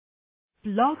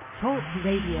Blog Talk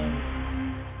Radio.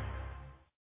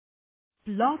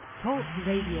 Blog Talk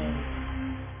Radio.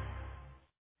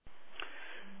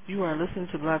 You are listening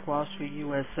to Black Wall Street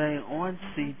USA on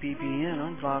CBBN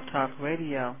on Blog Talk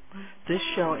Radio. This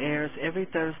show airs every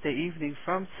Thursday evening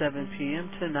from 7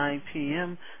 p.m. to 9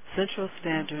 p.m. Central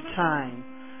Standard Time.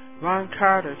 Ron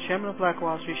Carter, Chairman of Black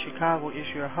Wall Street Chicago, is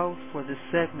your host for this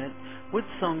segment with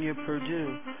Sonia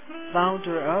Perdue,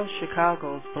 founder of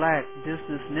Chicago's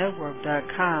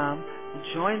BlackBusinessNetwork.com,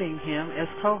 joining him as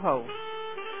co-host.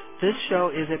 This show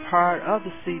is a part of the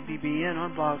CBBN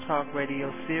on Blog Talk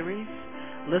Radio series.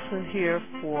 Listen here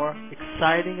for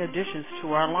exciting additions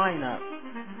to our lineup.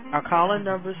 Our call-in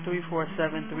number is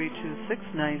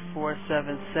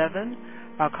 347-326-9477.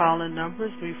 Our call-in number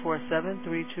is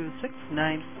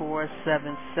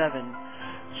 347-326-9477.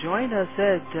 Join us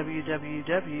at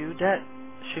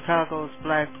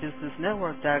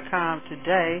www.chicagosblackbusinessnetwork.com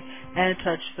today and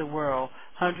touch the world.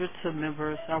 Hundreds of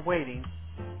members are waiting.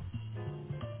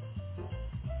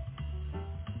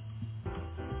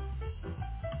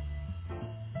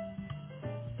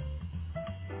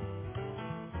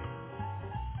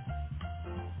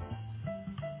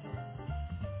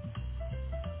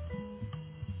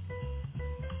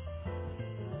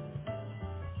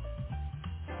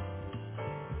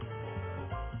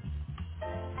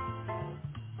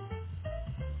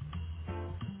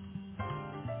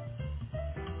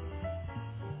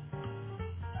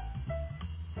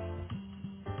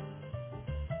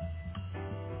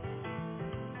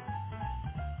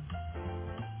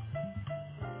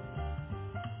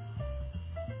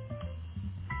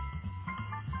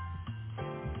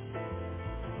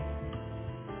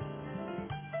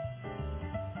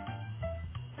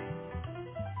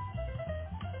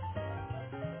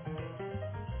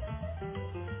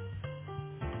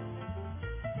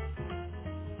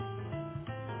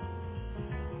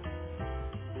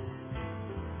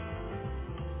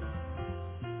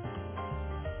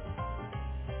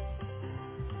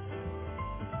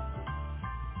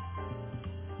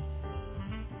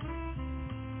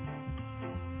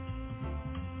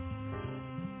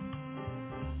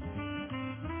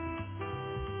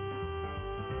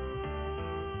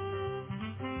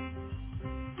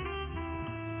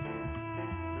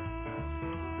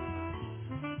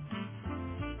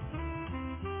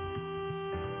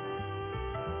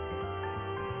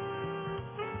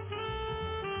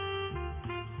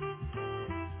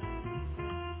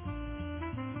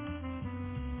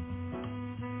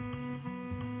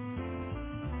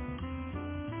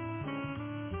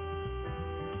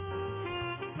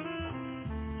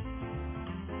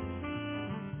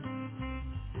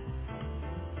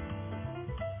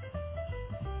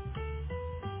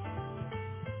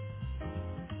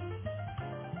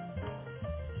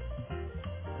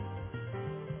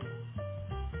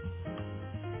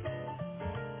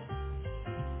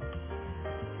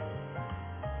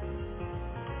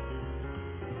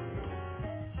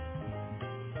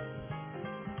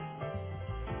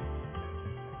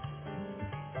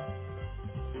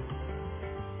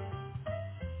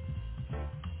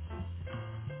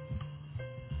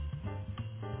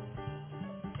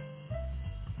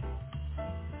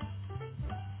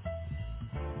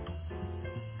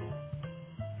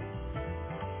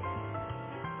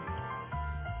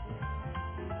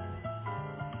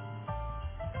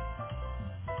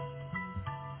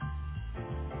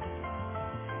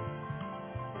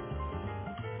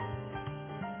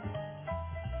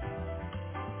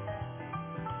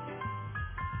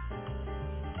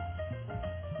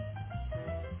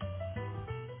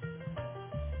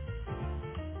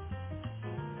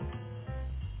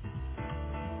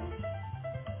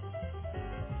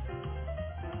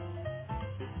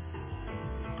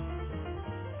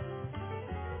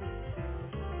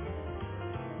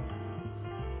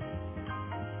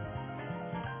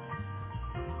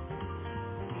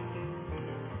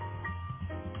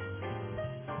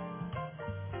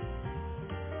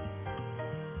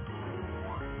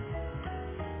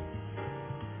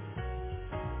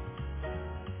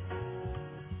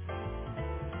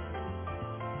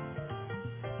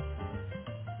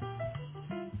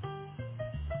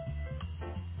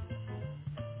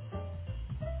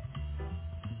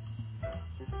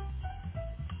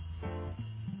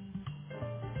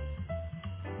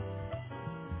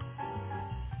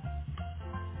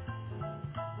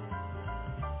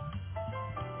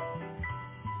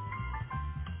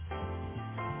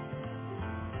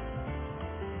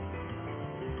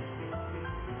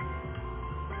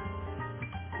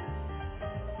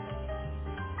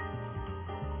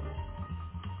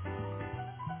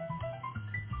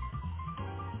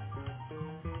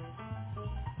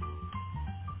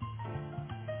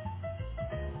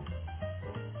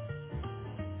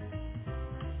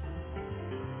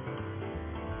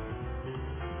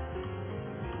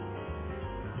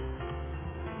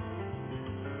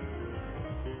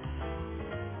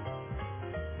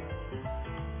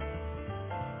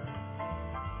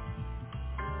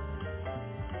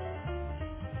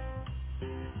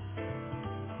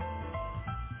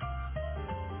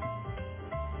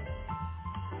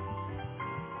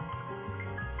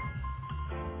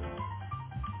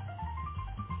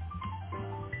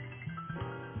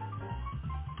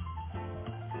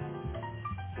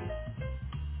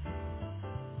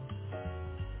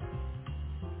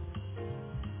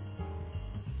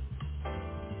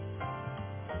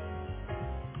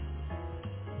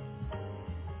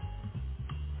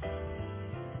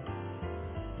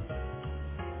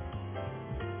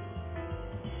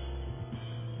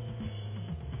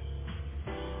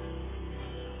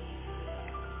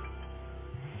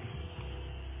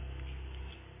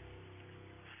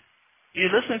 You're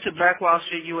listening to Black Wall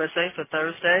Street USA for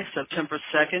Thursday, September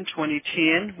 2nd,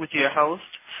 2010, with your host,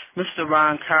 Mr.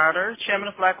 Ron Carter, Chairman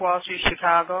of Black Wall Street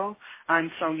Chicago.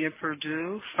 I'm Sonia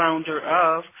Perdue, founder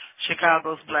of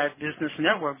Chicago's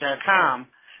BlackBusinessNetwork.com.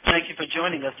 Thank you for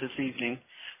joining us this evening.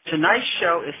 Tonight's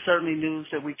show is certainly news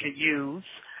that we could use.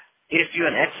 If you're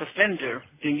an ex-offender,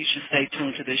 then you should stay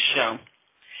tuned to this show.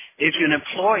 If you're an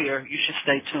employer, you should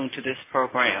stay tuned to this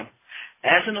program.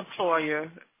 As an employer,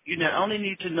 you not only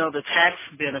need to know the tax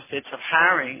benefits of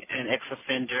hiring an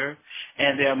ex-offender,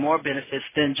 and there are more benefits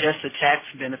than just the tax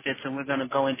benefits, and we're going to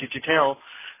go into detail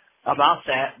about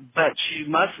that, but you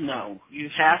must know, you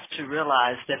have to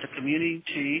realize that the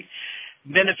community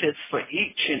benefits for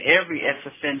each and every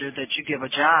ex-offender that you give a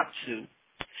job to.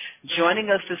 Joining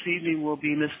us this evening will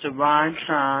be Mr. Ron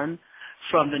Tan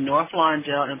from the North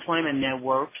Lawndale Employment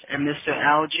Network and Mr.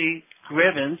 Algie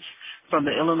Grivens from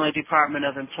the Illinois Department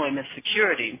of Employment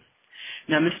Security.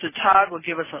 Now, Mr. Todd will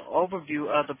give us an overview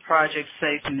of the Project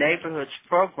Safe Neighborhoods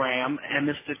program, and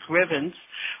Mr. Grivens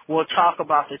will talk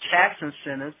about the tax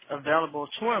incentives available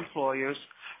to employers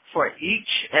for each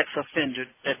ex-offender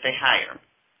that they hire.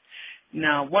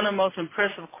 Now, one of the most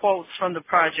impressive quotes from the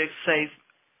Project Safe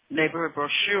Neighborhood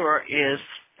brochure is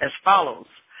as follows: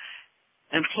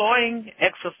 employing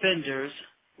ex-offenders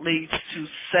leads to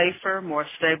safer, more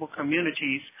stable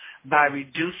communities by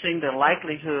reducing the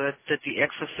likelihood that the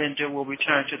ex-offender will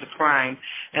return to the crime.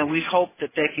 And we hope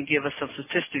that they can give us some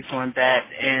statistics on that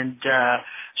and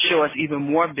show us even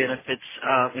more benefits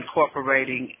of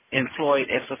incorporating employed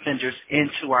ex-offenders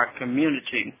into our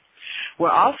community.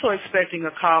 We're also expecting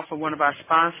a call from one of our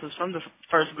sponsors from the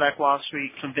First Black Wall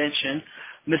Street Convention,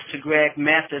 Mr. Greg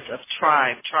Mathis of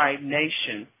Tribe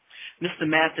Nation. Mr.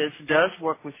 Mathis does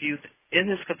work with youth in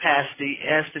his capacity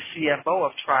as the CFO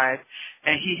of Tribe,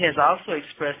 and he has also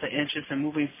expressed an interest in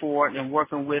moving forward and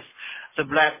working with the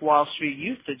Black Wall Street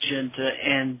Youth Agenda,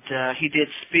 and he did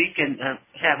speak and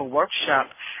have a workshop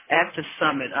at the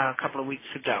summit a couple of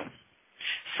weeks ago.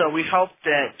 So we hope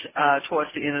that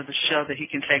towards the end of the show that he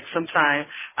can take some time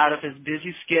out of his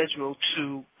busy schedule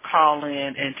to call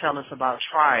in and tell us about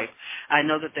Tribe. I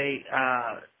know that they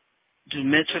do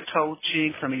mentor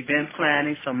coaching, some event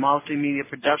planning, some multimedia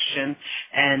production,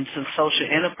 and some social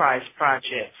enterprise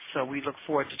projects. So we look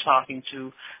forward to talking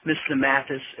to Mr.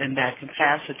 Mathis in that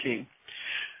capacity.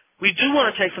 We do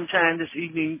want to take some time this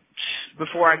evening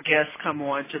before our guests come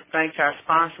on to thank our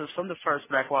sponsors from the First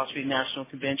Black Wall Street National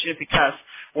Convention, because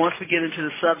once we get into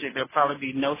the subject, there'll probably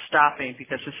be no stopping,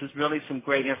 because this is really some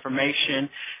great information,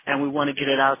 and we want to get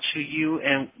it out to you.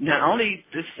 And not only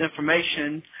this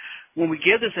information, when we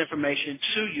give this information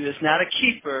to you, it's not a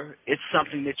keeper. It's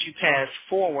something that you pass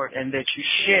forward and that you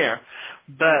share.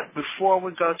 But before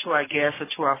we go to our guests or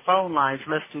to our phone lines,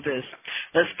 let's do this.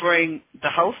 Let's bring the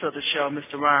host of the show,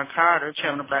 Mr. Ron Carter,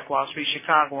 Chairman of Black Wall Street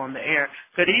Chicago, on the air.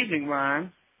 Good evening,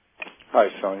 Ron. Hi,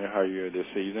 Sonia. How are you this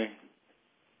evening?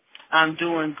 I'm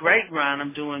doing great, Ron.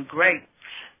 I'm doing great.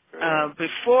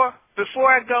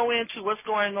 Before I go into what's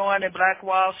going on at Black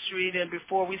Wall Street, and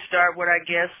before we start with our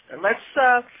guests,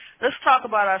 let's talk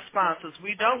about our sponsors.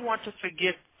 We don't want to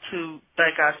forget to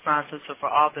thank our sponsors for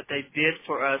all that they did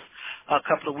for us a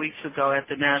couple of weeks ago at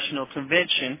the National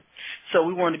Convention. So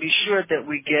we want to be sure that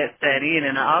we get that in.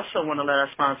 And I also want to let our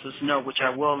sponsors know, which I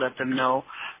will let them know,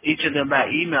 each of them by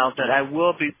email, that I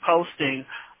will be posting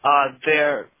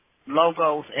their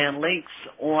logos and links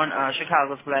on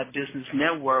Chicago's Black Business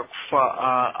Network for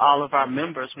all of our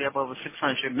members. We have over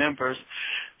 600 members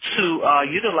to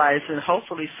utilize and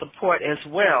hopefully support as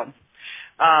well.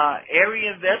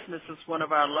 Area Investments is one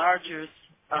of our largest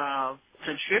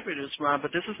contributors, Ron,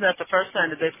 but this is not the first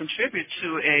time that they've contributed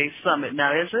to a summit.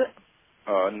 Now, is it?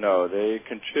 No, they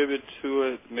contribute to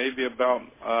it maybe about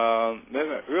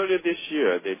earlier this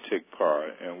year they took part,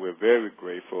 and we're very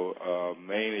grateful,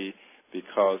 mainly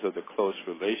because of the close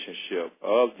relationship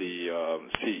of the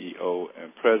CEO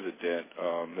and president,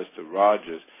 Mr.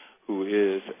 Rogers, who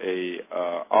is a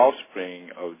offspring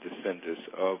of descendants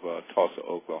of Tulsa,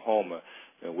 Oklahoma,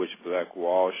 in which Black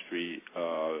Wall Street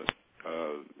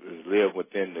live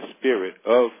within the spirit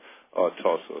of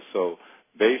Tulsa. So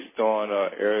based on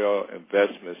Area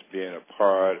Investments being a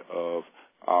part of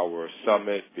our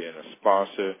summit, being a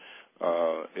sponsor,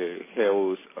 it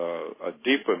holds a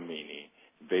deeper meaning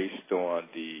based on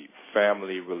the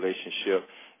family relationship.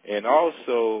 And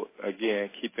also, again,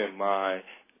 keep in mind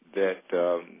that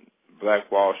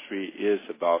Black Wall Street is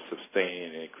about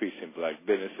sustaining and increasing black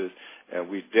businesses, and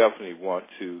we definitely want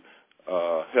to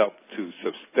help to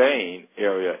sustain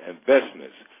Area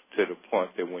Investments to the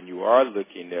point that when you are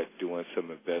looking at doing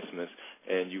some investments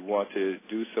and you want to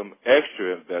do some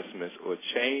extra investments or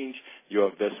change your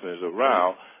investments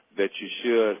around, that you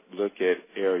should look at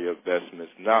area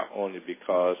investments, not only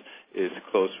because it's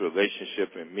close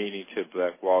relationship and meaning to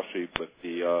Black Wall Street, but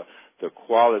the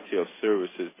quality of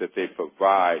services that they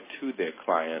provide to their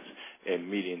clients in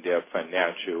meeting their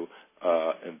financial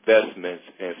investments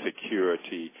and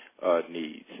security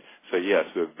needs. So, yes,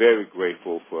 we're very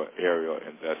grateful for area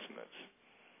investments.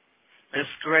 That's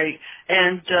great.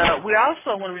 And we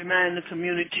also want to remind the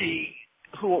community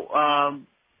who are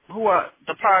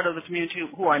the part of the community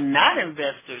who are not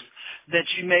investors that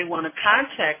you may want to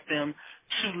contact them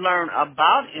to learn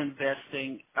about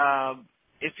investing.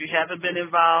 If you haven't been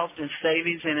involved in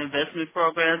savings and investment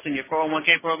programs and your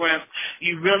 401k programs,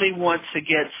 you really want to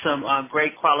get some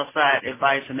great qualified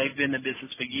advice, and they've been in the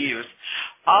business for years.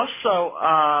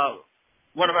 Also,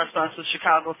 one of our sponsors,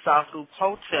 Chicago South Loop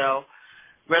Hotel,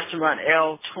 Restaurant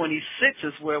L26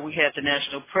 is where we had the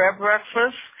National Prayer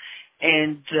Breakfast,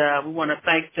 and we want to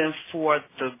thank them for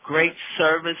the great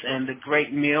service and the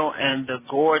great meal and the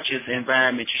gorgeous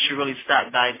environment. You should really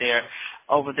stop by there,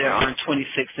 over there on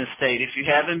 26th and State. If you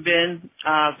haven't been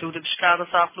through the Chicago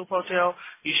South Loop Hotel,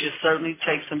 you should certainly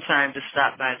take some time to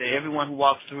stop by there. Everyone who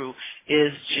walks through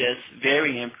is just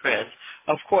very impressed.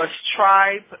 Of course,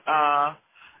 Tribe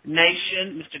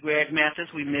Nation, Mr. Greg Mathis,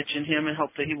 we mentioned him and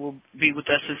hope that he will be with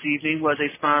us this evening, was a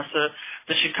sponsor.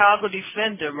 The Chicago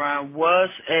Defender, Ron, was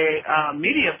a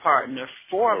media partner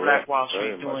for Black Wall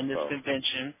Street during this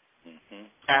convention. Mm-hmm.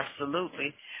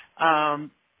 Absolutely.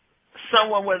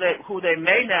 Someone who they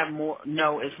may not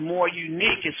know is More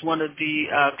Unique. It's one of the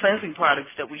cleansing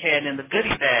products that we had in the goodie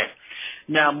bag.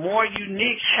 Now, More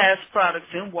Unique has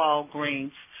products in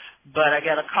Walgreens, but I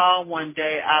got a call one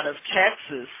day out of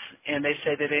Texas, and they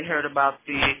said that they heard about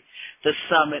the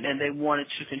summit and they wanted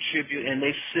to contribute, and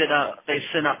they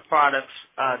sent up products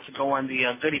to go on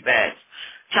the goodie bags.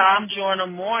 Tom Joyner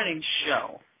Morning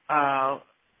Show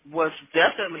was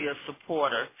definitely a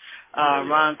supporter.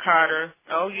 Ron Carter,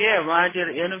 Ron did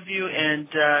an interview, and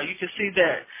you can see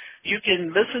that. You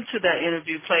can listen to that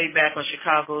interview played back on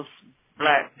Chicago's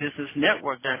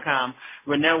BlackBusinessNetwork.com.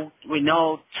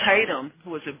 Renaud Tatum, who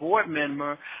was a board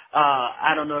member,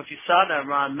 I don't know if you saw that,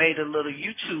 Ron, made a little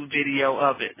YouTube video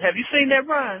of it. Have you seen that,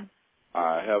 Ron?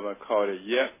 I haven't caught it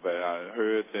yet, but I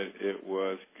heard that it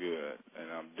was good, and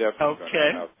I'm definitely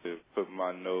going to have to put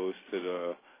my nose to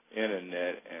the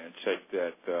internet and check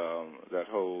that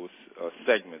whole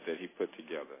segment that he put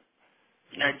together.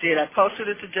 I did. I posted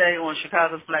it today on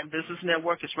Chicago's Black Business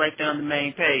Network. It's right there on the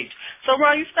main page. So,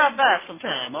 Ron, you stop by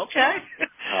sometime, okay?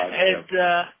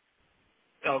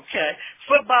 Okay.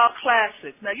 Football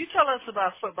Classics. Now, you tell us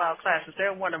about Football Classics.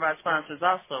 They're one of our sponsors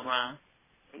also, Ron.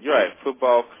 You're right.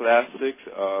 Football Classics,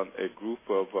 a group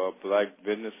of black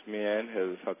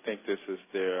businessmen I think this is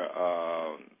their,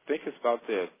 it's about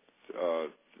their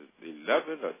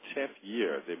 11th or 10th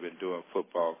year they've been doing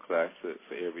Football Classics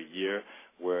every year,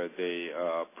 where they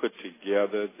put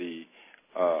together the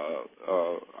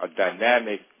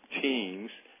dynamic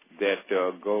teams that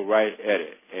go right at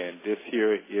it. And this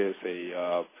here is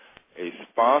a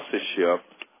sponsorship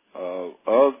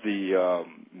of the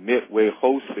Midway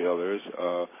wholesalers,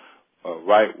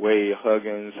 Right Way,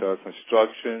 Huggins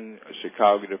Construction,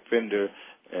 Chicago Defender,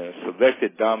 and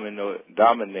selected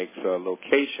Dominic's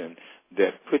location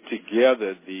that put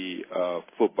together the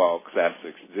Football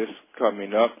Classics. This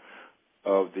coming up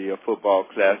of the Football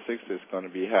Classics is going to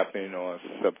be happening on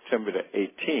September the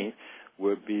 18th,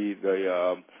 will be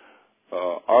the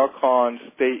Archon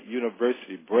State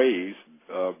University Braves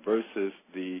versus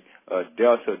the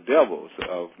Delta Devils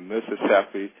of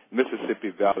Mississippi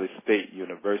Valley State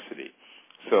University.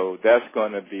 So that's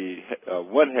going to be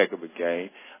one heck of a game.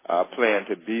 I plan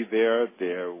to be there.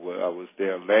 I was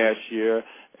there last year,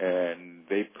 and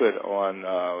they put on,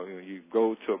 when you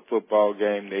go to a football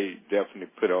game, they definitely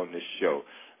put on this show.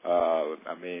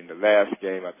 The last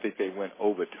game, I think they went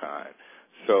overtime.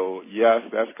 So, yes,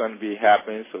 that's going to be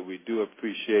happening. So we do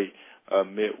appreciate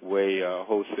Midway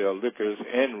Wholesale Liquors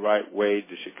and Right Way,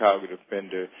 the Chicago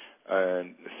Defender,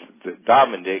 and the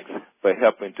Dominics for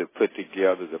helping to put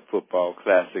together the Football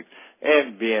Classics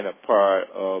and being a part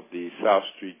of the South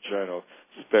Street Journal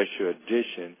special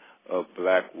edition of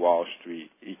Black Wall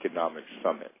Street Economic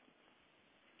Summit.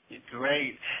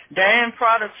 Great. Dan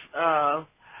Products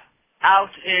out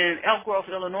in Elk Grove,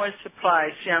 Illinois,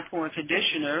 supplies shampoo and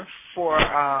conditioner for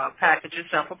packages,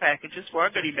 sample packages for our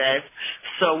goodie bags.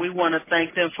 So we want to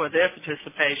thank them for their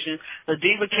participation. The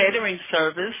Diva Catering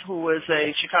Service, who is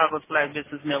a Chicago's Black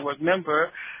Business Network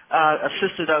member,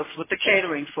 assisted us with the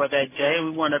catering for that day.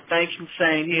 We want to thank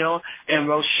Hussein Hill and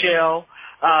Rochelle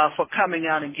for coming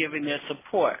out and giving their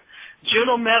support.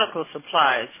 Juno Medical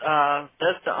Supplies.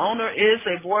 That's the owner is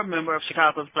a board member of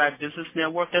Chicago's Black Business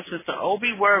Network. That's Mr.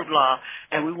 Obi Wordlaw,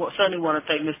 and we certainly want to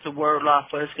thank Mr. Wordlaw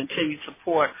for his continued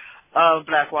support of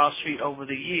Black Wall Street over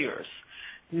the years.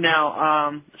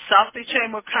 Now, South Beach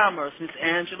Chamber of Commerce, Ms.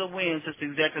 Angela Williams is the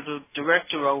executive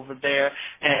director over there,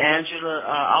 and Angela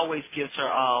always gives her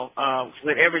all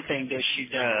with everything that she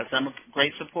does. I'm a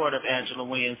great supporter of Angela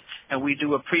Williams, and we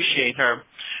do appreciate her.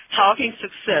 Talking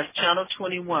Success, Channel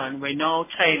 21, Renaud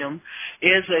Tatum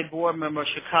is a board member of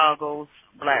Chicago's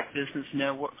Black Business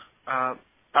Network. I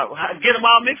get them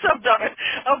all mixed up, don't I?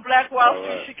 Of Black Wall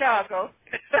Street, Chicago.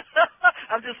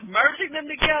 I'm just merging them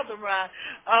together, Ron.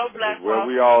 Of Black Wall Street. Where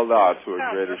we all are to a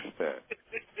great extent.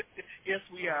 Yes,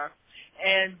 we are.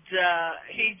 And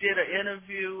he did an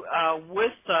interview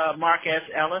with Mark S.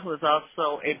 Ellen, who is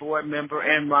also a board member,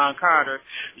 and Ron Carter,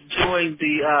 during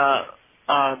the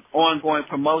ongoing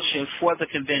promotion for the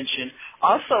convention.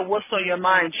 Also, What's on Your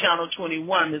Mind, Channel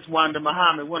 21, Ms. Wanda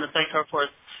Muhammad. I want to thank her for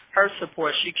her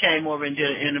support. She came over and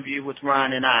did an interview with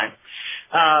Ron and I.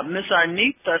 Ms.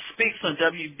 Arnitha speaks on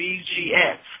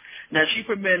WBGX. Now, she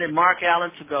permitted Mark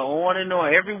Allen to go on and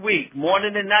on every week,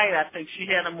 morning and night. I think she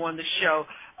had him on the show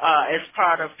as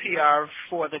part of PR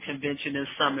for the convention this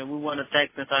summer. We want to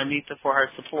thank Ms. Arnitha for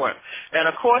her support. And,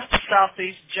 of course, the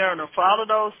Southeast Journal. For all of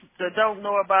those that don't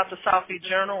know about the Southeast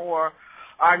Journal or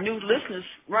our new listeners,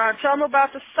 Ron, tell them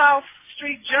about the South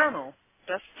Street Journal.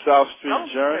 South Street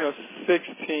Journal,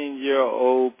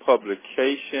 16-year-old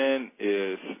publication,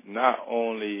 is not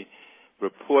only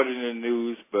reporting the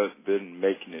news but been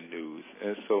making the news,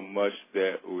 and so much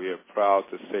that we are proud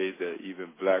to say that even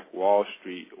Black Wall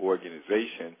Street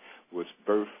organization was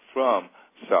birthed from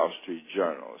South Street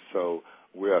Journal. So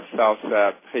we're a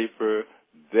Southside paper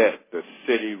that the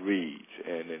city reads,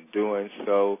 and in doing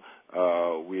so,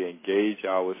 we engage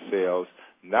ourselves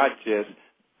not just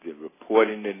the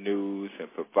reporting the news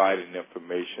and providing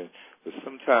information, but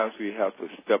sometimes we have to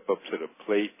step up to the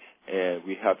plate and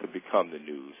we have to become the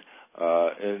news.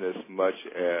 In as much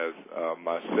as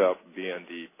myself being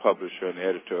the publisher and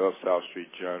editor of South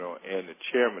Street Journal and the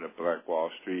chairman of Black Wall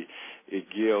Street, it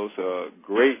gives a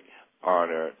great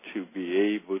honor to be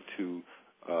able to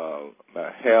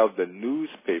have the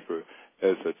newspaper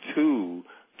as a tool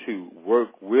to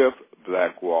work with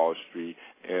Black Wall Street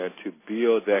and to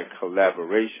build that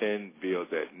collaboration, build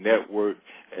that network,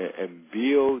 and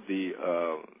build the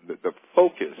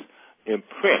focus in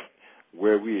print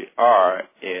where we are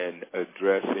in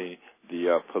addressing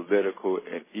the political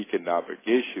and economic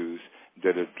issues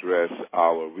that address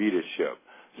our readership.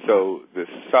 So the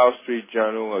South Street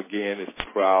Journal, again, is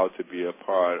proud to be a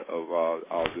part of our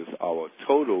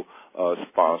total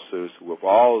sponsors, with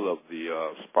all of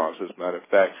the sponsors. Matter of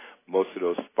fact, most of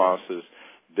those sponsors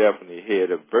definitely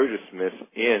had advertisements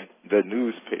in the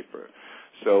newspaper.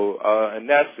 So, and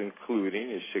that's including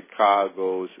the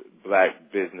Chicago's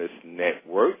Black Business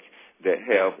Network that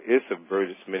have its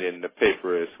advertisement in the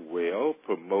paper as well,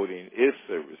 promoting its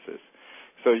services.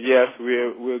 So yes,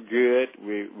 we're good.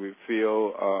 We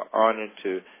feel honored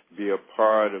to be a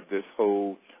part of this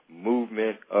whole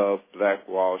movement of Black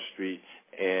Wall Street,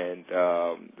 and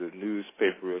the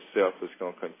newspaper itself is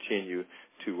going to continue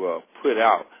to put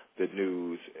out the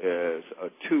news as a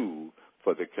tool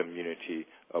for the community,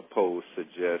 opposed to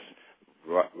just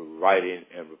writing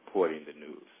and reporting the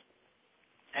news.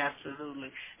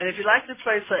 Absolutely. And if you'd like to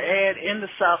place an ad in the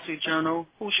South Street Journal,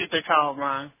 who should they call,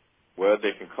 Ron? Well,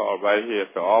 they can call right here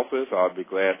at the office. I'll be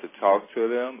glad to talk to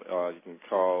them. You can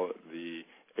call, the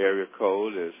area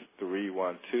code is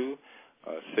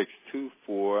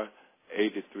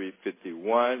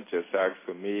 312-624-8351. Just ask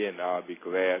for me, and I'll be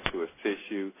glad to assist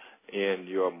you in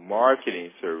your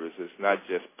marketing services, not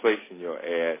just placing your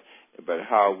ad, but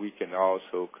how we can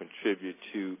also contribute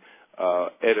to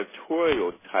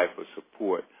editorial type of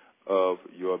support of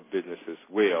your business as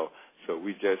well. So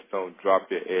we just don't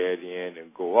drop your ad in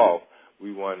and go off.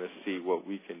 We want to see what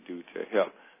we can do to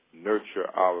help nurture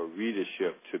our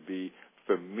readership to be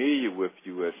familiar with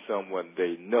you as someone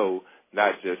they know,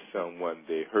 not just someone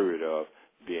they heard of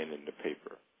being in the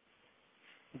paper.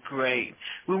 Great.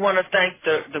 We want to thank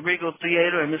the Regal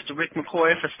Theater and Mr. Rick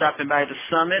McCoy for stopping by the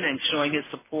summit and showing his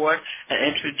support and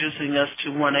introducing us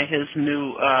to one of his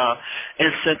new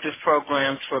incentive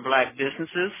programs for black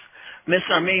businesses. Miss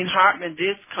Armine Hartman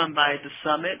did come by the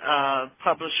summit,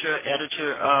 publisher,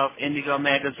 editor of Indigo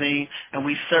Magazine, and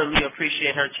we certainly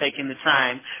appreciate her taking the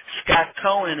time. Scott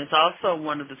Cohen is also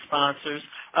one of the sponsors.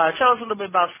 Tell us a little bit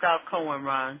about Scott Cohen,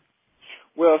 Ron.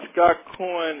 Well, Scott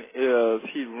Cohen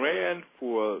he ran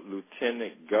for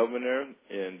lieutenant governor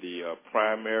in the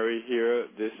primary here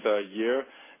this year,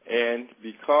 and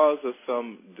because of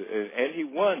and he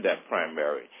won that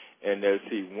primary. And as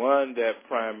he won that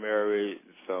primary,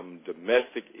 some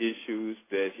domestic issues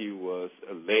that he was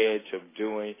alleged of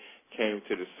doing came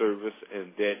to the surface,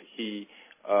 and that he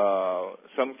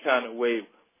some kind of way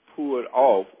pulled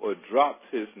off or dropped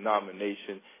his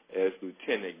nomination as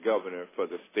lieutenant governor for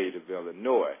the state of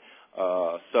Illinois.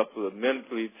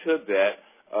 Supplementally to that,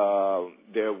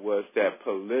 there was that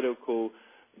political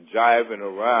jiving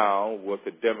around with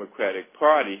the Democratic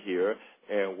Party here,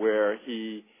 and where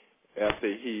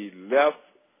after he left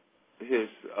his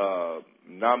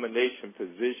nomination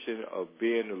position of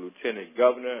being the lieutenant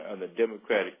governor of the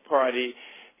Democratic Party,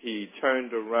 he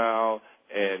turned around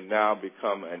and now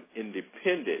become an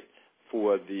independent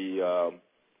for the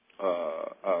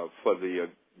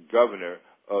governor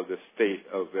of the state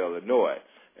of Illinois.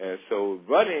 And so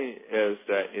running as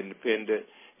that independent,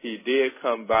 he did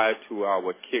come by to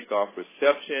our kickoff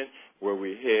reception where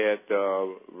we had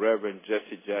Reverend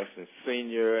Jesse Jackson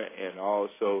Sr. and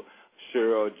also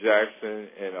Cheryl Jackson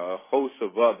and a host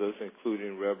of others,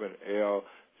 including Reverend L.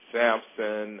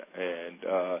 Sampson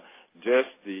and just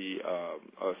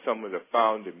some of the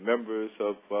founding members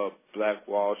of Black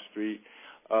Wall Street.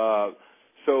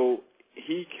 So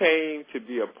he came to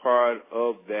be a part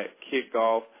of that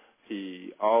kickoff.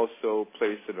 He also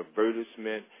placed an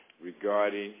advertisement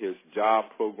regarding his job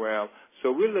program.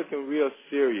 So we're looking real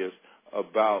serious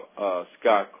about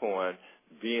Scott Cohen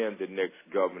being the next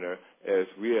governor, as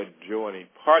we are joining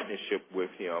partnership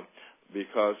with him,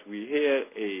 because we had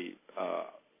a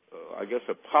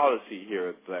policy here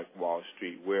at Black Wall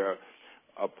Street where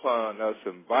upon us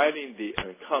inviting the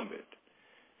incumbent,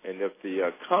 and if the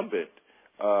incumbent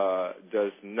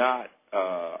does not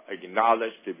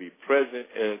acknowledge to be present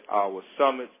at our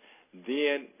summits,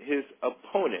 then his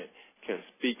opponent can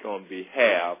speak on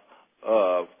behalf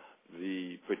of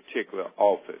the particular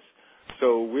office.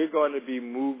 So we're going to be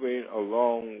moving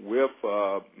along with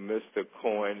Mr.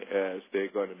 Cohen, as they're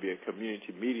going to be a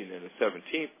community meeting in the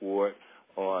 17th Ward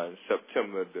on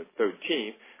September the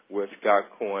 13th, where Scott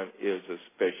Cohen is a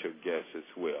special guest as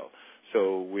well.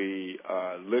 So we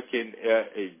are looking at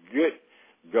a good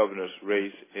governor's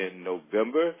race in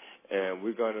November, and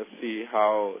we're going to see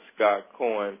how Scott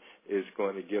Cohen is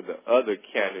going to give the other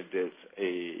candidates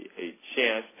a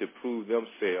chance to prove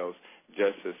themselves,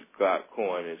 just as Scott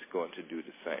Cohen is going to do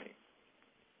the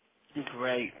same.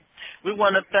 Great. We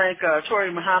want to thank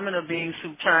Tori Muhammad of Being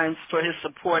Soup Times for his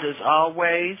support as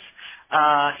always.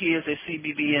 He is a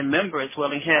CBBN member as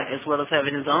well as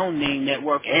having his own NEAN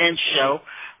network and show.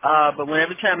 But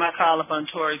every time I call upon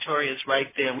Tori is right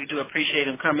there. And we do appreciate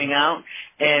him coming out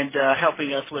and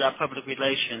helping us with our public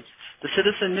relations. The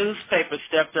Citizen newspaper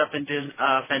stepped up and did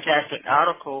a fantastic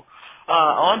article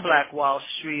on Black Wall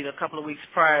Street a couple of weeks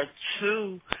prior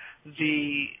to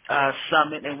the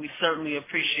summit, and we certainly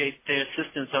appreciate their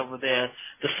assistance over there.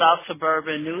 The South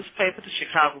Suburban newspaper, the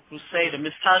Chicago Crusader,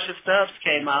 Miss Tasha Stubbs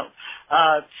came out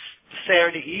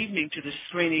Saturday evening to the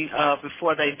screening of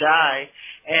Before They Die,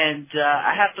 and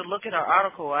I have to look at her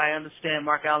article. I understand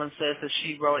Mark Allen says that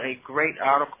she wrote a great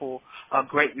article, a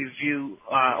great review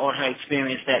on her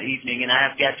experience that evening, and I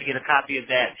have got to get a copy of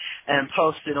that and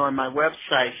post it on my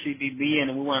website, CBBN,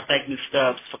 and we want to thank Ms.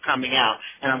 Stubbs for coming out,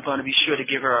 and I'm going to be sure to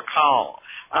give her a call.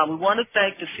 We want to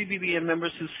thank the CBBN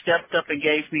members who stepped up and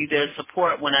gave me their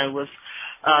support when I was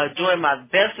doing my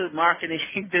best at marketing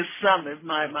this summit,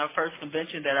 my first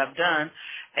convention that I've done.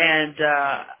 And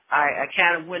I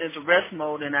kind of went into rest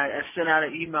mode, and I sent out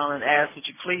an email and asked, would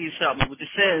you please help me? Would you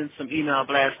send some email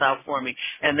blasts out for me?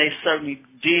 And they certainly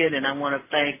did, and I want to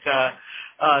thank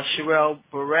Sherry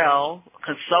Burrell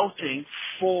Consulting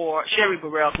for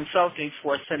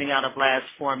sending out a blast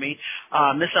for me.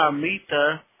 Miss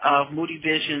Armita of Moody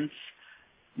Visions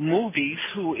Movies,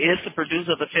 who is the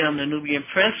producer of the film The Nubian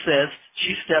Princess,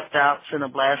 she stepped out, sent a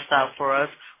blast out for us.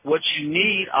 What You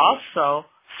Need also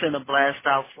sent a blast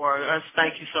out for us.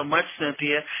 Thank you so much,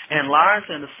 Cynthia. And Lars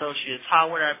and Associates.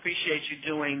 Howard, I appreciate you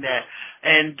doing that.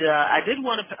 And I did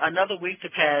want another week to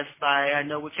pass by. I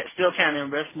know we're still kind of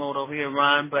in rest mode over here,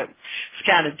 Ron, but it's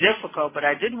kind of difficult. But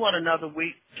I didn't want another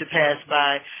week to pass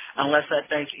by unless I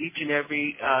thank each and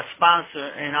every sponsor,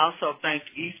 and also thank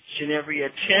each and every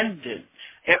attendant,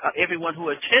 everyone who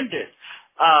attended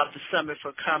the summit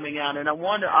for coming out. And I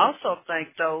want to also thank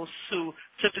those who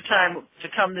took the time to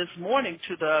come this morning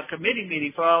to the committee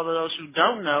meeting. For all of those who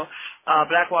don't know,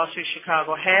 Black Wall Street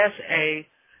Chicago has a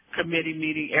committee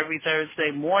meeting every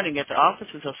Thursday morning at the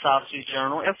offices of South Street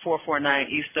Journal at 449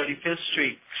 East 35th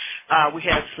Street. We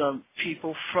had some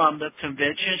people from the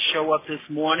convention show up this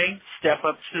morning, step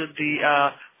up to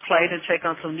the plate and take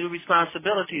on some new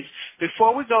responsibilities.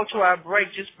 Before we go to our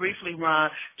break, just briefly,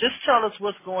 Ron, just tell us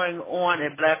what's going on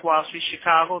at Black Wall Street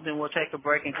Chicago, then we'll take a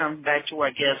break and come back to our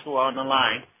guests who are on the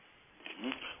line.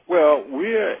 Well,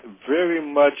 we're very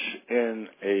much in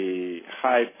a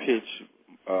high-pitched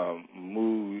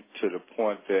mood to the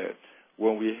point that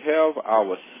when we have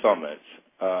our summits,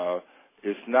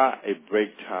 it's not a break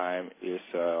time,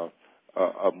 it's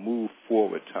a move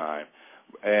forward time.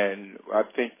 And I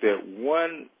think that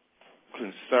one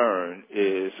concern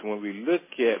is when we look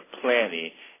at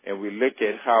planning and we look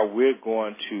at how we're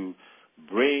going to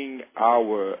bring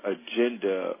our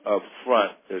agenda up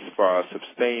front as far as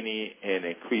sustaining and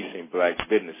increasing black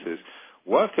businesses,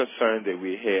 one concern that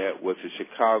we had was the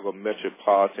Chicago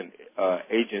Metropolitan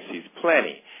Agency's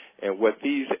planning. And what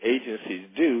these agencies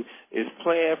do is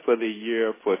plan for the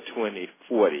year for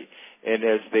 2040. And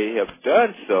as they have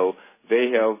done so,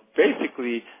 they have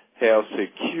basically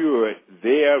secured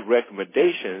their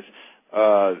recommendations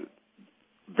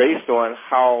based on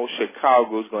how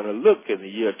Chicago is going to look in the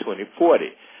year 2040.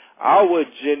 Our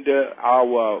agenda,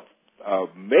 our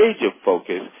major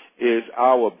focus is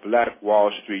our Black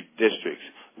Wall Street districts.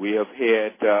 We have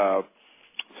had,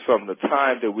 from the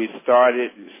time that we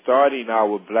starting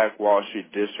our Black Wall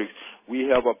Street districts, we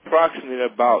have approximately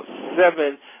about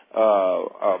 7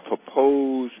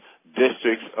 proposed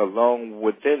districts. Along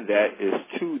within that is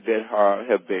 2 that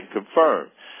have been confirmed.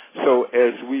 So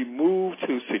as we move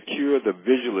to secure the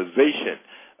visualization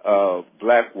of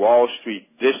Black Wall Street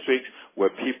districts where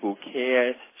people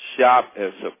can shop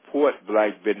and support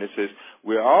black businesses,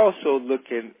 we're also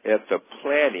looking at the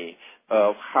planning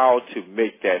of how to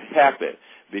make that happen,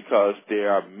 because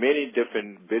there are many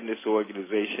different business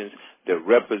organizations that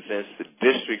represents the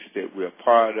districts that we're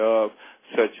part of,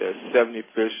 such as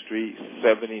 75th Street,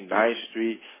 79th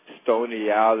Street, Stony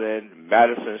Island,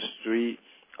 Madison Street.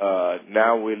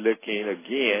 Now we're looking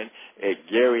again at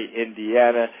Gary,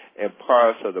 Indiana, and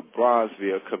parts of the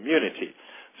Bronzeville community.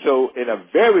 So in a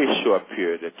very short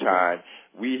period of time,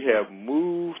 we have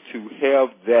moved to have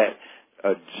that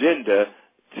agenda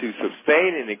to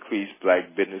sustain and increase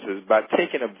black businesses by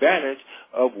taking advantage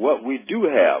of what we do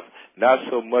have, not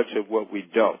so much of what we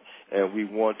don't. And we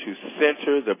want to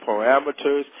center the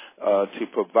parameters to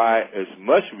provide as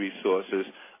much resources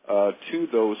to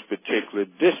those particular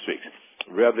districts,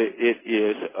 whether it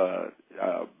is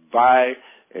buy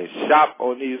and shop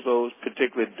on those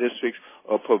particular districts,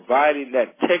 or providing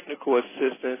that technical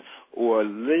assistance, or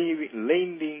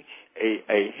lending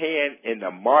a hand in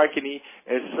the marketing,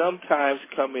 and sometimes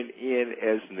coming in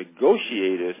as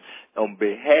negotiators on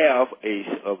behalf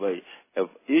of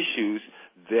issues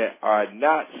that are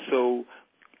not so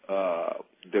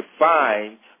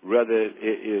defined, whether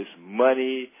it is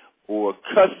money or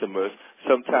customers.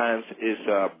 Sometimes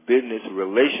it's business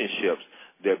relationships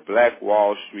that Black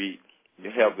Wall Street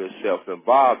have itself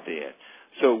involved in.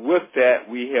 So with that,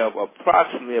 we have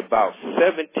approximately about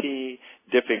 17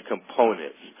 different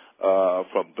components,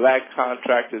 from black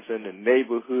contractors in the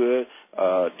neighborhood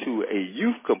to a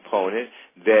youth component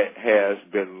that has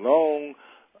been long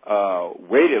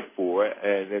waited for.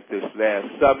 And at this last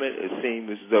summit, it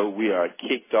seems as though we are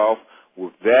kicked off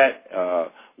with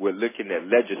that. We're looking at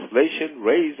legislation,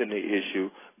 raising the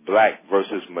issue black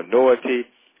versus minority,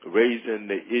 raising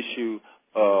the issue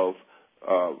of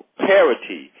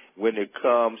parity when it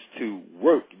comes to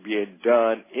work being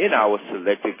done in our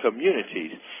selected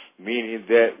communities, meaning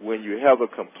that when you have a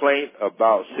complaint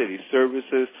about city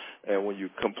services, and when you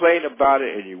complain about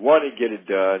it and you want to get it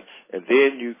done, and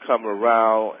then you come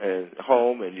around and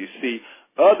home and you see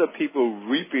other people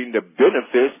reaping the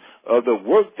benefits of the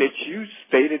work that you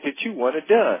stated that you wanted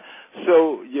done.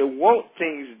 So you want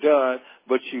things done,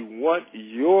 but you want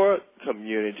your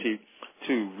community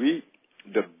to reap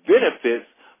the benefits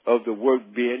of the work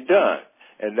being done.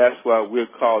 And that's why we're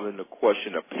calling the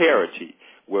question of parity,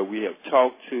 where we have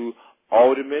talked to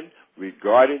aldermen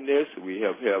regarding this. We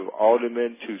have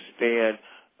aldermen to stand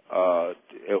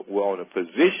on a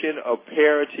position of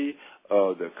parity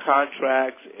of the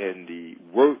contracts and the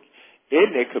work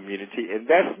in their community. And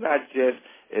that's not just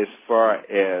as far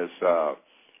as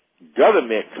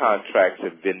government contracts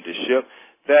and vendorship.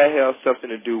 That has something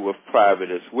to do with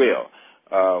private as well.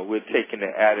 We're taking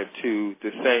the attitude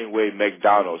the same way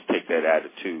McDonald's take that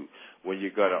attitude, when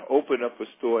you're going to open up a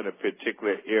store in a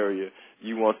particular area,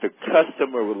 you want the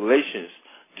customer relations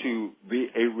to be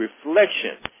a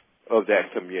reflection of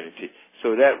that community.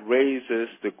 So that raises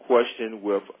the question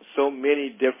with so many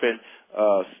different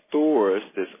stores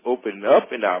that's opened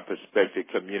up in our prospective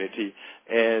community,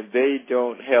 and they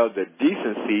don't have the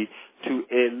decency to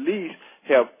at least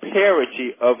have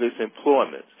parity of its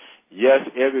employment. Yes,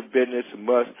 every business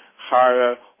must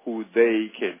hire who they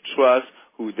can trust,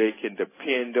 who they can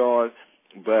depend on,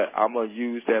 but I'm going to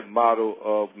use that model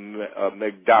of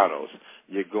McDonald's.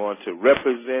 You're going to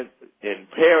represent in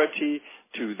parity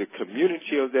to the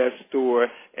community of that store,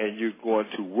 and you're going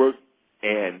to work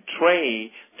and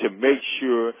train to make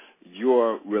sure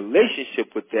your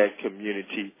relationship with that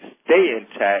community stay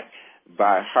intact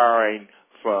by hiring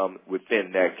from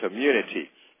within that community,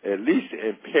 at least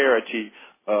in parity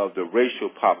of the racial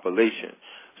population.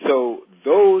 So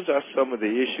those are some of the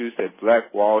issues that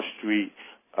Black Wall Street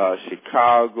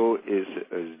Chicago is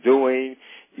doing.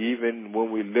 Even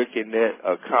when we're looking at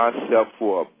a concept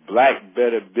for a Black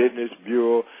Better Business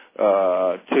Bureau,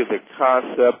 to the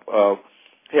concept of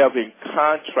having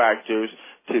contractors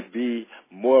to be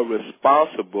more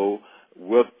responsible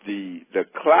with the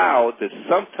cloud that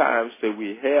sometimes that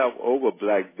we have over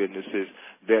black businesses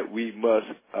that we must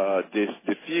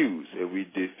diffuse. And we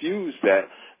diffuse that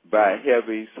by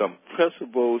having some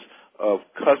principles of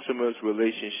customers'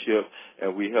 relationship,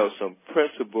 and we have some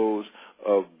principles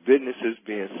of businesses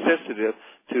being sensitive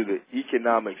to the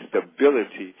economic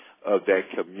stability of that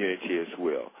community as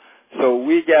well. So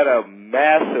we got a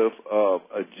massive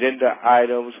agenda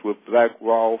items with Black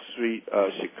Wall Street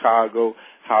Chicago,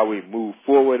 how we move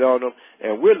forward on them,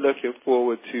 and we're looking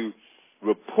forward to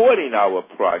reporting our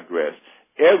progress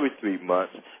every 3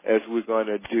 months, as we're going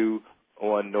to do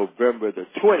on November the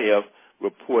 20th,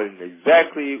 reporting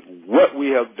exactly what we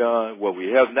have done, what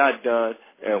we have not done,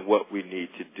 and what we need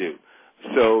to do.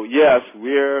 So yes,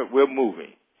 we're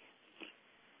moving.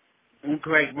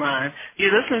 Great, Ron.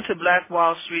 You're listening to Black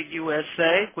Wall Street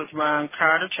USA with Ron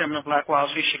Carter, chairman of Black Wall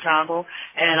Street Chicago,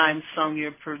 and I'm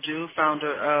Sonia Perdue,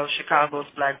 founder of Chicago's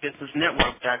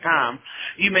BlackBusinessNetwork.com.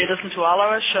 You may listen to all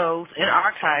our shows in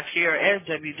archive here at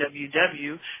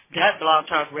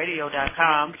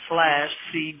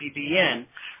www.blogtalkradio.com/CBBN.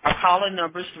 Our call-in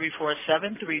number is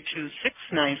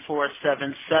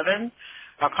 347-326-9477.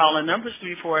 Our call-in number is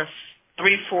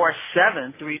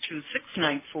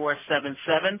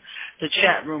 347-326-9477. The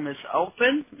chat room is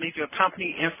open. Leave your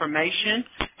company information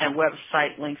and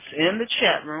website links in the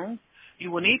chat room.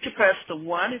 You will need to press the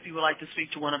 1 if you would like to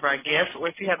speak to one of our guests, or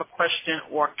if you have a question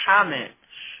or comment.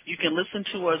 You can listen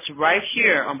to us right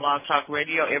here on Blog Talk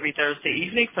Radio every Thursday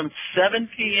evening from 7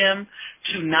 p.m.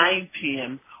 to 9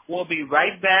 p.m. We'll be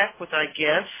right back with our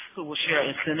guests who will share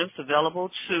incentives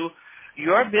available to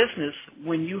your business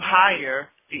when you hire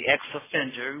the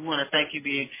ex-offender. We want to thank you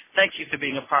for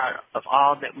being a part of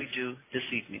all that we do this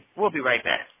evening. We'll be right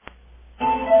back.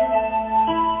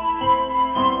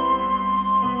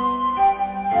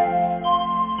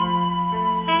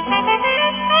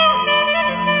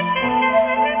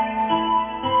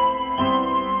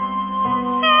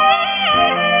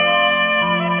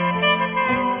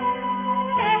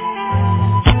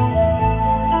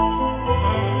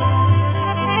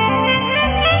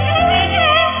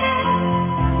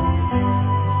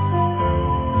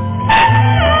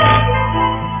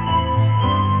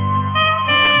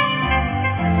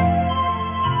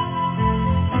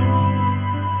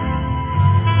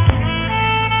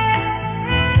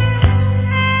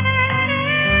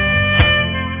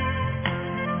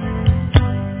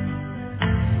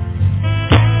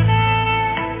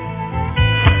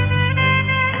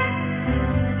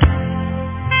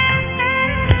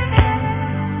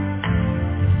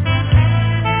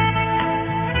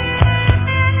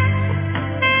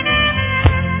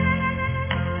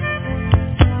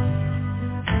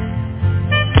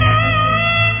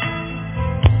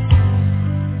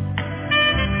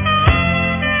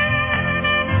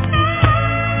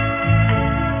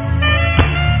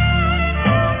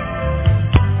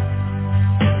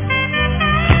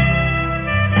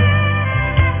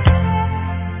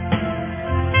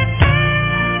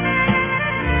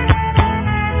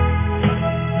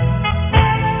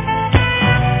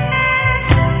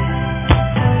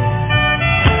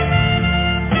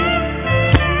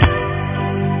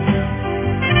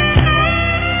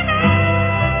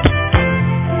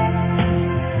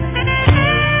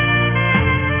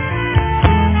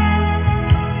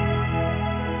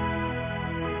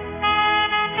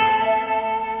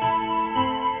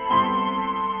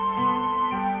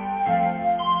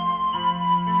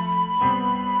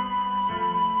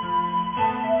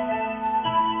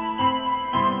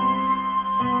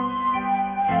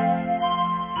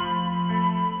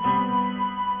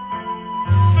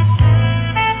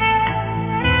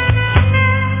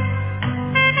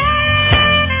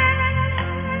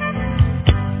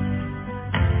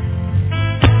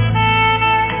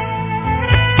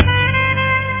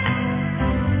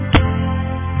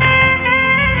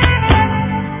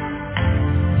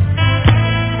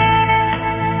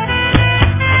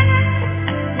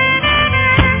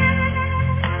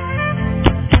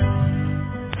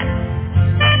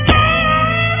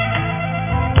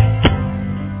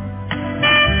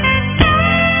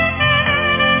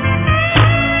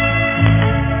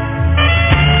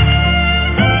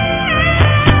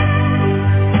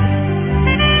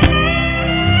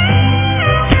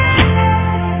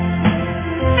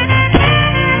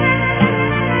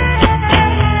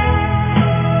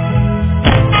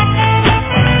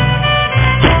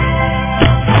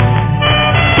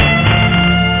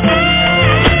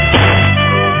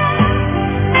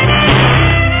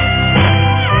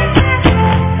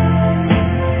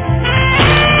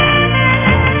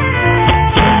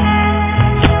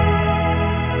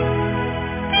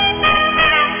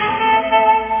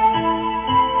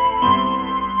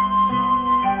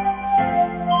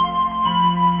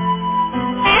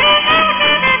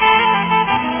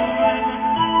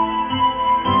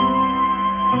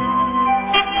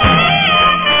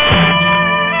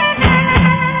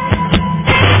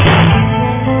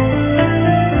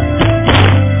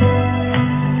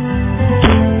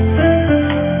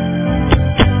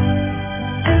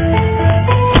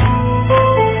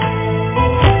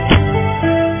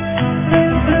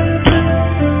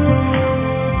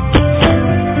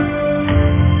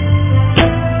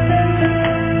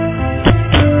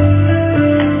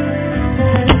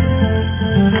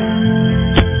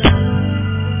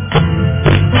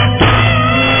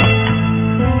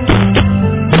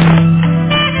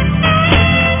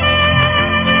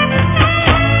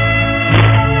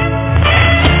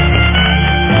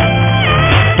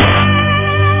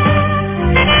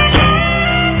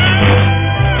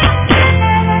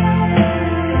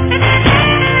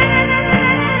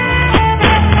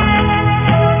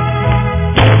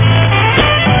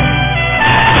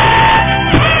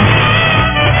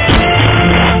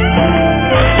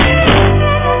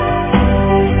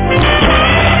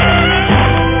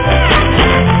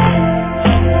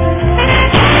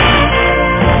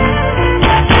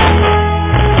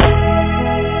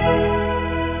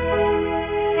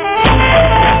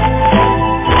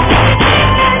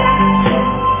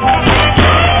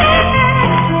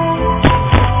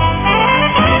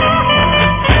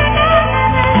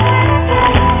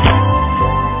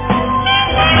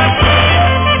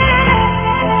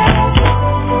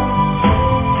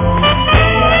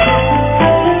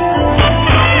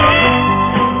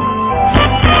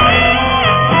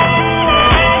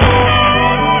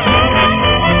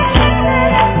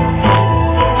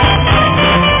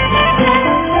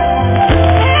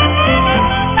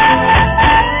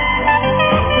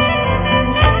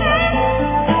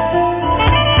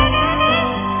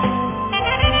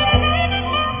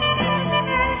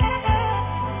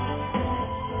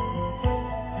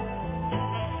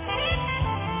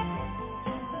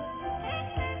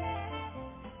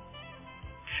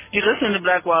 You listen to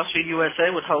Black Wall Street USA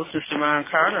with host Mr. Ron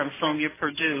Carter. I'm Sonia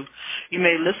Purdue. You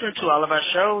may listen to all of our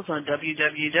shows on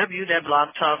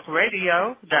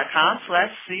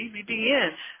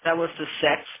www.blogtalkradio.com/CBBN. That was the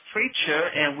Sex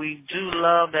Preacher, and we do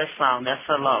love that song. That's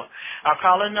hello. Our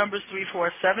call-in number is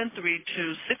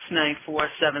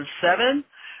 347-326-9477.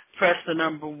 Press the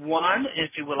number 1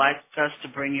 if you would like us to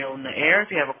bring you on the air.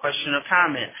 If you have a question or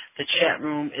comment, the chat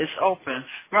room is open.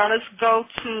 Ron, let's go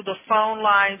to the phone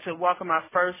lines and welcome our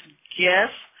first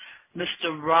guest,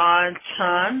 Mr. Ron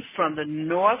Tunn from the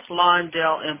North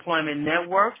Lawndale Employment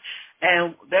Network.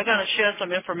 And they're going to share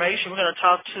some information. We're going to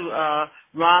talk to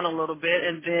Ron a little bit,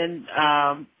 and then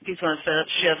he's going to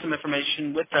share some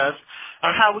information with us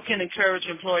on how we can encourage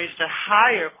employees to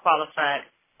hire qualified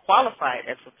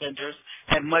ex-offenders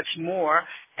and much more.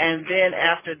 And then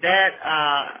after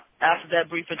that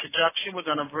brief introduction, we're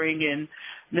going to bring in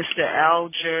Mr.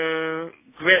 Alger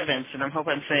Grivens, and I hope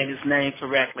I'm saying his name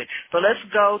correctly. But let's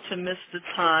go to Mr.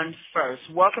 Tunn first.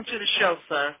 Welcome to the show,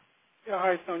 sir. Yeah,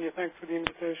 hi, Sonia. Thanks for the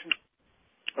invitation.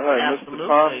 All right, Absolutely.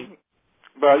 Mr. Tunn.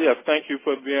 Well, yeah, thank you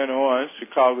for being on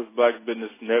Chicago's Black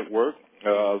Business Network,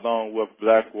 along with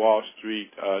Black Wall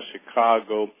Street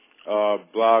Chicago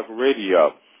Blog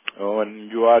Radio. And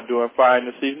you are doing fine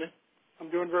this evening? I'm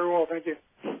doing very well, thank you.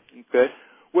 Okay.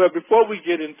 Well, before we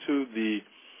get into the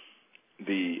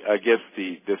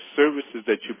services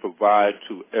that you provide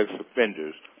to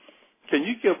ex-offenders, can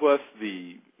you give us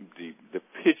the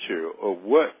picture of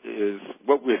what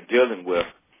we're dealing with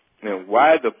and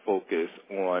why the focus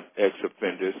on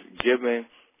ex-offenders, given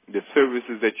the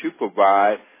services that you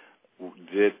provide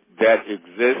that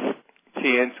exist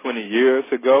 10, 20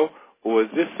 years ago, or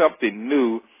is this something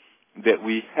new that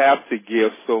we have to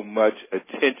give so much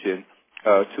attention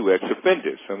to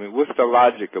ex-offenders? I mean, what's the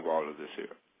logic of all of this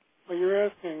here? Well, you're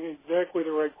asking exactly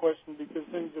the right question because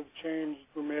things have changed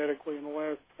dramatically in the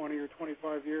last 20 or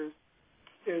 25 years.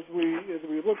 As we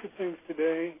look at things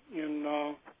today in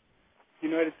the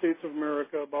United States of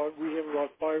America, we have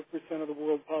about 5% of the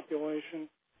world population,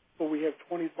 but we have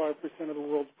 25% of the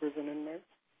world's prison inmates.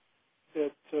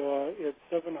 At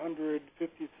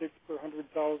 756 per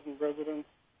 100,000 residents,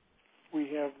 we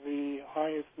have the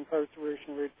highest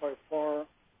incarceration rate by far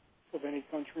of any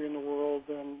country in the world,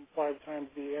 and 5 times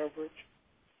the average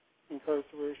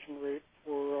incarceration rate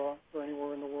for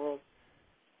anywhere in the world.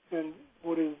 And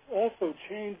what has also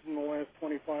changed in the last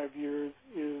 25 years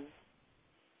is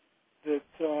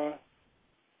that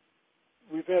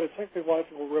we've had a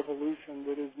technological revolution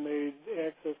that has made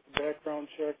access to background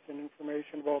checks and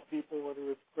information about people,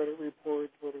 whether it's credit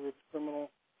reports, whether it's criminal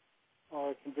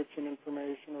conviction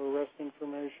information or arrest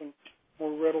information,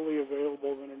 more readily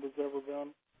available than it has ever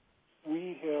been.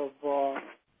 We have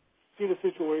seen a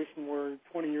situation where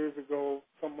 20 years ago,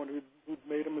 someone who'd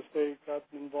made a mistake,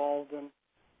 gotten involved in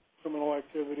criminal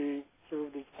activity,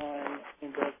 served his time,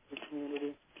 came back to the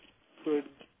community, could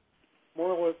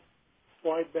more or less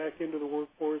slide back into the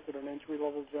workforce at an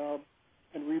entry-level job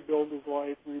and rebuild his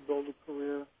life, rebuild a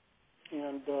career,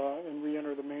 and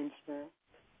re-enter the mainstream.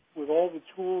 With all the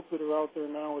tools that are out there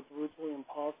now, it's virtually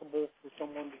impossible for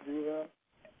someone to do that.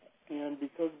 And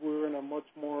because we're in a much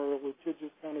more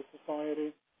litigious kind of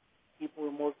society, people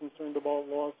are more concerned about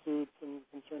lawsuits and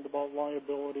concerned about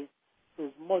liability.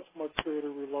 There's much, much greater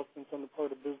reluctance on the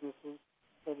part of businesses,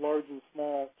 both large and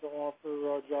small, to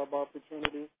offer job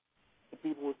opportunities to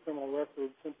people with criminal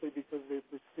records simply because they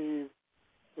perceive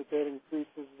that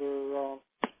increases their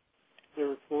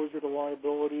exposure to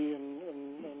liability and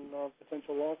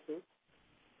potential lawsuits.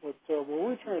 But what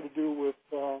we're trying to do with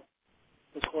the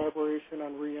collaboration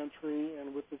on reentry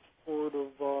and with the support of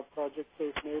Project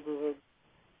Safe Neighborhood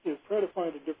is try to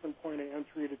find a different point of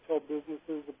entry to tell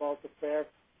businesses about the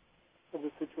facts of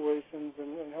the situations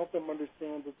and help them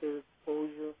understand that their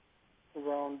exposure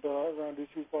around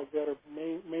issues like that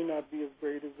may not be as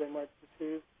great as they might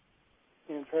perceive,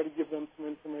 and try to give them some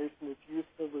information that's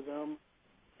useful to them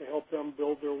to help them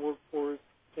build their workforce,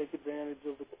 take advantage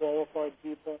of the qualified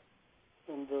people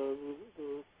and the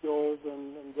skilled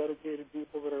and dedicated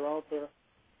people that are out there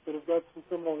that have got some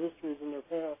criminal histories in their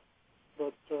past,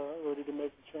 but ready to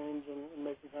make a change and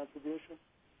make a contribution.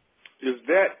 Is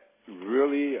that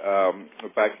really,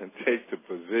 if I can take the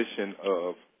position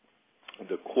of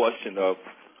the question of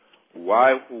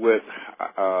why would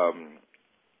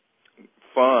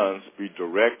funds be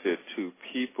directed to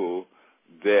people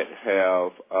that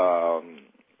have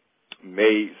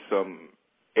made some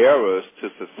errors to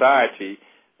society?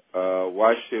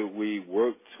 Why should we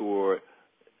work toward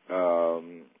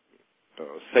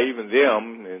saving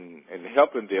them and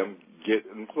helping them get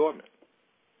employment?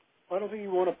 I don't think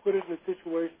you want to put it in a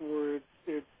situation where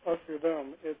it's us or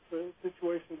them. It's a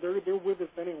situation, they're with us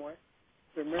anyway.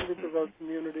 They're members of our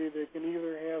community. They can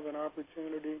either have an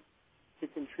opportunity to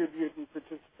contribute and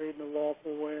participate in a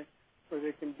lawful way, or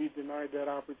they can be denied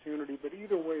that opportunity. But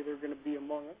either way, they're going to be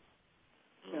among us.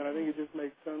 And I think it just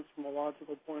makes sense from a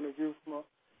logical point of view,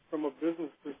 from a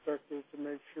business perspective, to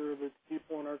make sure that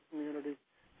people in our community,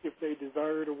 if they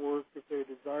desire to work, if they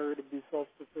desire to be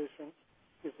self-sufficient,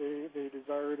 if they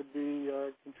desire to be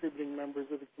contributing members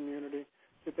of the community,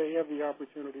 that they have the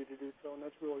opportunity to do so. And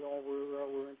that's really all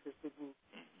we're interested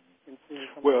in seeing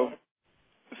come Well, about.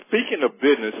 speaking of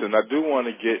business, and I do want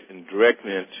to get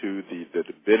directly into the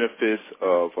benefits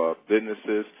of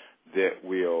businesses that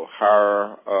will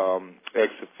hire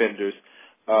ex-offenders,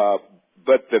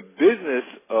 but the business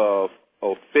of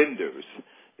offenders,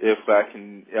 I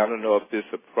don't know if this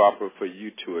is proper for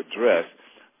you to address,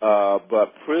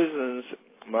 but prisons,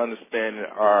 my understanding,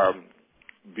 are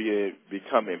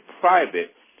becoming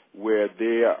private, where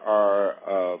there are,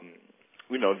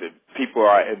 that people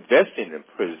are investing in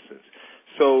prisons.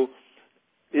 So,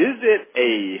 is it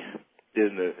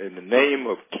in the name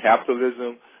of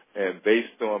capitalism and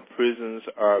based on prisons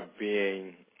are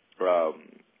being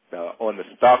on the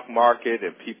stock market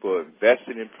and people are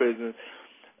investing in prisons?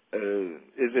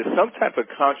 Is there some type of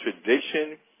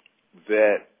contradiction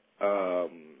that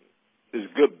is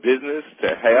good business to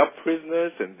have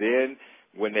prisoners, and then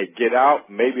when they get out,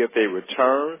 maybe if they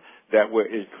return, that will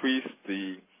increase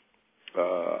the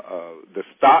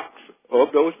stocks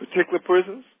of those particular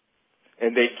prisons,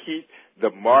 and they keep the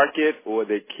market or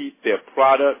they keep their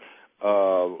product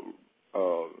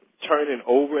turning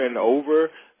over and over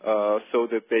so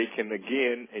that they can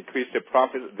again increase their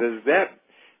profits.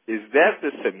 Is that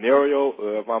the scenario?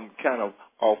 If I'm kind of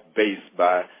off base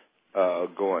by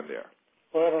going there.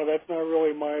 Well, I don't know. That's not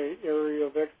really my area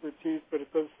of expertise, but it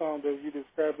does sound, as you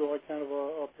described it, like kind of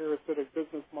a parasitic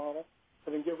business model.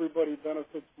 I think everybody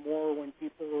benefits more when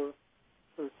people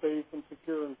are safe and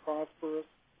secure and prosperous,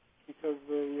 because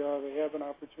they have an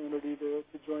opportunity to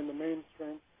join the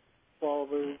mainstream. While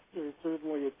there's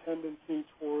certainly a tendency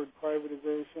toward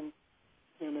privatization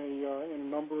in a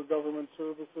number of government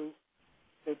services,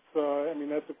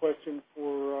 that's a question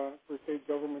for state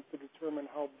government to determine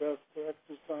how best to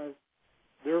exercise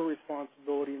their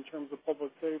responsibility in terms of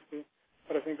public safety.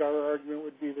 But I think our argument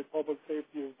would be that public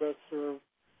safety is best served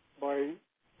by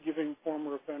giving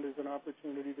former offenders an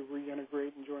opportunity to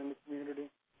reintegrate and join the community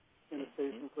in a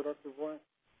safe and productive way.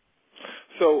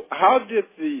 So how did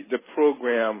the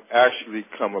program actually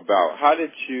come about? How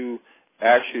did you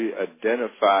actually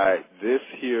identify this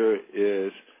here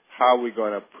is how we're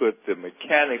going to put the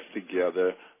mechanics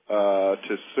together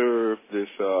to serve this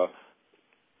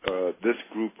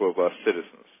group of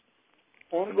citizens?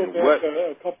 I want to go back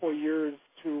a couple of years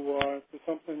to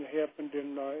something that happened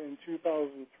in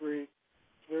 2003.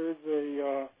 There's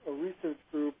a research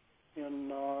group in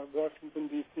Washington,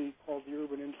 D.C. called the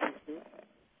Urban Institute,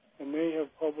 and they have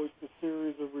published a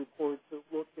series of reports that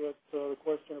look at the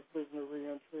question of prisoner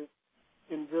reentry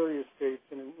in various states.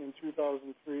 And in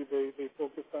 2003, they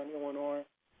focused on Illinois,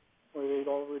 where they'd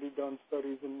already done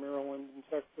studies in Maryland and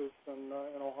Texas and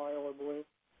Ohio, I believe.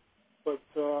 But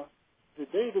the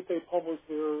day that they published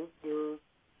their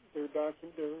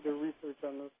research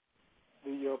on this,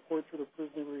 the portrait of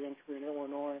prisoner reentry in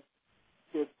Illinois,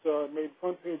 it made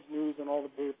front page news in all the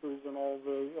papers and all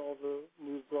the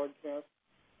news broadcasts,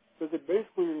 because it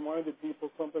basically reminded people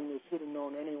something they should have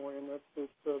known anyway, and that's that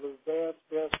the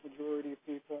vast majority of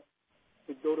people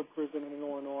that go to prison in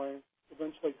Illinois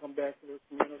eventually come back to their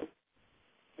community.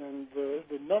 And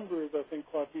the numbers, I think,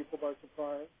 caught people by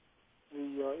surprise.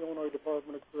 The Illinois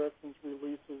Department of Corrections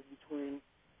releases between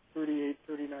 38,000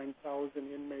 to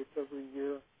 39,000 inmates every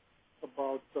year.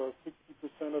 About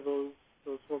 60% of those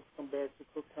folks come back to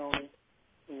Cook County,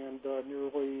 and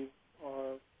nearly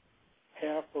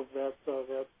half of that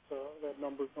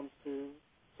number comes to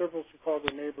several Chicago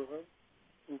neighborhoods,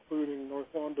 including North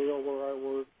Lawndale, where I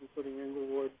work, including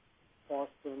Englewood,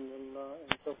 Boston,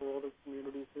 and several other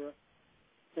communities here.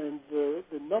 And the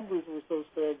numbers were so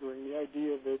staggering. The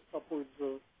idea that upwards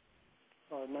of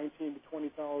 19,000 to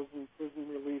 20,000 prison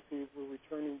releasees were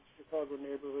returning to Chicago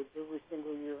neighborhoods every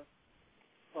single year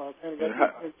kind of got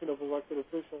the attention of elected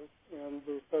officials, and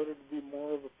there started to be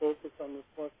more of a focus on this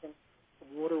question of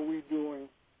what are we doing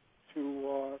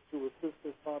to assist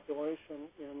this population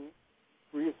in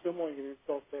reassimilating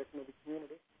itself back into the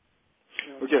community.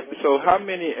 Okay, so how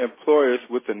many employers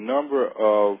with the number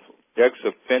of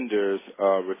ex-offenders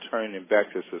returning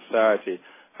back to society,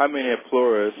 how many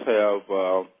employers have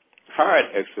hired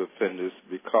ex-offenders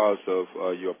because of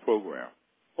your program?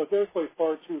 Well, it's actually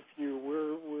far too few.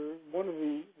 We're one of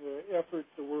the efforts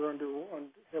that we're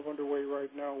have underway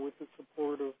right now with the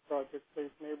support of Project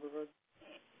Safe Neighborhood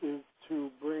is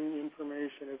to bring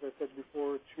information, as I said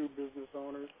before, to business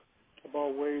owners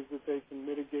about ways that they can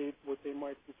mitigate what they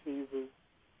might perceive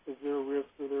as their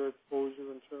risk or their exposure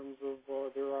in terms of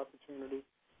their opportunity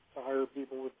to hire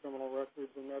people with criminal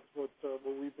records, and that's what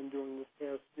we've been doing this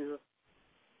past year.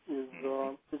 Is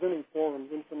presenting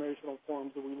forums, informational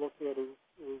forums that we look at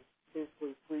is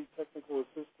basically free technical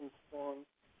assistance forums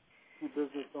to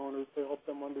business owners to help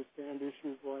them understand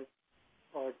issues like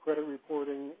credit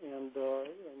reporting and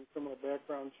criminal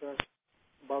background checks,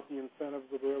 about the incentives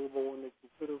available when they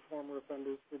consider former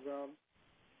offenders for jobs,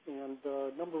 and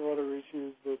a number of other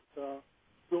issues that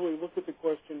really look at the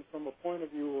question from a point of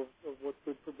view of what's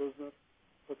good for business,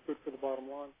 what's good for the bottom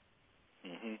line.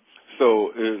 Mm-hmm.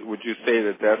 So would you say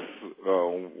that that's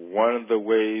one of the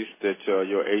ways that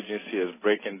your agency is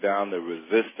breaking down the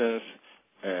resistance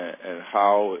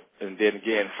and then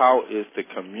again, how is the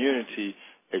community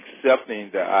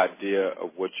accepting the idea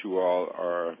of what you all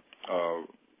are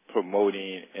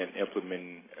promoting and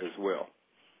implementing as well?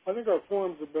 I think our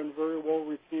forums have been very well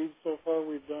received so far.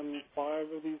 We've done 5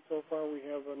 of these so far. We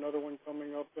have another one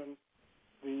coming up in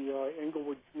the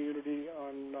Englewood community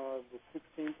on the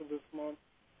 16th of this month,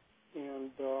 and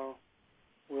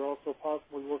we're also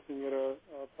possibly looking at a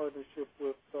partnership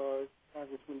with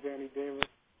Congressman Danny Davis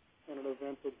and an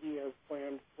event that he has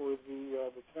planned for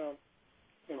the 10th,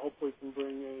 and hopefully can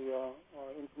bring a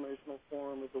informational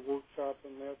forum as a workshop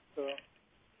in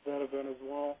that event as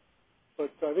well.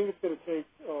 But I think it's going to take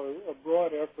a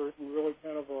broad effort and really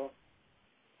kind of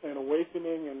an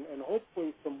awakening and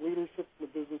hopefully some leadership in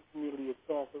the business community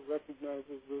itself that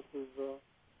recognizes this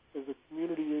as a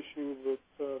community issue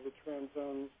that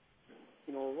transcends,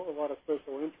 a lot of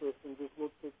special interest and just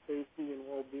looks at safety and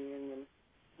well-being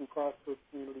and prosperous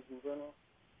communities in general.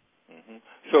 Mm-hmm.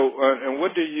 So, and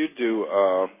what do you do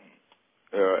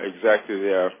exactly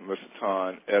there, Mr.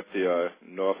 Ton, at the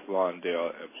North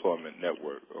Lawndale Employment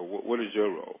Network? What is your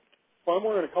role? Well, I'm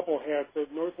wearing a couple of hats.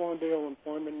 At North Lawndale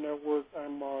Employment Network,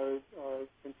 I'm a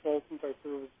consultant. I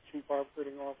serve as Chief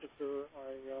Operating Officer.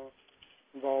 I'm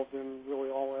involved in really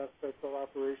all aspects of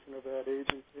operation of that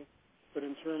agency. But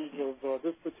in terms of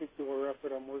this particular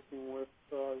effort, I'm working with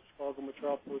Chicago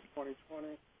Metropolis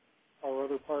 2020. Our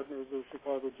other partners are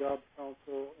Chicago Jobs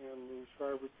Council and the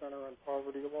Shriver Center on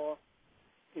Poverty Law,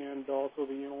 and also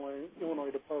the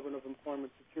Illinois Department of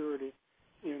Employment Security,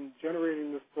 in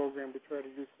generating this program to try to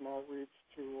do some outreach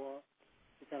to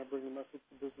kind of bring the message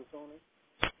to business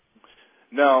owners.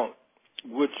 Now,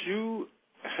 would you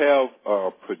have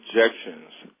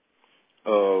projections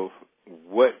of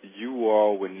what you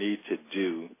all would need to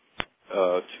do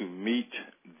to meet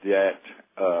that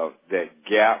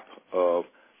gap of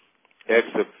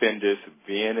ex-offenders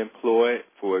being employed?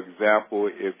 For example,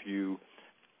 if you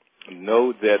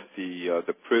know that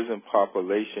the prison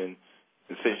population,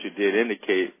 since you did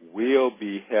indicate, will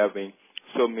be having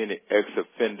so many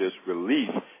ex-offenders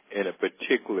released in a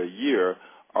particular year,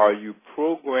 are you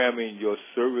programming your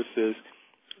services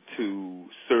to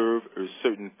serve a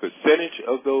certain percentage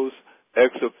of those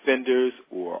ex-offenders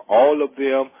or all of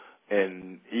them,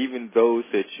 and even those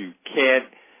that you can't?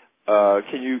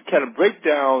 Can you kind of break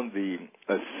down the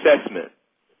assessment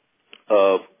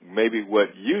of maybe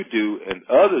what you do and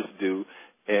others do,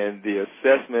 and the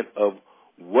assessment of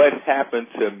what happened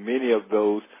to many of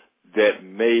those that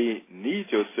may need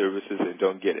your services and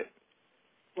don't get it?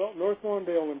 Well, North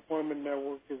Lawndale Employment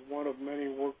Network is one of many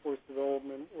workforce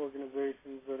development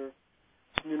organizations that are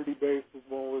community-based as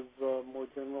well as more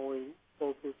generally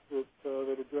focused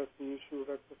that address the issue of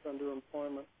ex-offender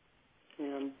employment.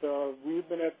 And we've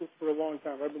been at this for a long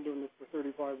time. I've been doing this for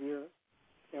 35 years,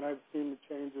 and I've seen the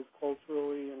changes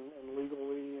culturally and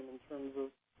legally and in terms of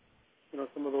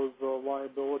some of those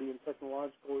liability and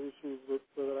technological issues that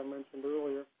I mentioned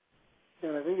earlier.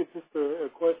 And I think it's just a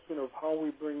question of how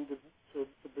we bring to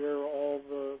bear all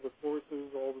the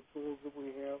forces, all the tools that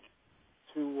we have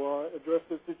to address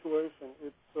this situation.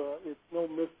 It's no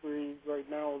mystery right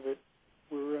now that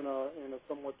we're in a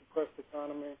somewhat depressed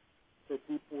economy, that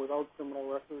people without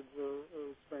criminal records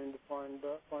are strained to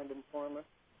find employment,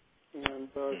 and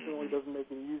it certainly doesn't make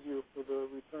it easier for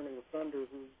the returning offender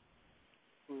who's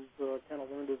kind of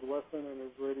learned his lesson and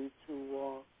is ready to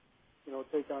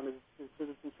take on his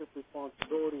citizenship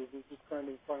responsibilities. He's just trying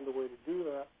to find a way to do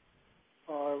that.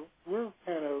 We're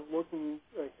kind of looking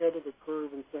ahead of the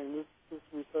curve and saying this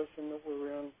recession that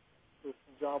we're in, this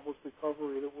jobless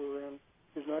recovery that we're in,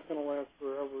 is not going to last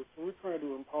forever. So we're trying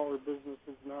to empower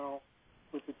businesses now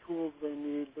with the tools they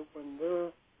need, that when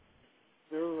their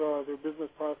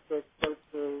business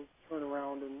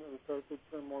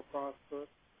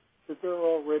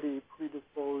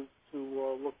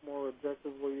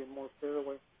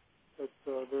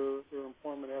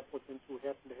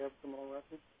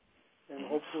And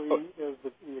hopefully, as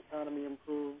the economy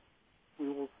improves, we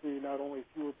will see not only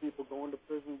fewer people going to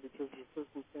prison because the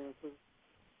circumstances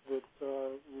that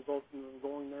result in them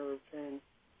going there have changed,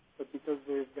 but because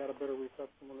they've got a better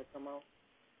reception when they come out.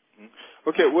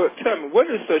 Okay, well, tell me, what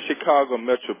is the Chicago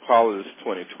Metropolis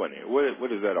 2020?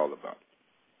 What is that all about?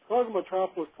 Chicago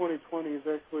Metropolis 2020 is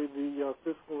actually the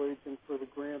fiscal agent for the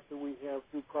grant that we have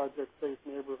through Project Safe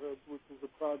Neighborhoods, which is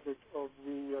a project of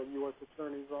the U.S.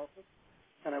 Attorney's Office.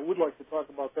 And I would like to talk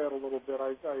about that a little bit.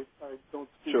 I don't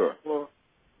speak for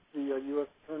the U.S.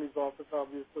 Attorney's Office,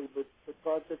 obviously, but the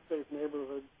Project Safe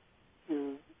Neighborhoods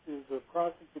is a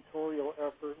prosecutorial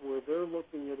effort where they're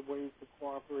looking at ways to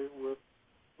cooperate with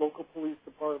local police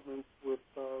departments, with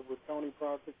county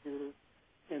prosecutors,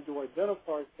 and to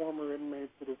identify former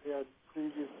inmates that have had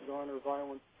previous gun or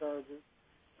violence charges,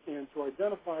 and to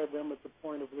identify them at the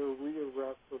point of their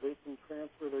rearrest so they can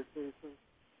transfer their cases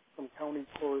from county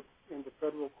courts into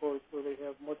federal courts where they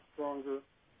have much stronger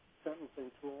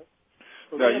sentencing tools.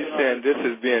 So now, you're saying this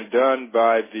is being done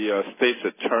by the state's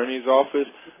attorney's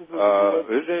office?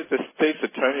 Isn't it the state's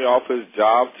attorney's office's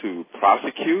job to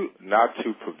prosecute, not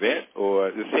to prevent? Or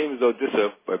it seems as though this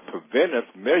is a preventive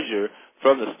measure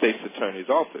from the state's attorney's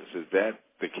office. Is that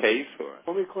the case? Or?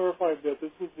 Let me clarify that.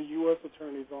 This is the U.S.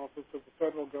 Attorney's Office of the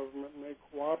federal government, and they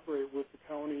cooperate with the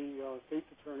county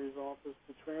state's attorney's office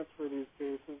to transfer these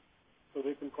cases so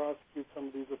they can prosecute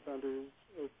some of these offenders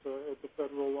at the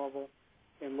federal level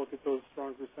and look at those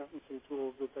stronger sentencing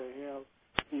tools that they have.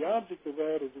 The object of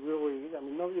that is really,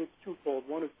 it's twofold.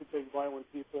 One is to take violent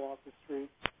people off the street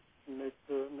and make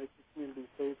the community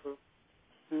safer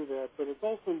through that, but it's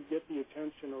also to get the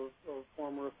attention of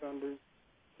former offenders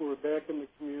who are back in the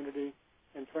community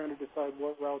and trying to decide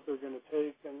what route they're going to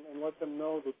take and let them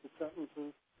know that the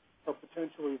sentences are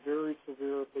potentially very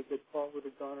severe if they get caught with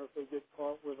a gun or if they get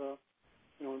caught with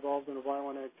involved in a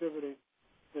violent activity.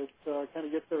 It kind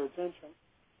of gets their attention.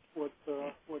 What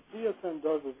DSN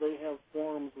does is they have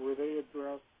forums where they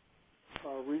address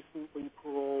recently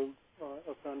paroled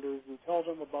offenders and tell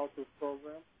them about this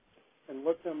program and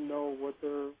let them know what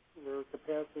their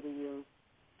capacity is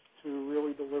to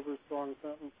really deliver strong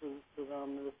sentences to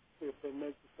them if they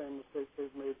make the same mistakes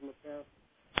they've made in the past.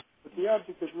 But the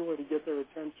object is really to get their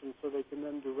attention so they can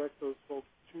then direct those folks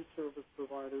to service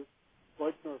providers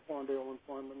like North Lawndale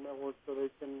Employment Network so they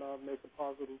can make a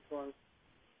positive choice,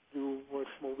 do what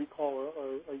we call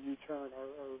a U-turn.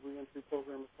 Our reentry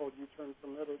program is called U-Turn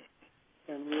Permitted,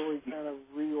 and really kind of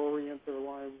reorient their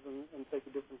lives and take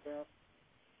a different path.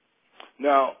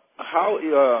 Now, how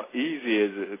easy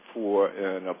is it for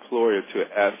an employer to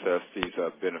access these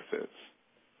benefits?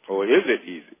 Or is it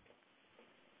easy?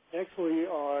 Actually,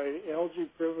 Algie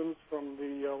Privens from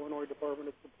the Illinois Department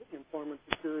of Employment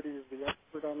Security is the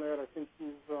expert on that. I think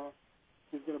he's going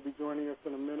to be joining us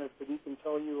in a minute, but he can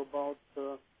tell you about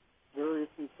various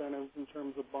incentives in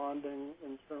terms of bonding,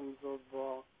 in terms of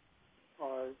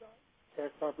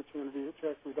tax opportunities,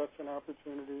 tax reduction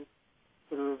opportunities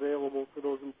that are available for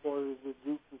those employers that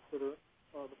do consider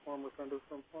the former offender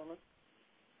for employment.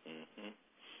 Mm-hmm.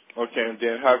 Okay, and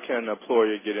then how can an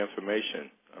employer get information?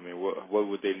 What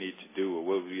would they need to do, or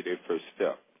what would be their first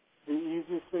step? The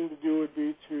easiest thing to do would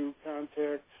be to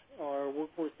contact our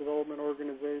workforce development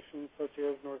organizations, such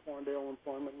as North Lawndale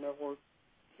Employment Network,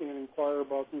 and inquire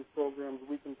about these programs.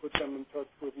 We can put them in touch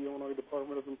with the Illinois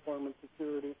Department of Employment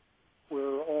Security,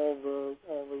 where all the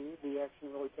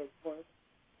action really takes place.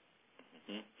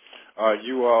 Mm-hmm. Are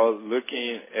you all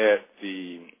looking at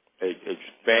the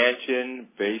expansion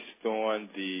based on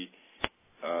the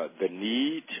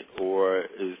need, or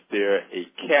is there a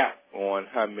cap on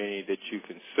how many that you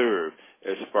can serve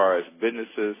as far as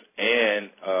businesses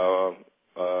and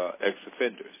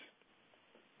ex-offenders?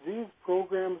 These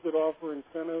programs that offer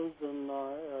incentives and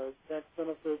tax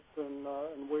benefits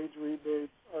and wage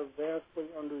rebates are vastly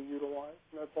underutilized,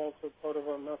 and that's also part of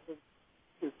our message,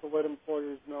 is to let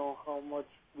employers know how much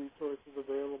resources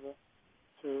available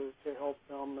to help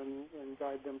them and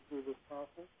guide them through this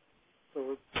process.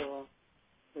 So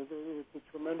it's a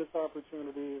tremendous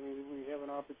opportunity. We have an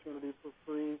opportunity for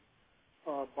free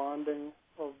bonding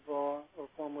of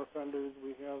former offenders.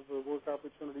 We have the work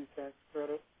opportunity tax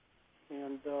credit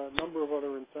and a number of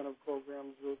other incentive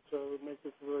programs that would make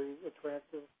this a very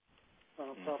attractive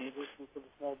proposition for the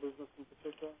small business in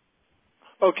particular.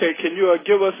 Okay, can you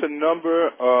give us a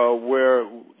number where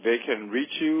they can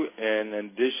reach you? And in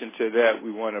addition to that,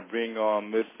 we want to bring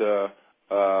on Mr.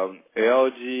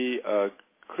 L.G.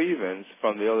 Clevens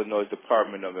from the Illinois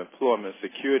Department of Employment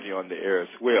Security on the air as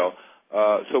well.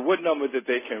 So what number that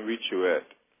they can reach you at?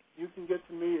 You can get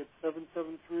to me at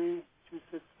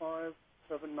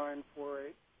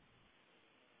 773-265-7948.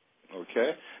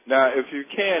 Okay. Now, if you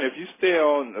stay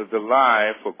on the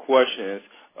line for questions,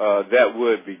 that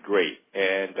would be great.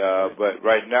 And but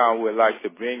right now, we'd like to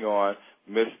bring on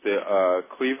Mr.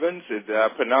 Clevens. Did I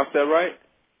pronounce that right?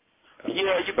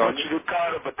 Yeah, you butchered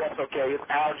Carter, but that's okay. It's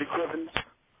Algie Clevens.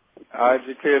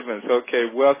 Algie Clevens. Okay.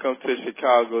 Welcome to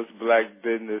Chicago's Black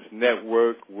Business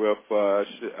Network with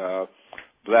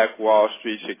Black Wall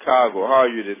Street, Chicago. How are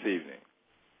you this evening?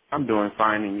 I'm doing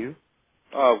fine, and you?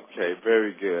 Okay,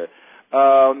 very good.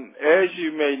 As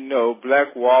you may know,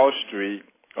 Black Wall Street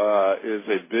is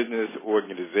a business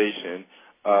organization,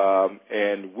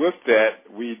 and with that,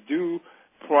 we do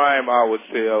prime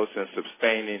ourselves in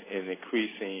sustaining and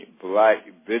increasing black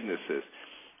businesses.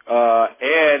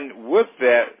 And with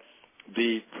that,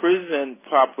 the prison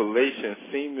population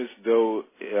seems as though,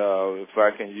 if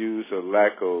I can use a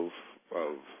lack of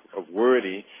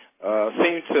wording,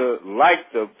 seem to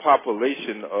like the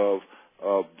population of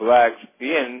blacks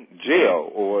in jail,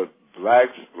 or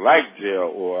blacks like jail,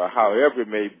 or however it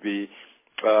may be,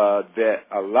 that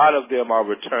a lot of them are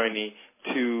returning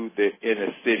to the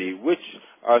inner city, which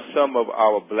are some of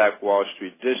our Black Wall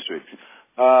Street districts.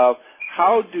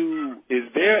 Is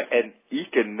there an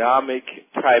economic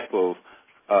type of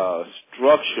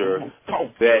structure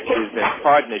that is in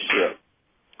partnership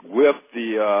with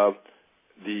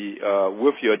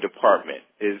with your department?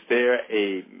 Is there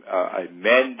a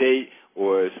mandate,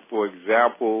 or is, for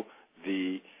example,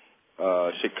 the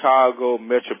Chicago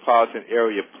Metropolitan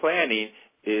Area Planning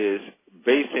is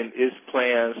basing its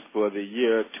plans for the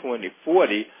year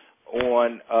 2040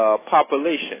 on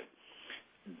population?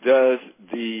 Does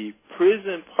the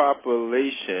prison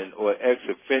population or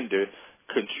ex-offender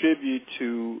contribute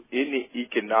to any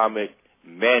economic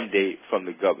mandate from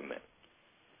the government?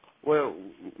 Well,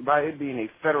 by it being a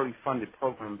federally funded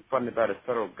program funded by the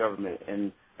federal government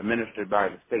and administered by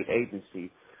the state agency,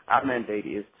 our mandate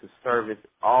is to service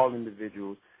all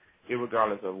individuals,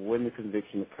 irregardless of when the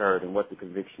conviction occurred and what the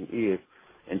conviction is,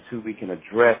 until we can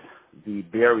address the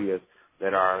barriers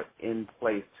that are in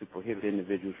place to prohibit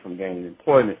individuals from gaining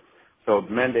employment. So the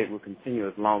mandate will continue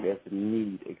as long as the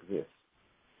need exists.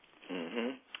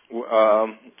 Okay.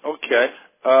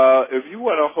 If you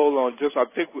want to hold on, I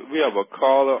think we have a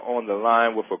caller on the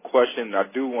line with a question. I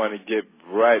do want to get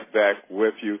right back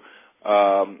with you.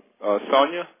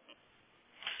 Sonia?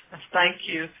 Thank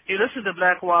you. You listen to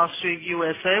Black Wall Street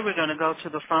USA. We're going to go to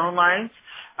the phone lines.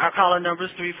 Our caller number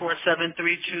is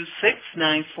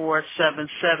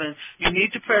 347-326-9477. You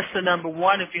need to press the number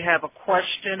 1 if you have a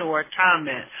question or a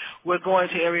comment. We're going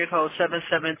to area code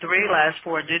 773, last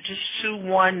 4 digits,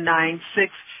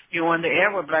 2196. You're on the air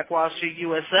with Black Wall Street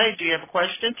USA. Do you have a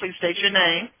question? Please state your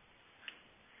name.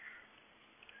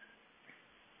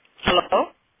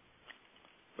 Hello?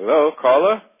 Hello,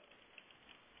 caller?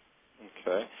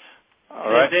 Okay. All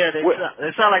right. They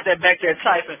sound like they're back there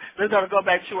typing. We're going to go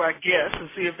back to our guests and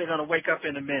see if they're going to wake up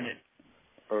in a minute.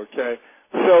 Okay.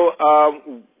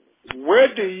 So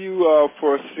where do you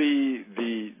foresee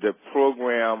the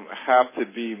program have to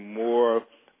be more,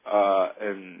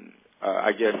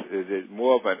 I guess, is it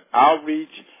more of an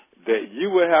outreach that you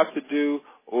would have to do,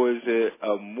 or is it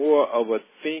more of a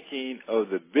thinking of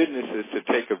the businesses to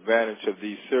take advantage of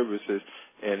these services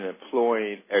and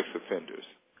employing ex-offenders?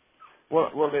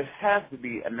 Well, there has to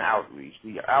be an outreach.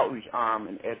 The outreach arm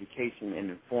in education and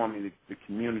informing the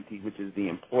community, which is the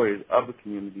employers of the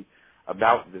community,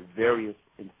 about the various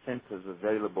incentives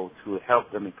available to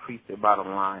help them increase their bottom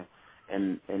line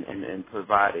and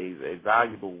provide a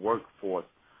valuable workforce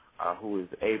who is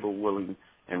able, willing,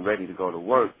 and ready to go to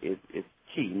work is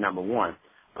key, number 1.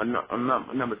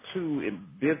 Number 2,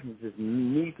 businesses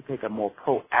need to take a more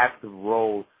proactive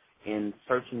role in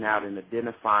searching out and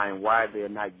identifying why they're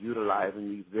not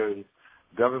utilizing these various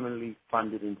governmentally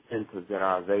funded incentives that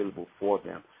are available for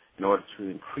them in order to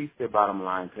increase their bottom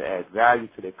line, to add value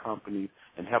to their companies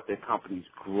and help their companies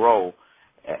grow,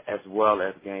 as well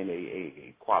as gain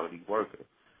a quality worker.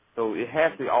 So it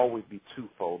has to always be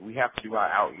twofold. We have to do our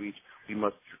outreach. We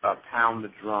must pound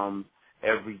the drum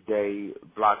every day,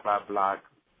 block by block,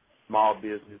 small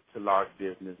business to large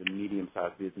business and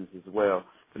medium-sized business as well,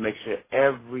 to make sure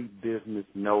every business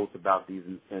knows about these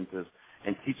incentives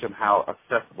and teach them how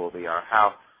accessible they are,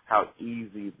 how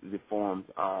easy the forms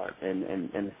are,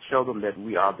 and show them that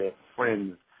we are their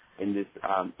friends in this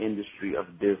industry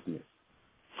of business.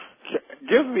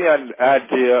 Give me an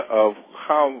idea of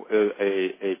how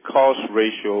a cost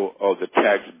ratio of the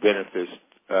tax benefits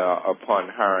upon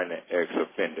hiring an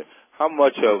ex-offender. How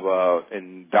much of,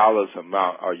 in dollars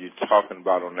amount, are you talking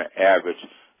about on the average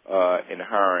in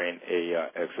hiring a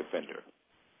ex-offender?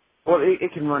 Well,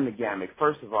 it can run the gamut.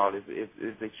 First of all,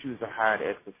 if they choose to hire an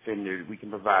ex-offender, we can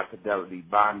provide fidelity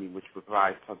bonding, which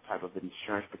provides some type of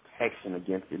insurance protection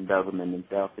against embezzlement and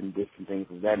theft and different things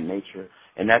of that nature.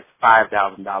 And that's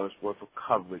 $5,000 worth of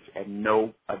coverage at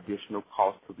no additional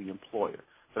cost to the employer.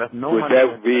 So that's no money. Would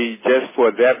that be just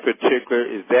for that particular,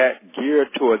 is that geared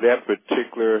toward that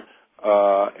particular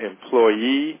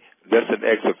employee that's an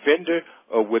ex-offender,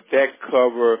 or would that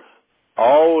cover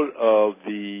all of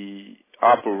the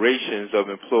operations of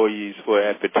employees for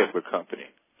that particular company?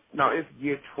 No, it's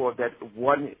geared toward that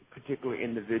one particular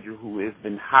individual who has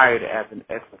been hired as an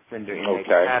ex-offender in that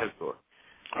category.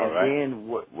 And then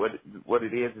what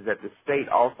it is that the state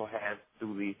also has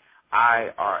through the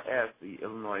IRS, the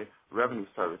Illinois Revenue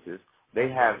Services, they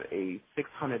have a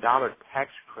 $600 tax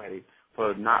credit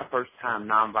for first-time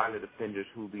nonviolent offenders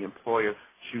who the employer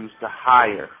chooses to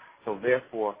hire. So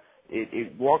therefore,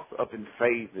 it walks up in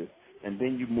phases, and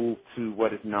then you move to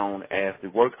what is known as the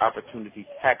work opportunity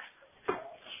tax,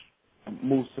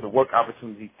 moves to the work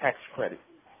opportunity tax credit.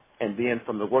 And then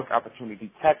from the work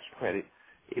opportunity tax credit,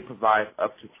 it provides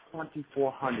up to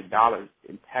 $2,400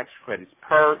 in tax credits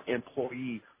per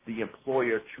employee the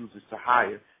employer chooses to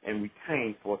hire and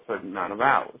retain for a certain amount of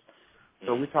hours.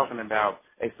 So we're talking about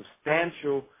a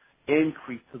substantial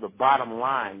increase to the bottom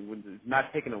line when it's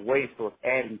not taken away, so it's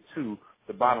adding to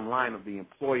the bottom line of the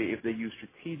employer if they use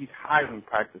strategic hiring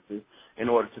practices in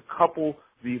order to couple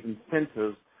these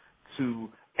incentives to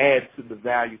add to the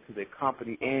value to their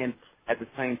company and at the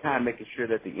same time making sure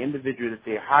that the individual that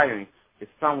they're hiring is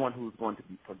someone who's going to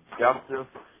be productive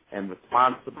and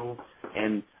responsible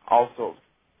and also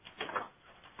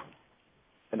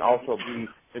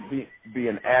be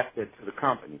an asset to the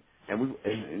company. And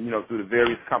through the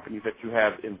various companies that you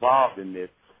have involved in this,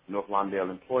 North Lawndale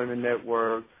Employment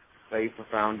Network, Safer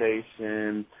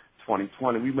Foundation,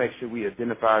 2020, we make sure we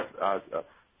identify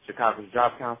Chicago's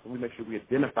Job Council. We make sure we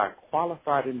identify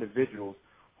qualified individuals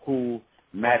who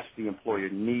match the employer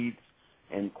needs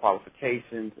and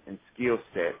qualifications and skill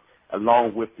set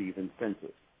along with these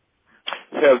incentives.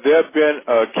 Have there been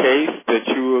a case that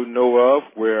you know of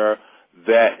where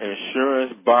that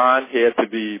insurance bond had to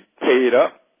be paid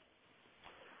up?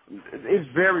 It's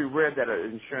very rare that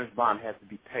an insurance bond has to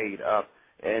be paid up,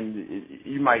 and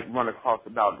you might run across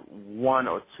about one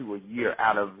or two a year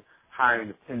out of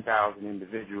hiring 10,000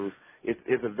 individuals.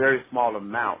 It's a very small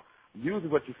amount. Usually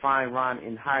what you find, Ron,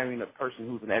 in hiring a person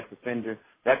who's an ex-offender,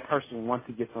 that person, once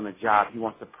he gets on a job, he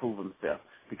wants to prove himself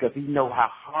because he knows how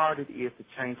hard it is to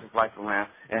change his life around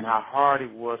and how hard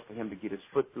it was for him to get his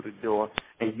foot through the door.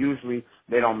 And usually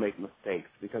they don't make mistakes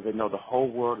because they know the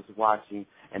whole world is watching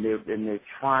and they're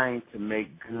trying to make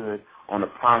good on the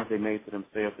promise they made to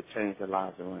themselves to change their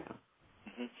lives around.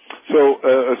 Mm-hmm. So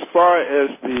as far as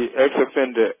the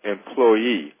ex-offender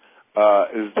employee,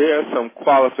 is there some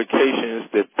qualifications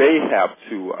that they have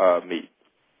to meet?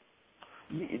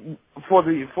 For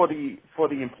the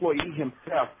employee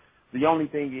himself, the only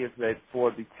thing is that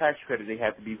for the tax credit, they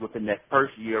have to be within that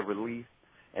first year of release,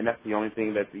 and that's the only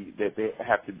thing that they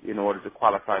have to in order to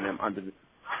qualify them under the.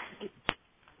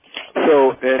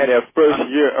 So in their first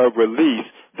year of release,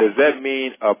 does that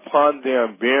mean upon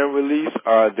them being released,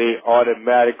 are they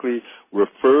automatically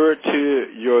referred to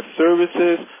your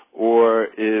services, or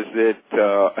is it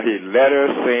a letter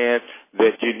saying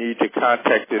that you need to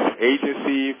contact this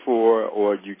agency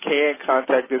or you can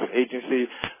contact this agency?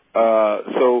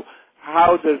 So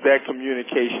how does that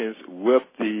communications with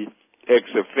the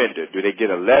ex-offender? Do they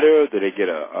get a letter? Do they get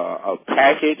a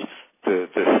package to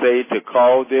say to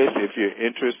call this if you're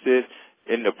interested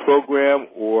in the program,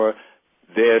 or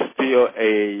there's still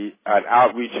an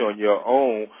outreach on your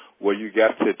own where you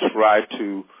got to try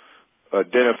to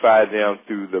identify them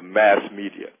through the mass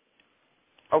media?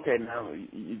 Okay, now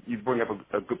you bring up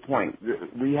a good point.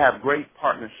 We have great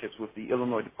partnerships with the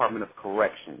Illinois Department of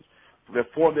Corrections.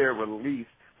 Before their release,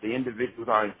 the individuals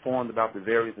are informed about the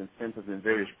various incentives and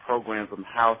various programs on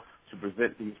how to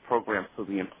present these programs to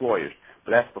the employers.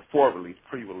 But that's before release,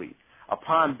 pre-release.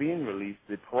 Upon being released,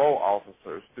 the parole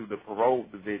officers through the parole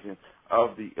division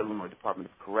of the Illinois Department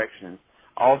of Corrections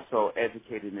also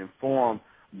educate and inform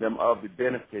them of the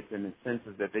benefits and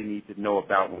incentives that they need to know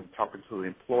about when talking to the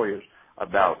employers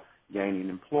about gaining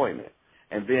employment.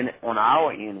 And then on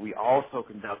our end, we also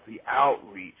conduct the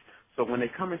outreach. So when they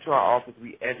come into our office,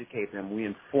 we educate them, we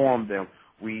inform them,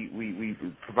 we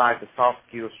provide the soft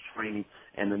skills training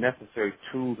and the necessary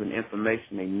tools and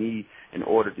information they need in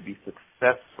order to be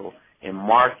successful in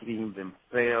marketing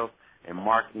themselves and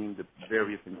marketing the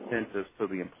various incentives to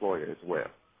the employer as well.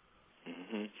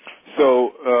 Mm-hmm.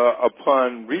 So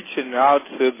upon reaching out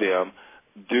to them,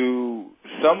 do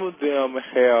some of them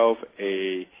have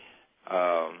a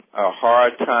a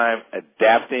hard time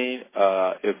adapting,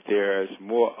 if there's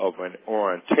more of an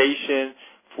orientation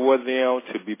for them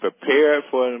to be prepared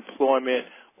for employment,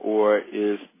 or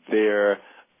is there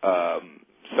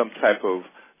some type of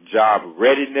job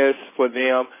readiness for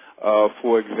them?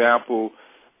 For example,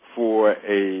 for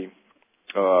a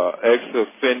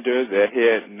ex-offender that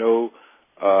had no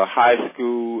high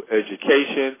school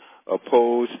education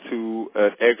opposed to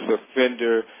an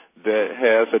ex-offender that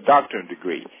has a doctorate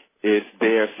degree. Is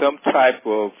there some type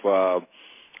of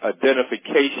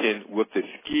identification with the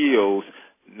skills,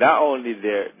 not only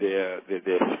their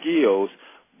skills,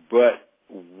 but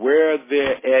where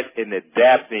they're at in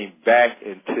adapting back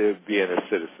into being a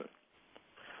citizen?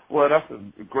 Well, that's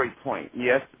a great point.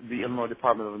 Yes, the Illinois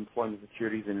Department of Employment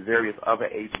Security and various other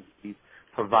agencies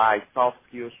provide soft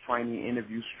skills training,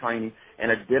 interviews training,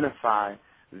 and identify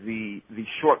the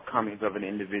shortcomings of an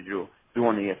individual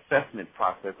during the assessment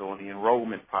process or the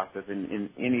enrollment process in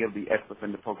any of the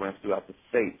ex-offender programs throughout the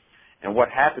state. And what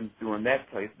happens during that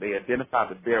place, they identify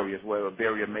the barriers, where a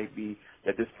barrier may be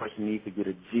that this person needs to get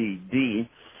a GED,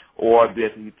 or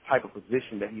there's the type of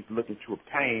position that he's looking to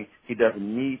obtain. He doesn't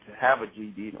need to have a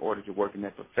GED in order to work in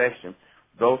that profession.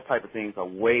 Those type of things are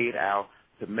weighed out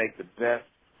to make the best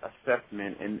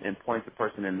assessment and point the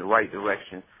person in the right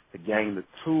direction to gain the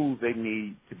tools they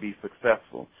need to be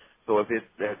successful. So if it's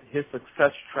that his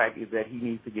success track is that he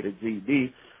needs to get a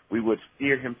GED, we would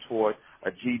steer him toward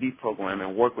a GED program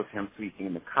and work with him so he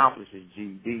can accomplish his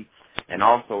GED. And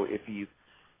also, if he's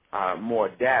more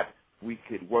adept, we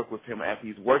could work with him as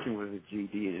he's working with his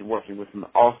GED and working with him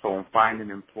also on finding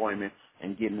employment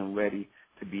and getting him ready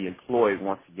to be employed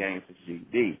once he gains his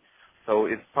GED. So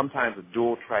it's sometimes a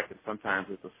dual track and sometimes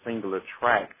it's a singular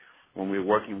track when we're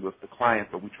working with the client.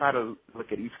 But we try to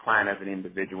look at each client as an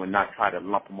individual and not try to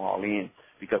lump them all in,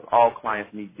 because all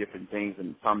clients need different things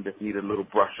and some just need a little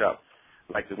brush up,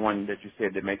 like the one that you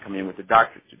said that may come in with a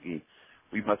doctorate degree.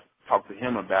 We must talk to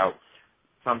him about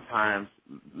sometimes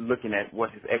looking at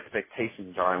what his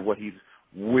expectations are and what he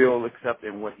will accept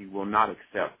and what he will not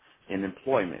accept in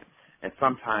employment. And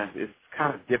sometimes it's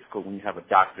kind of difficult when you have a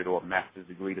doctorate or a master's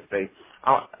degree to say,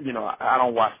 I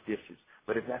don't wash dishes.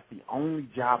 But if that's the only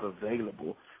job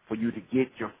available for you to get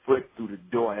your foot through the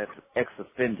door as an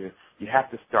ex-offender, you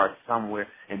have to start somewhere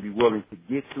and be willing to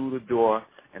get through the door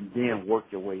and then work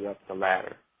your way up the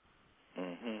ladder.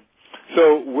 Mm-hmm.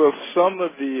 So with some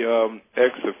of the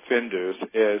ex-offenders,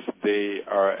 as they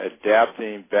are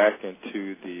adapting back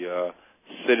into the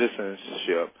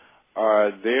citizenship,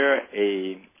 are there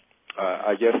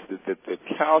the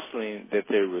counseling that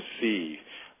they receive,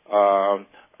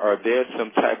 are there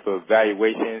some type of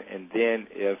evaluation? And then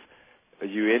if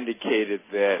you indicated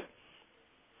that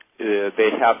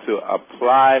they have to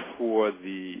apply for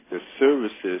the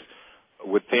services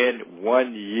within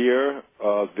 1 year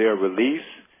of their release,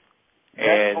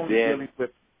 and then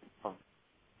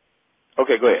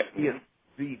okay, go ahead. Yes.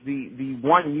 The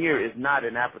 1 year is not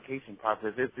an application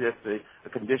process. It's just a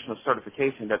conditional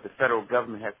certification that the federal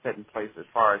government has set in place as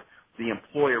far as the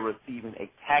employer receiving a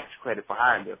tax credit for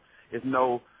hiring them. There's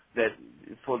no, that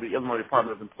for the Illinois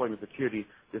Department of Employment Security,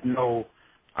 there's no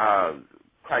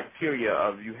criteria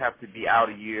of you have to be out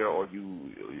a year or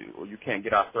you can't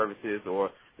get our services,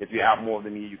 or if you're out more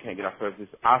than a year, you can't get our services.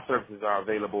 Our services are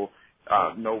available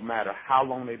no matter how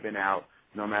long they've been out,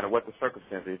 no matter what the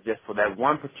circumstances. Just for that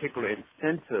one particular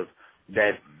incentive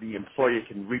that the employer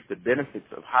can reap the benefits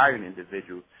of hiring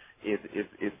individuals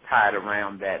is tied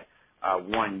around that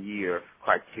 1 year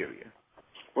criteria.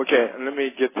 Okay, let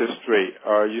me get this straight.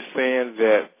 Are you saying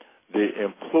that the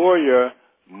employer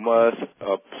must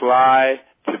apply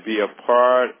to be a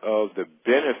part of the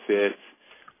benefits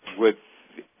with,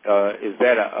 is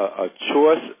that a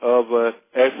choice of an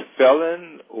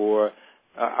ex-felon, or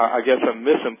I guess I'm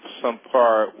missing some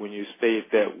part when you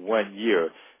state that 1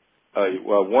 year.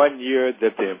 1 year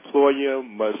that the employer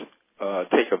must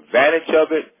take advantage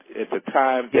of it at the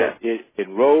time that it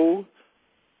enrolled?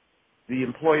 The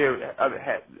employer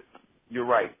you're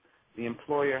right. The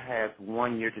employer has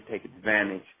 1 year to take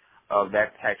advantage of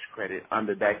that tax credit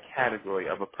under that category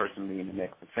of a person being an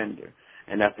ex-offender.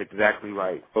 And that's exactly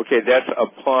right. Okay, that's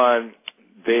upon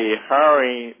they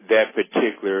hiring that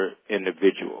particular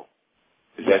individual.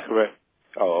 Is that correct?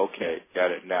 Oh, okay.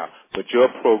 Got it now. But your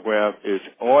program is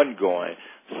ongoing.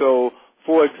 So,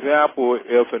 for example,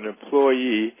 if an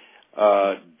employee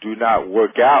do not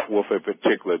work out with a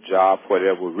particular job for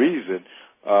whatever reason,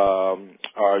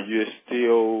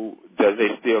 does they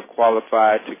still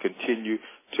qualify to continue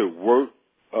to work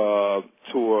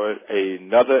toward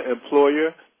another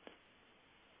employer?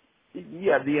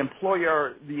 Yeah, the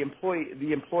employer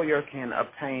can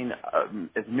obtain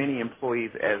as many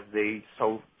employees as they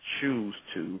so choose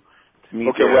to meet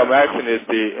Okay, their. what I'm asking is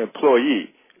the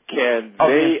employee.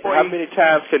 How many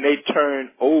times can they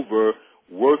turn over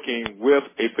working with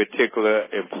a particular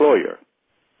employer?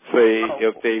 Say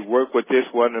if they work with this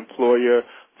one employer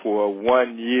for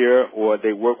 1 year, or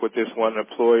they work with this one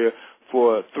employer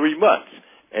for 3 months,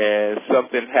 and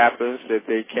something happens that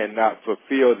they cannot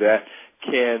fulfill that,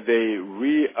 can they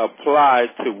reapply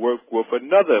to work with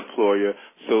another employer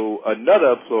so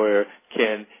another employer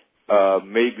can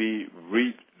maybe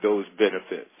reap those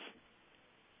benefits?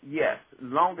 Yes,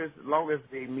 long as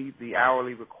they meet the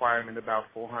hourly requirement, about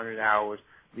 400 hours,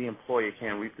 the employer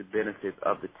can reap the benefits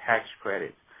of the tax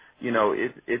credits. You know,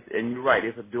 and you're right,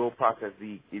 it's a dual process.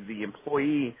 The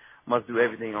employee must do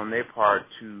everything on their part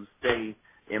to stay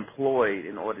employed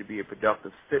in order to be a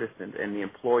productive citizen, and the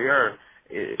employer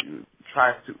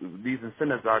these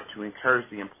incentives are to encourage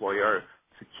the employer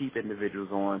to keep individuals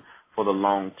on for the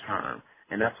long term,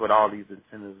 and that's what all these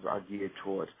incentives are geared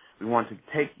towards. We want to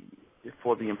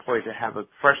for the employer to have a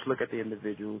fresh look at the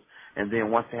individuals, and then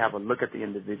once they have a look at the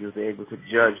individuals, they're able to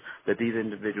judge that these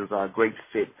individuals are a great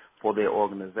fit for their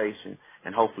organization,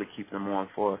 and hopefully keep them on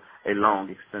for a long,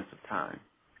 extensive time.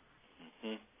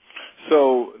 Mm-hmm.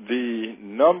 So the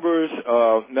numbers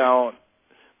now,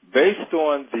 based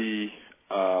on the,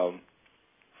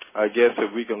 I guess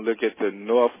if we can look at the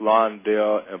North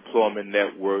Lawndale Employment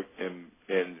Network and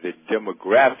the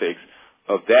demographics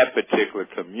of that particular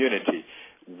community,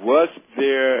 was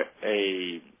there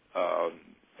a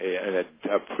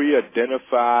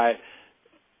pre-identified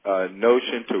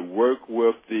notion to work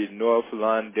with the North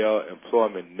Lawndale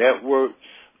Employment Network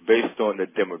based on the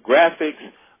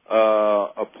demographics,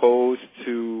 opposed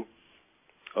to,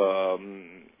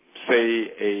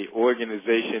 say, a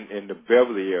organization in the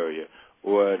Beverly area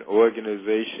or an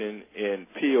organization in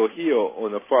Peel Hill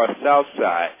on the far south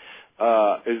side?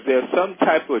 Is there some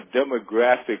type of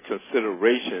demographic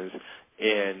considerations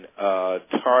in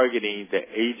targeting the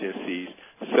agencies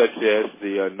such as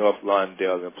the North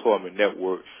Lawndale Employment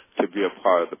Network to be a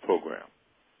part of the program?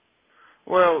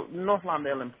 Well, North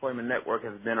Lawndale Employment Network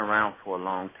has been around for a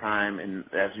long time, and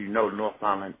as you know, North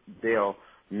Lawndale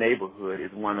neighborhood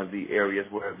is one of the areas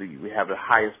where we have the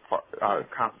highest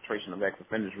concentration of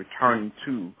ex-offenders returning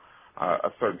to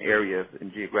a certain areas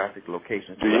in geographic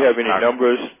locations. Do you have any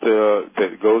numbers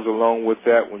that goes along with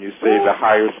that when you say the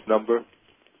highest number?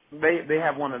 They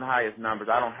have one of the highest numbers.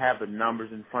 I don't have the numbers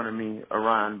in front of me,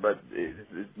 Iran, but it's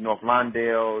North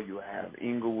Lawndale, you have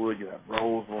Inglewood, you have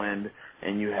Roseland,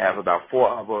 and you have about 4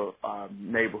 other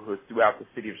neighborhoods throughout the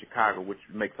city of Chicago, which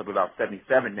makes up about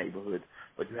 77 neighborhoods.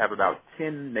 But you have about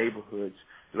 10 neighborhoods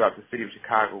throughout the city of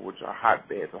Chicago, which are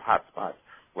hotbeds or hotspots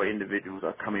where individuals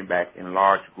are coming back in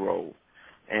large groves.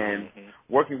 And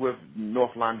working with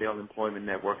North Lawndale Employment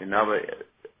Network and other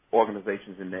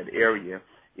organizations in that area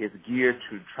is geared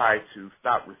to try to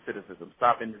stop recidivism,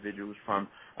 stop individuals from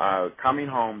coming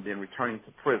home, then returning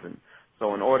to prison.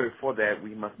 So in order for that,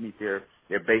 we must meet their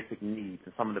basic needs.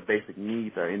 And some of the basic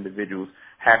needs are individuals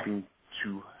having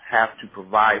to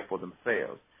provide for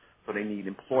themselves. So they need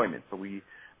employment. So we,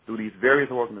 through these various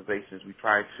organizations, we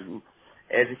try to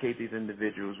educate these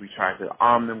individuals. We try to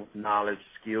arm them with knowledge,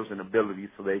 skills, and abilities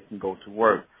so they can go to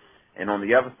work. And on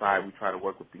the other side, we try to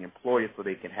work with the employer so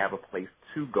they can have a place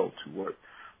to go to work.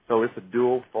 So it's a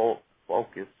dual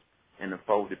focus and a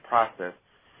folded process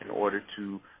in order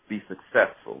to be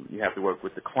successful. You have to work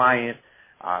with the client,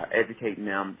 educating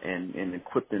them and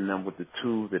equipping them with the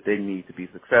tools that they need to be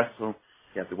successful.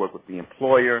 You have to work with the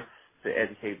employer to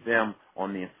educate them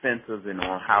on the incentives and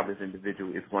on how this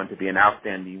individual is going to be an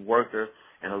outstanding worker.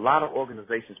 And a lot of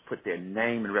organizations put their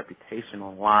name and reputation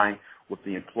online with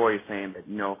the employer saying that,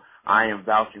 you know, I am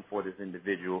vouching for this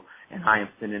individual and I am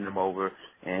sending him over,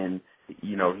 and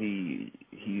you know, he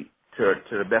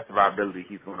to the best of our ability,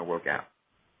 he's going to work out.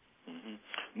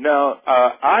 Mm-hmm. Now,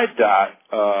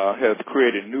 IDOT has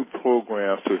created new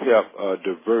programs to help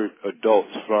divert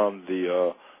adults from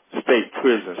the state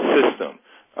prison system,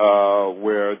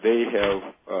 where they have,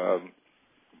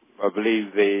 I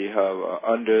believe they have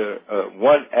under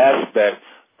one aspect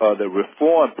of the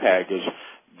reform package,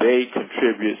 they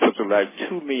contribute something like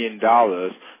 $2 million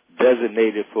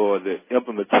designated for the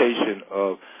implementation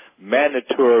of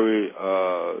mandatory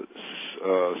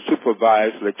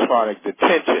supervised electronic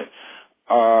detention.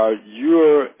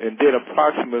 And then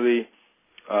approximately,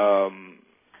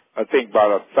 I think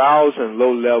about 1,000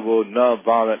 low-level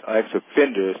nonviolent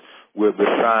ex-offenders will be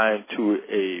assigned to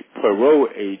a parole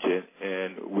agent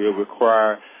and will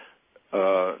require,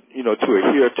 to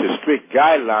adhere to strict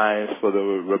guidelines for the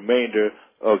remainder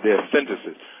of their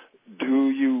sentences. Do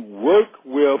you work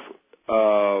with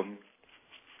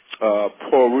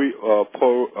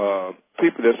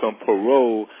people that's on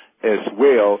parole as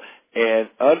well? And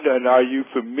are you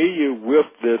familiar with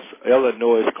this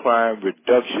Illinois Crime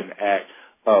Reduction Act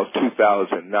of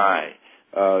 2009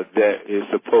 that is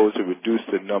supposed to reduce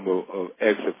the number of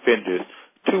ex-offenders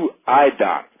to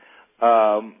IDOC?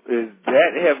 Does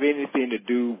that have anything to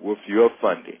do with your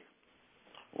funding?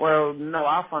 Well, no,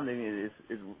 our funding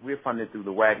is we're funded through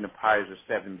the Wagner-Pizer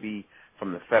 7B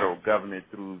from the federal government,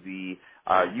 through the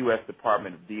U.S.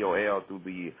 Department of DOL, through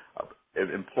the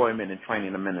Employment and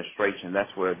Training Administration.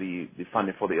 That's where the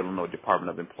funding for the Illinois Department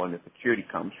of Employment Security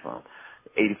comes from.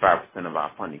 85% of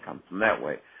our funding comes from that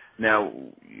way. Now,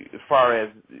 as far as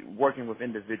working with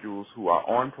individuals who are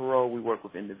on parole, we work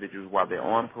with individuals while they're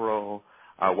on parole,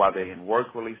 while they're in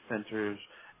work release centers,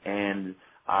 and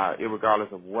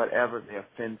irregardless of whatever the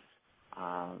offense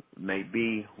may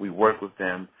be, we work with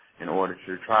them in order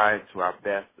to try to our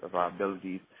best of our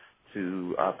abilities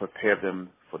to prepare them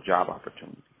for job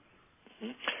opportunities.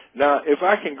 Now, if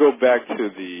I can go back to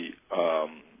the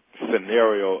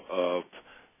scenario of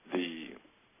the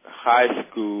high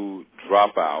school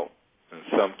dropout and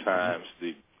sometimes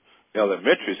the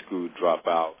elementary school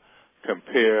dropout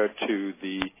compared to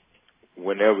the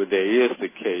whenever there is the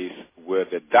case where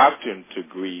the doctorate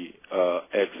degree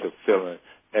ex-felon,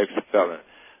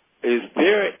 is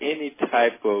there any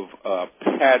type of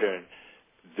pattern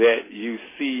that you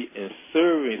see in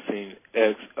servicing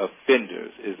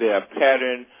ex-offenders? Is there a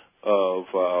pattern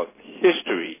of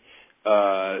history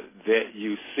that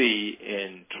you see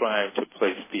in trying to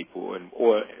place people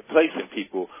or placing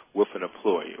people with an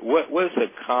employer? What is a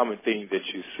common thing that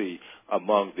you see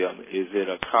among them? Is it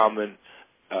a common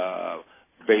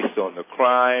based on the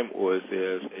crime, or is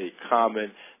there a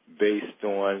common based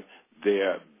on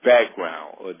their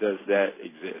background, or does that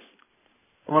exist?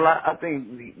 Well, I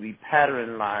think the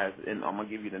pattern lies in, I'm going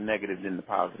to give you the negative and the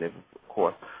positive, of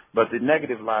course, but the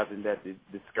negative lies in that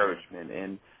discouragement,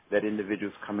 and that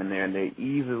individuals come in there and they're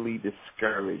easily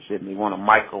discouraged, and they want a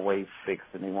microwave fix,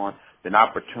 and they want an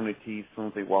opportunity as soon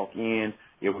as they walk in,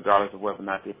 regardless of whether or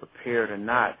not they're prepared or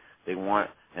not. They want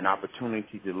an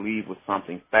opportunity to leave with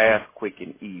something fast, quick,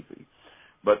 and easy.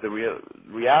 But the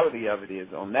reality of it is,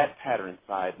 on that pattern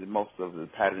side, most of the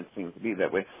pattern seems to be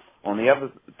that way. On the other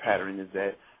pattern is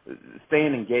that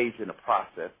staying engaged in a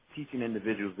process, teaching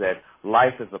individuals that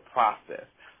life is a process.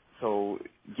 So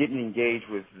getting engaged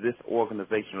with this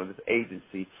organization or this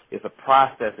agency is a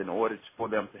process in order for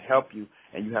them to help you,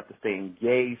 and you have to stay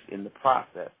engaged in the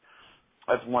process.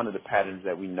 That's one of the patterns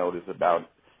that we notice about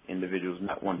individuals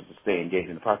not wanting to stay engaged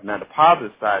in the process. Now, the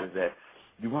positive side is that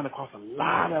you run across a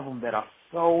lot of them that are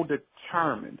so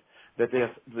determined that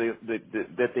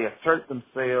they assert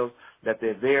themselves, that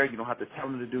they're there. You don't have to tell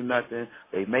them to do nothing.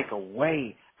 They make a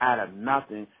way out of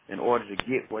nothing in order to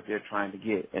get what they're trying to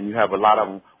get. And you have a lot of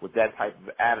them with that type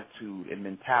of attitude and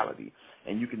mentality.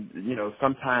 And you can,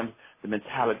 sometimes the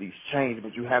mentalities change,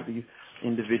 but you have these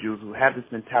individuals who have this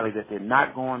mentality that they're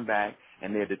not going back,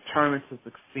 and they're determined to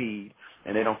succeed,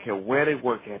 and they don't care where they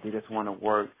work at. They just want to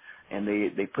work, and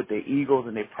they put their egos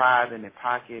and their pride in their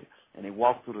pocket, and they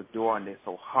walk through the door, and they're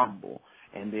so humble,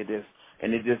 and it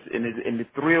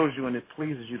thrills you and it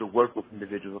pleases you to work with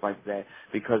individuals like that,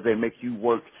 because they make you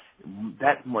work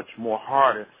that much more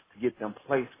harder to get them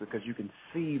placed, because you can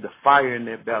see the fire in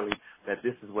their belly that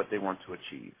this is what they want to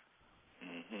achieve.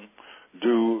 Mm-hmm.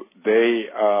 Do they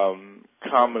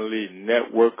commonly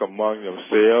network among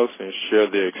themselves and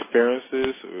share their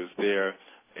experiences, or is there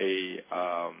an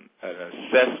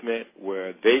assessment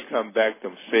where they come back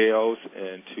themselves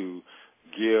and to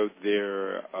give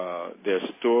their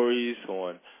stories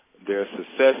on their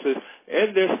successes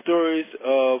and their stories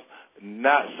of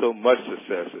not so much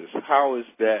successes? How is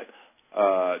that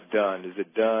done? Is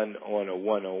it done on a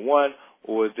one-on-one,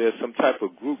 or is there some type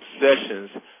of group sessions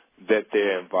that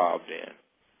they're involved in?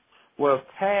 Well,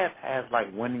 TAB has like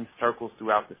winning circles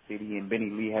throughout the city, and Benny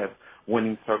Lee has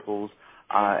winning circles,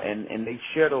 and they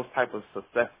share those type of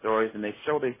success stories, and they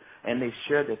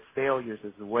share their failures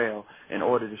as well, in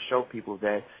order to show people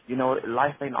that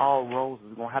life ain't all roses.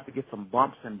 We're gonna have to get some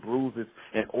bumps and bruises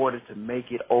in order to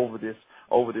make it over this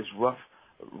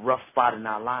rough spot in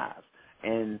our lives,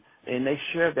 and they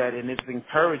share that, and it's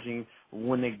encouraging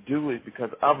when they do it, because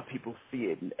other people see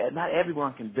it. And not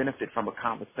everyone can benefit from a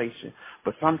conversation,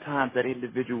 but sometimes that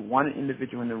one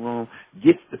individual in the room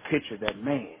gets the picture that,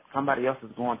 man, somebody else is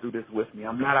going through this with me.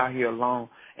 I'm not out here alone,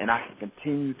 and I can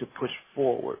continue to push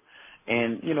forward.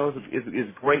 And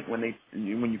it's great when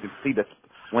you can see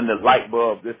when the light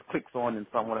bulb just clicks on in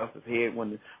someone else's head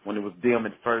when it was dim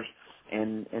at first.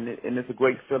 And it's a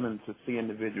great feeling to see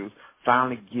individuals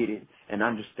finally get it and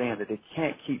understand that they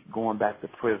can't keep going back to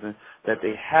prison, that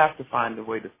they have to find a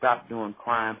way to stop doing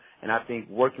crime. And I think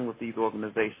working with these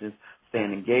organizations,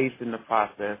 staying engaged in the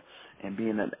process, and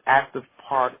being an active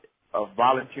part of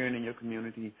volunteering in your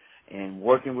community and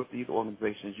working with these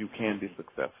organizations, you can be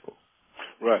successful.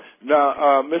 Right.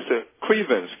 Now, Mr.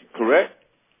 Crevens, correct?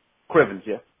 Crevens,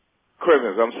 yes.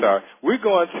 Crevens, I'm sorry. We're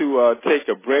going to take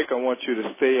a break. I want you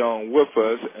to stay on with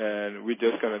us, and we're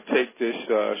just going to take this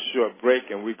short break,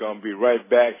 and we're going to be right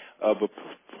back. But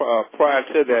prior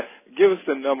to that, give us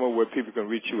the number where people can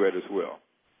reach you at as well.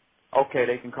 Okay,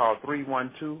 they can call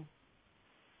 312-793-1107.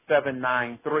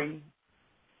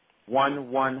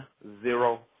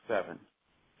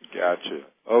 Gotcha.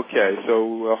 Okay,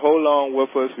 so hold on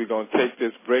with us. We're going to take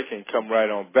this break and come right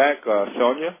on back.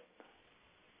 Sonia?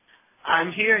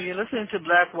 I'm here. You're listening to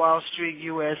Black Wall Street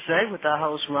USA with our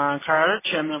host, Ron Carter,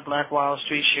 chairman of Black Wall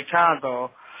Street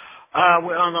Chicago.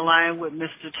 We're on the line with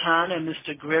Mr. Ton and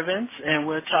Mr. Grivens, and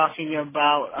we're talking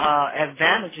about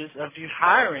advantages of you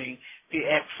hiring the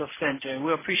ex-offender.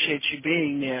 We appreciate you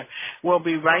being there. We'll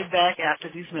be right back after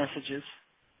these messages.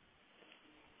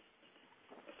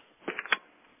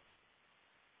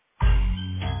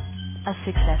 A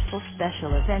successful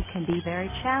special event can be very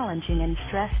challenging and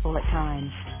stressful at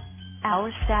times.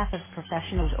 Our staff of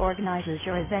professionals organizes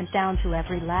your event down to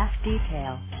every last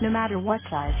detail, no matter what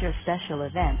size your special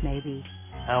event may be.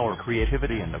 Our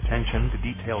creativity and attention to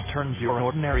detail turns your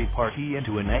ordinary party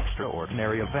into an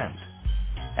extraordinary event.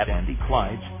 At Andy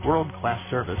Clyde's, world-class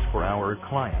service for our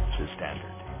clients is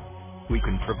standard. We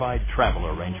can provide travel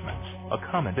arrangements,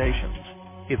 accommodations,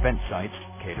 event sites,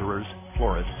 caterers,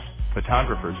 florists,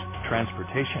 photographers,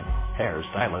 transportation,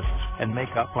 hairstylists, and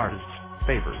makeup artists,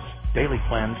 favors, daily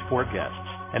plans for guests,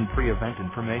 and pre-event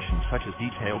information such as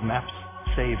detailed maps,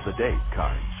 save-the-date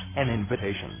cards, and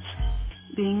invitations.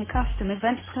 Being a custom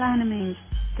event planner means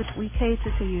that we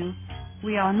cater to you.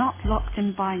 We are not locked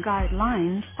in by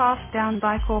guidelines passed down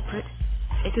by corporate.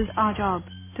 It is our job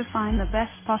to find the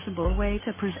best possible way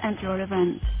to present your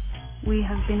event. We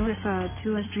have been referred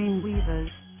to as dream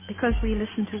weavers because we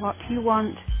listen to what you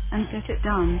want and get it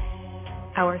done.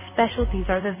 Our specialties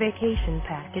are the vacation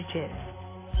packages.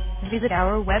 Visit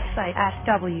our website at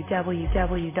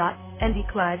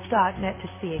www.andyclydes.net to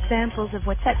see examples of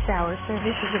what sets our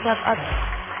services above others.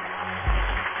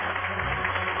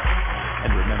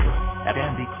 And remember, at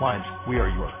Andy Clyde's, we are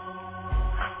your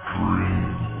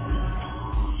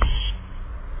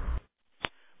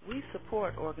We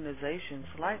support organizations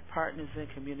like Partners in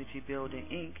Community Building,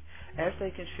 Inc., as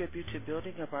they contribute to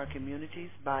building up our communities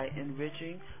by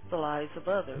enriching the lives of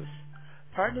others.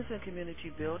 Partners in Community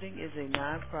Building is a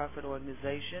non-profit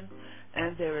organization,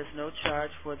 and there is no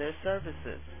charge for their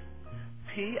services.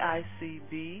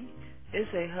 PICB is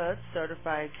a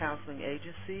HUD-certified counseling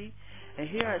agency, and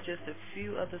here are just a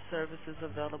few of the services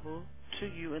available to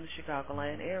you in the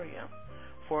Chicagoland area.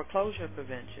 Foreclosure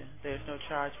prevention, there's no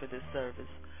charge for this service.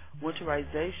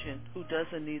 Winterization, who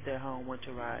doesn't need their home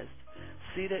winterized?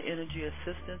 CEDA energy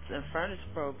assistance and furnace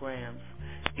programs.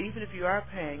 Even if you are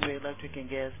paying your electric and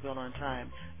gas bill on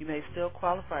time, you may still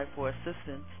qualify for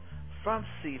assistance from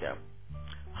CEDA.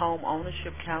 Home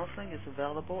ownership counseling is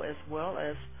available, as well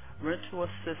as rental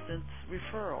assistance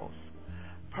referrals.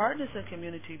 Partners in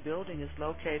Community Building is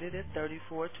located at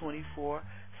 3424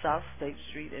 South State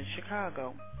Street in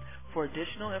Chicago. For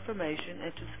additional information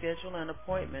and to schedule an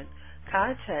appointment,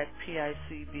 contact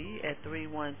PICB at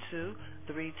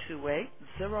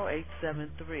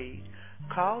 312-328-0873.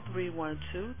 Call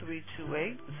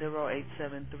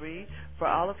 312-328-0873 for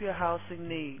all of your housing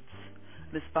needs.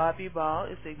 Ms. Bobby Ball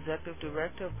is the Executive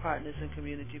Director of Partners in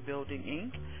Community Building,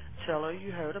 Inc. Tell her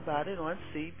you heard about it on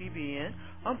CBBN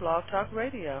on Blog Talk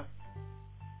Radio.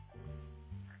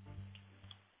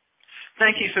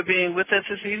 Thank you for being with us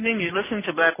this evening. You're listening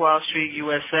to Black Wall Street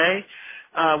USA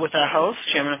with our host,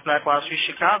 Chairman of Black Wall Street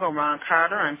Chicago, Ron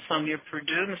Carter. I'm Sonia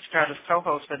Purdue, Mr. Carter's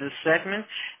co-host for this segment,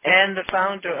 and the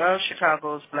founder of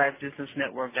Chicago's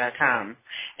BlackBusinessNetwork.com.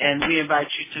 And we invite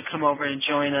you to come over and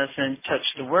join us and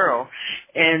touch the world.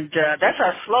 And that's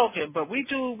our slogan, but we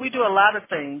do a lot of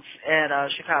things at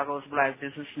Chicago's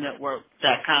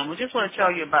BlackBusinessNetwork.com. We just want to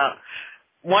tell you about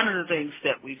one of the things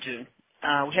that we do.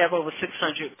 We have over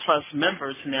 600-plus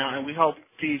members now, and we hope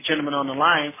the gentleman on the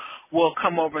line will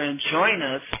come over and join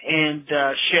us and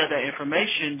share that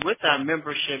information with our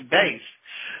membership base.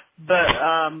 But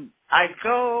I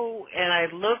go and I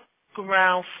look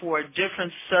around for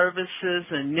different services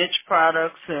and niche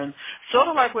products, and sort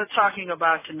of like we're talking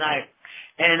about tonight,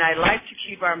 And I like to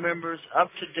keep our members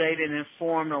up to date and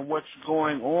informed on what's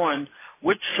going on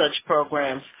with such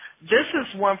programs. This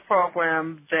is one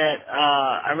program that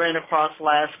I ran across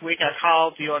last week. I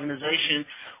called the organization,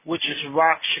 which is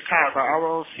ROC Chicago,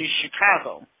 ROC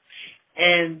Chicago.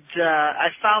 And I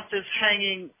found this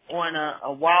hanging on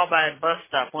a wall by a bus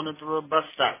stop, one of the little bus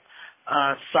stop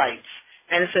sites.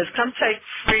 And it says, come take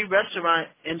free restaurant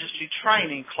industry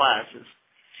training classes.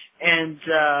 And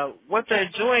what they're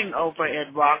doing over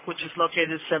at ROC, which is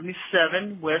located at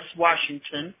 77 West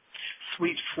Washington,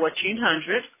 Suite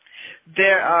 1400,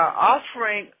 they're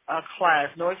offering a class,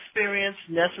 no experience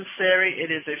necessary. It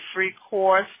is a free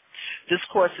course. This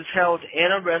course is held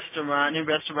in a restaurant, in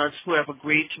restaurants who have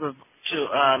agreed to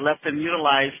let them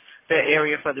utilize their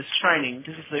area for this training.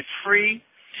 This is a free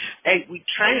 8-week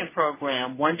training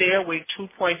program, 1 day a week,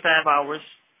 2.5 hours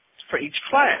for each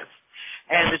class.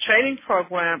 And the training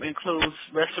program includes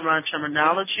restaurant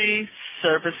terminology,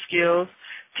 service skills,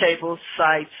 table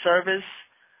side service,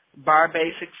 bar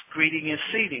basics, greeting, and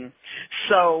seating.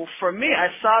 So for me, I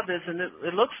saw this, and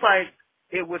it looks like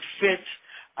it would fit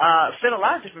a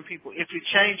lot of different people. If you're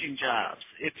changing jobs,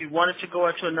 if you wanted to go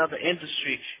into another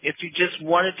industry, if you just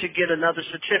wanted to get another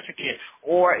certificate,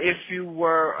 or if you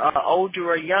were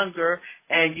older or younger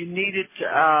and you needed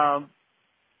a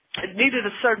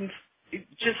certain,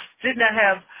 just did not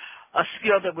have a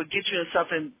skill that would get you in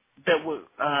something that would,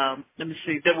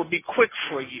 that would be quick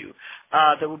for you,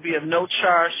 that would be of no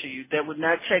charge to you, that would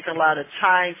not take a lot of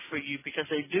time for you, because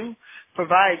they do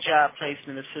provide job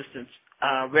placement assistance,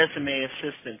 resume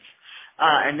assistance,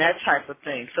 and that type of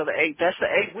thing. So that's the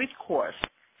 8-week course.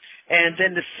 And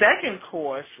then the second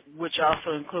course, which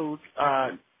also includes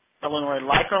Illinois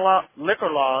liquor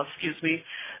laws,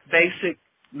 basic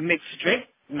mixed drink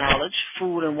knowledge,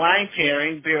 food and wine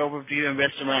pairing, beer overview, and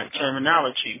restaurant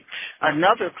terminology.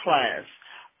 Another class,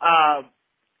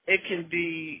 it can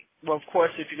be, well, of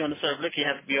course, if you're going to serve liquor, you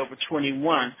have to be over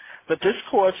 21. But this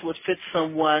course would fit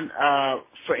someone,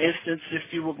 for instance,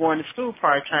 if you were going to school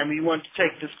part-time and you wanted to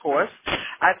take this course,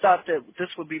 I thought that this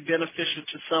would be beneficial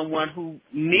to someone who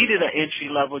needed an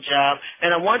entry-level job.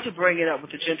 And I wanted to bring it up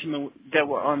with the gentlemen that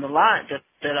were on the line, that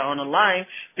are on the line,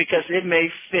 because it may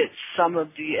fit some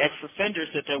of the ex-offenders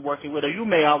that they're working with, or you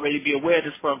may already be aware of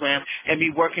this program and be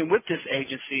working with this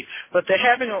agency. But they're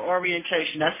having an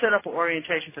orientation. I set up an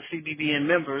orientation for CBBN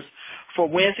members for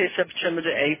Wednesday, September the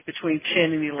 8th, between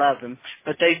 10 and 11.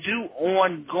 But they do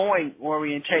ongoing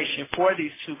orientation for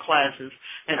these two classes.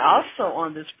 And also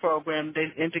on this program,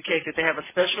 they indicate that they have a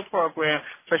special program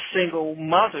for single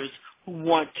mothers who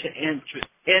want to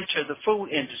enter the food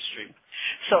industry.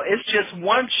 So it's just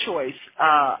one choice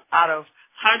out of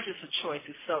hundreds of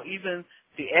choices. So even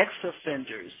the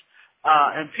ex-offenders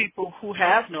and people who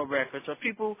have no records, or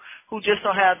people who just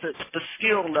don't have the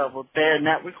skill level, they're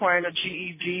not requiring a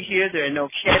GED here. There are no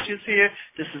catches here.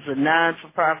 This is a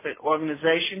non-for-profit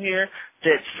organization here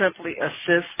that simply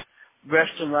assists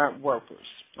restaurant workers,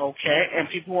 okay, and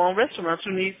people who own restaurants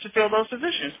who need to fill those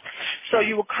positions. So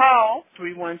you will call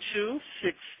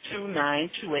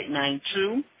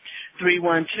 312-629-2892,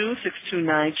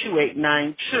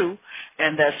 312-629-2892,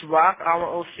 and that's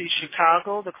ROC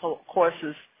Chicago.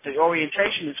 The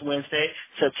orientation is Wednesday,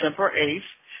 September 8th,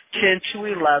 10 to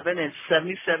 11 in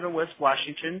 77 West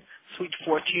Washington, Suite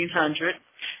 1400,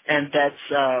 and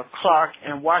that's Clark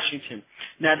and Washington.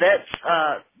 Now that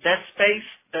space,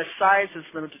 that size is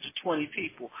limited to 20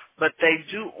 people, but they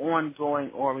do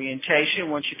ongoing orientation.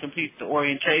 Once you complete the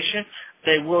orientation,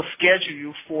 they will schedule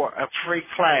you for a free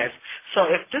class. So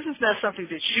if this is not something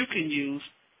that you can use,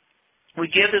 we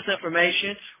give this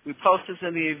information. We post this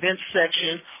in the events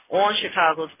section on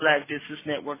Chicago's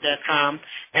BlackBusinessNetwork.com,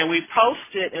 and we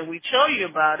post it and we tell you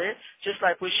about it, just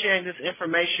like we're sharing this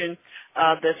information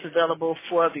that's available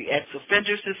for the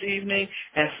ex-offenders this evening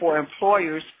and for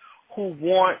employers who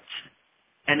want,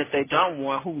 and if they don't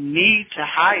want, who need to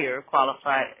hire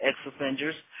qualified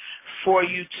ex-offenders for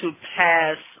you to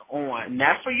pass on.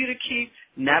 Not for you to keep,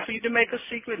 not for you to make a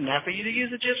secret, not for you to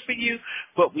use it just for you,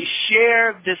 but we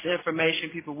share this information,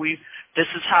 people. This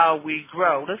is how we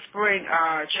grow. Let's bring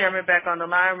our chairman back on the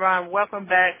line. Ron, welcome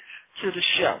back to the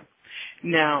show.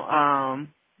 Now,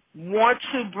 want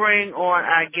to bring on,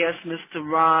 I guess, Mr.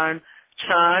 Ron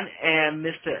Chun and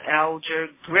Mr. Alger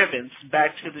Gribbins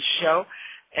back to the show.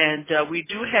 And we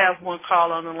do have one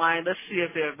call on the line. Let's see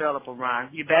if they're available, Ron.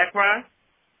 You back, Ron?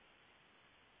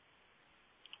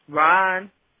 Ron?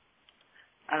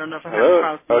 I don't know if I have a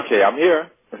problem. Okay, I'm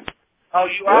here. Oh,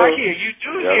 you are here. You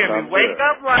do hear me. I'm Wake here.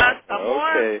 up, Ron. Come okay.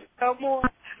 on. Come on.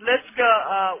 let's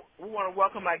go. We want to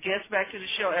welcome our guests back to the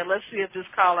show, and let's see if this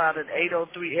call out at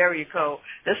 803 area code.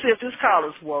 Let's see if this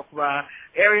caller's woke, Ron.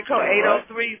 Area code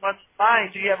 803. What's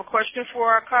fine? Do you have a question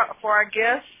for our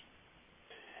guests?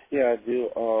 Yeah, I do.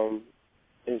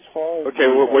 As far as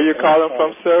where you calling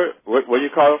from, sir? Where you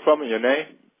calling from, and your name?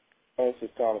 This is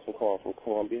Thomas. I'm calling from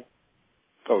Columbia.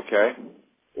 Okay.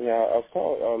 Yeah, I was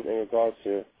calling in regards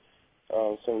to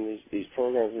some of these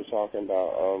programs we're talking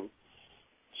about.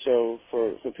 So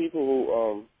for people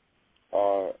who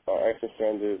are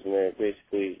ex-offenders and they're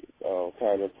basically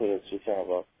kind of put into kind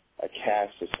of a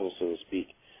caste system, so to speak,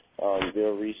 there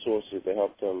are resources to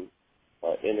help them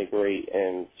integrate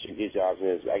and to get jobs.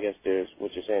 And I guess there's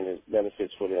what you're saying, there's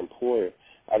benefits for the employer.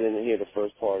 I didn't hear the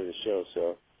first part of the show,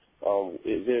 so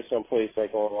is there some place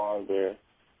like online where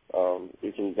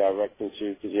we can direct them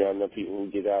to? Because I know people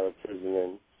who get out of prison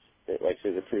and, like I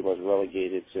said, they're pretty much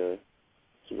relegated to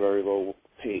very low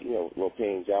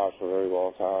paying jobs for a very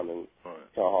long time, and kind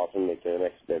of hard to make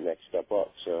their next step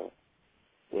up. So,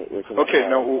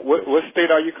 now what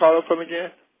state are you calling from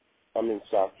again? I'm in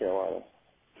South Carolina.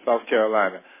 South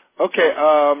Carolina. Okay,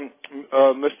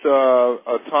 Mr.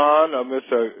 Atan or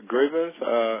Mr.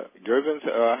 Grivens,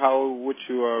 how would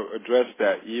you address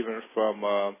that, even from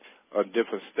a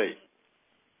different state?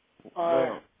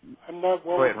 I'm not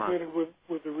well acquainted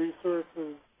with the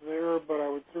resources there, but I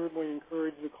would certainly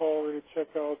encourage the caller to check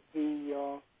out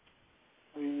the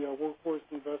Workforce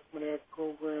Investment Act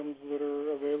programs that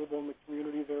are available in the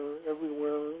community. They're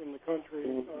everywhere in the country,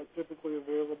 typically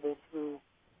available through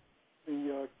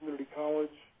the community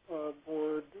college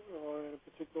board in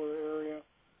a particular area.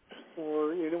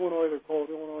 Or in Illinois, they're called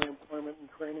Illinois Employment and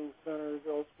Training Centers.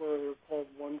 Elsewhere, they're called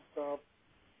one-stop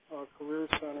career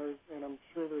centers, and I'm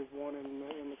sure there's one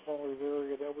in the caller's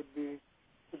area. That would be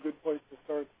a good place to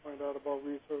start to find out about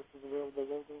resources available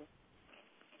locally.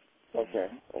 Okay.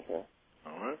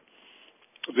 All right.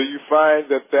 Do you find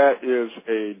that is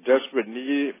a desperate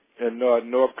need in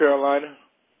North Carolina?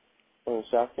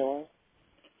 South Carolina?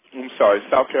 I'm sorry,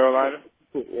 South Carolina?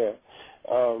 Yeah.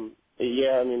 I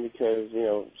mean, because,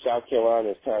 South Carolina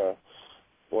is kind of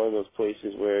one of those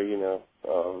places where,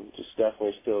 just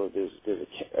definitely still there's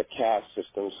a caste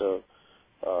system. So,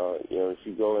 if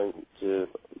you go into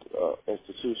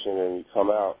institution and you come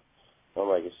out,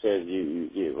 like I said, you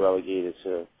get relegated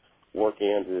to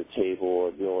working under the table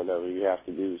or doing whatever you have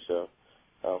to do. So,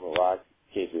 a lot of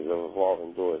cases of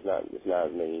revolving doors. There's not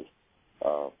as many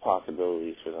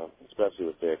possibilities for them, especially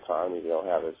with their economy. They don't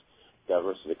have as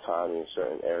diverse an economy in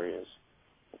certain areas.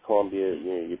 In Columbia,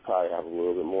 you probably have a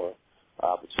little bit more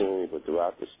opportunity, but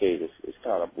throughout the state, it's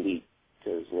kind of bleak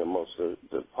because most of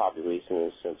the population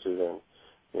is centered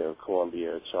in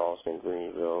Columbia, Charleston,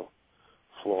 Greenville,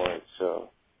 Florence. So,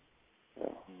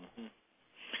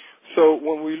 So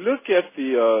when we look at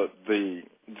the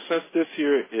since this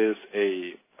here is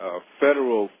a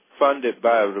federal funded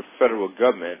by the federal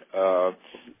government, was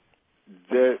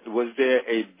there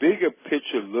a bigger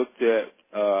picture looked at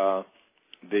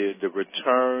the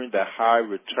return, the high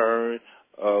return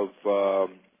of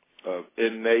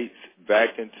inmates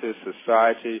back into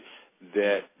society,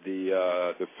 that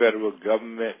the federal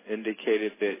government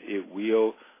indicated that it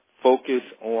will focus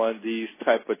on these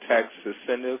type of tax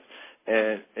incentives,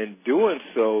 and in doing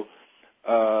so,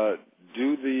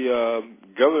 do the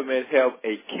government have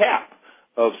a cap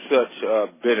of such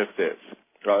benefits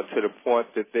to the point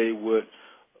that they would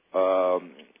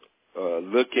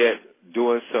look at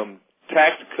doing some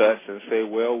tax cuts and say,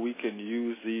 well, we can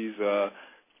use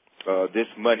this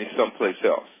money someplace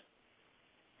else?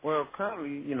 Well,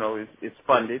 currently, it's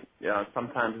funded.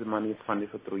 Sometimes the money is funded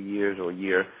for 3 years or a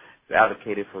year. It's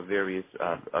allocated for various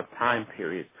time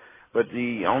periods. But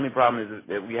the only problem is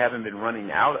that we haven't been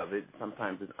running out of it.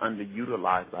 Sometimes it's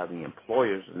underutilized by the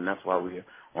employers, and that's why we're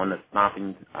on a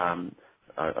stomping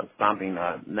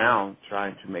now,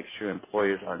 trying to make sure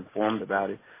employers are informed about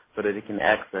it so that they can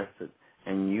access it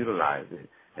and utilize it.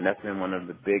 And that's been one of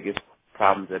the biggest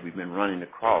problems that we've been running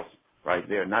across right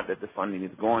there. Not that the funding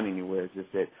is going anywhere, it's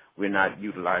just that we're not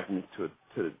utilizing it to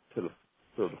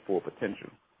the full potential.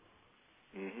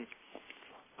 Mm-hmm.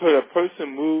 Could a person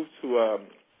move to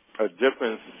a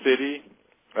different city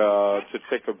to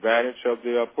take advantage of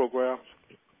the program?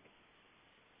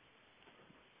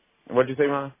 What did you say,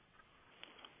 Ron?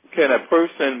 Can a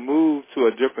person move to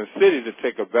a different city to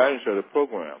take advantage of the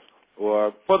program?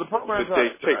 Or well, the programs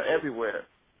are everywhere.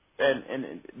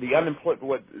 And the unemployed,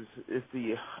 what is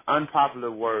the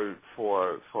unpopular word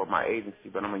for my agency,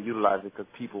 but I'm going to utilize it because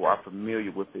people are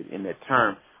familiar with it in that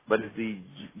term. but it's the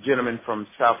gentleman from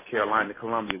South Carolina,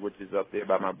 Columbia, which is up there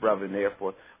by my brother in the Air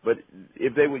Force. But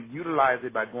if they would utilize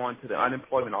it by going to the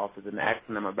unemployment office and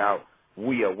asking them about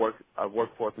WIA,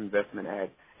 Workforce Investment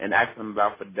Act, and asking them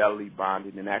about fidelity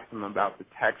bonding and asking them about the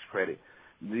tax credit,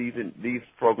 these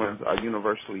programs are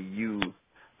universally used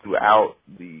throughout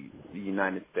the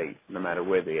United States, no matter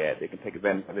where they're at. They can take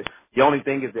advantage of it. The only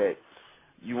thing is that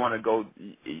you want to go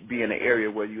be in an area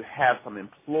where you have some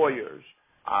employers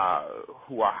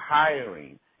who are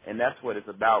hiring, and that's what it's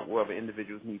about, where the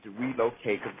individuals need to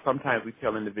relocate, because sometimes we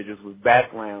tell individuals with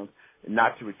backgrounds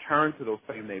not to return to those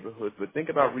same neighborhoods, but think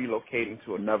about relocating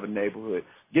to another neighborhood,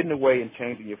 getting away and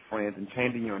changing your friends and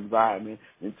changing your environment,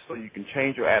 and so you can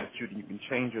change your attitude and you can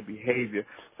change your behavior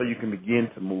so you can begin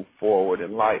to move forward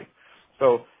in life.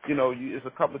 So, there's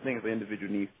a couple of things the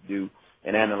individual needs to do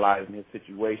in analyzing his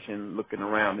situation, looking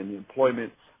around in the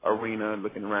employment arena,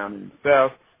 looking around in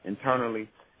himself, internally,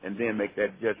 and then make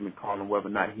that judgment call on whether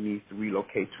or not he needs to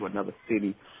relocate to another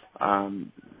city to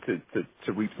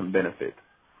reap some benefits.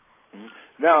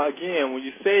 Now, again, when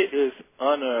you say it's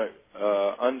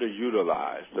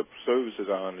underutilized, the services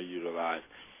are underutilized,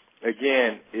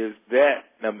 again, is that,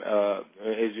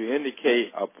 as you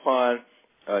indicate, upon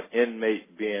an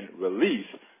inmate being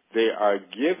released, they are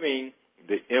giving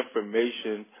the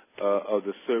information of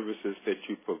the services that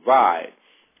you provide,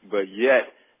 but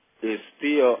yet it's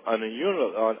still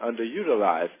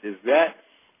underutilized. Is that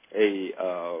a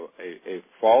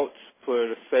fault,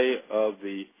 per se, of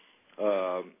the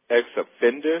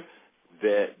ex-offender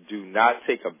that do not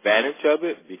take advantage of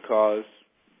it because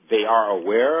they are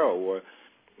aware or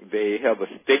they have a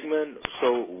stigma?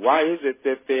 So why is it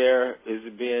that there is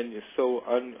being so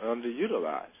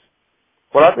underutilized?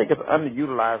 Well, I think it's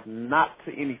underutilized not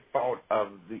to any fault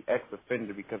of the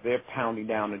ex-offender because they're pounding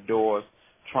down the doors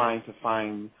trying to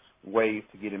find ways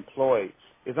to get employed.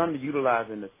 It's underutilized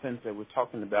in the sense that we're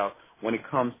talking about when it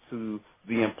comes to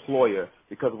the employer,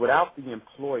 because without the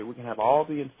employer, we can have all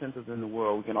the incentives in the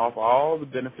world, we can offer all the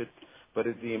benefits, but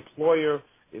if the employer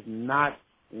is not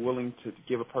willing to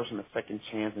give a person a second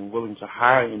chance and willing to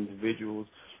hire individuals,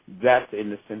 that's in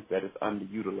the sense that it's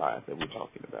underutilized that we're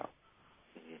talking about.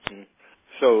 Mm-hmm.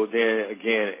 So then,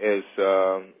 again, as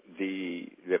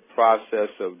the process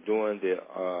of doing the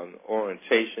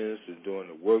orientations, and doing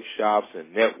the workshops,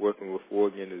 and networking with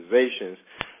organizations,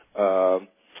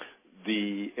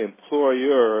 the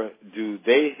employer, do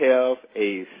they have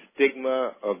a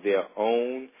stigma of their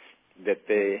own that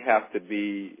they have to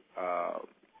be,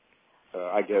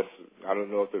 I guess, I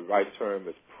don't know if the right term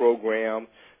is programmed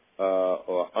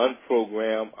or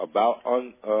unprogrammed about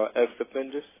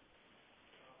ex-offenders?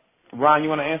 Ron, you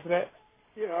want to answer that?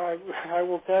 Yeah, I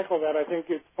will tackle that. I think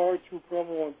it's far too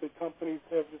prevalent that companies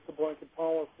have just a blanket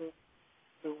policy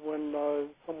that when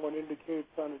someone indicates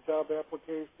on a job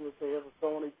application that they have a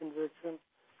felony conviction,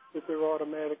 that they're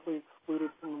automatically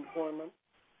excluded from employment.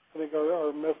 I think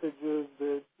our message is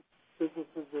that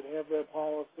businesses that have that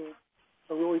policy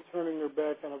are really turning their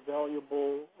back on a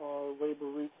valuable labor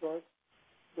resource.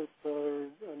 That there are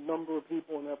a number of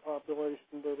people in that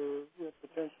population that are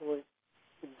potentially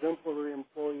exemplary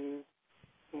employees,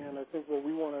 and I think what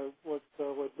we want to let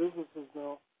businesses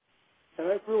know, and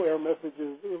that's really our message,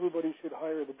 is everybody should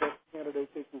hire the best candidate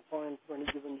they can find for any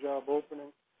given job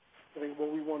opening. I think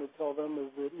what we want to tell them is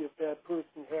that if that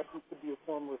person happens to be a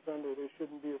former offender, they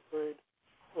shouldn't be afraid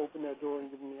to open that door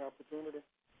and give them the opportunity.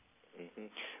 Mm-hmm.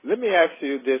 Let me ask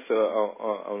you this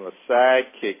on a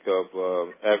sidekick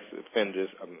of ex-offenders,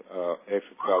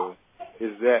 ex-felons,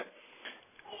 is that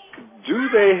do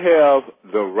they have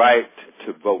the right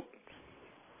to vote?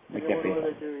 In Illinois,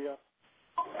 they do, yeah.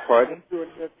 Pardon?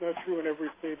 That's not true in every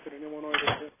state, but in Illinois,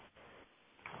 they do.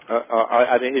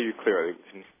 I didn't hear you clearly.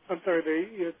 I'm sorry,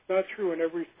 it's not true in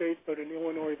every state, but in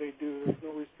Illinois, they do. There's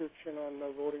no restriction on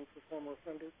voting for former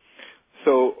offenders.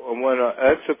 So when an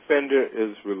ex-offender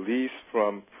is released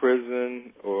from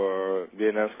prison or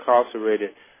being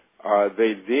incarcerated, are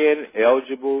they then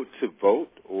eligible to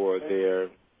vote, or they're...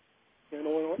 In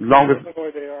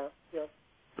Illinois, they are, yes.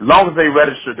 As long as they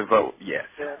register to vote, yes.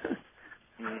 Yeah.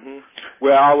 Mm-hmm.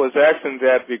 Well, I was asking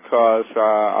that because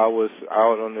I was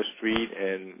out on the street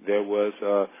and there was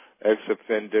an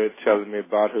ex-offender telling me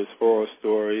about his horror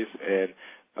stories, and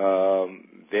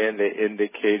then they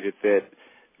indicated that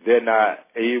they're not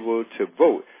able to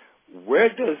vote. Where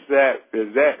does that,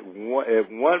 is that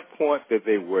at one point that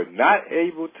they were not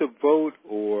able to vote,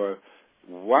 or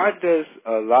why does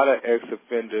a lot of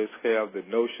ex-offenders have the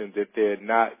notion that they're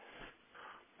not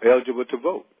eligible to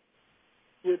vote?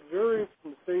 It varies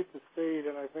from state to state,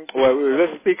 and I think... Well,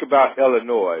 let's speak about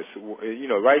Illinois. You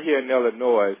know, right here in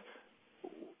Illinois,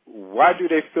 why do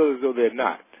they feel as though they're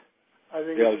not? I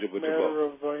think it's just a matter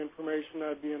of information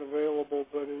not being available,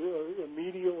 but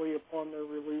immediately upon their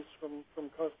release from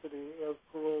custody as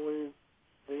parolees,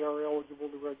 they are eligible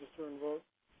to register and vote.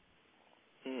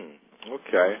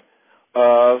 Okay.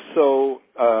 So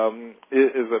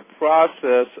is a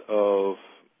process of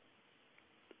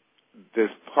this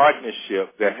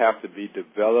partnership that have to be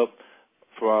developed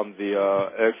from the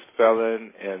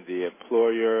ex-felon and the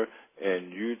employer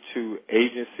and you two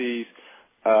agencies.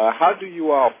 How do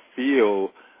you all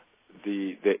feel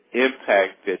the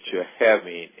impact that you're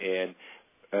having? And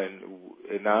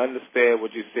I understand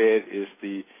what you said is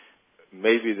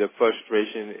maybe the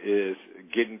frustration is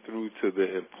getting through to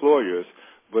the employers,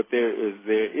 but is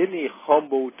there any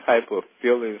humble type of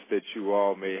feelings that you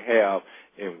all may have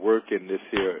in work in this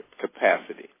here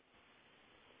capacity?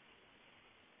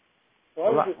 Well,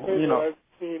 I would just say that I've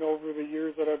seen over the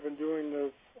years that I've been doing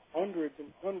this hundreds and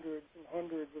hundreds and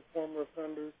hundreds of former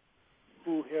offenders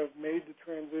who have made the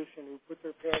transition, who put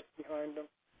their past behind them.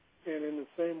 And in the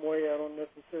same way, I don't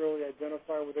necessarily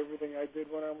identify with everything I did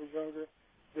when I was younger.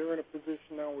 They're in a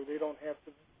position now where they don't have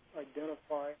to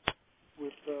identify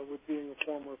with being a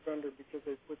former offender because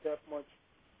they put that much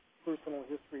personal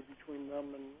history between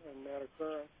them and that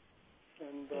occurrence.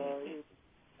 And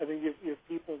I think if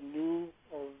people knew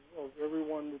of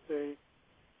everyone that they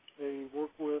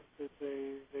work with, that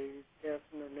they pass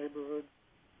in their neighborhood,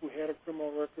 who had a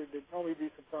criminal record, they'd probably be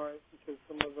surprised because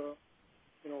some of the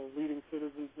leading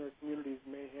citizens in their communities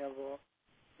may have a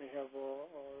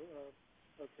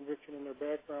conviction in their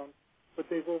background, but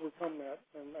they've overcome that.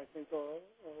 And I think a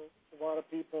lot of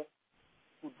people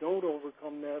who don't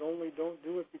overcome that only don't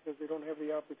do it because they don't have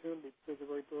the opportunity, because the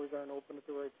right doors aren't open at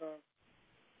the right time.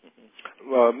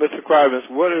 Well, Mr. Krivens,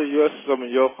 what are some of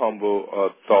your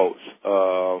humble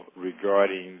thoughts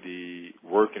regarding the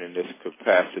working in this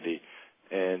capacity?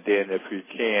 And then, if you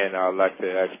can, I'd like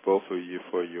to ask both of you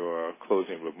for your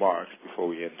closing remarks before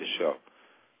we end the show.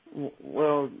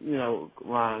 Well,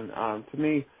 Ron, to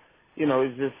me,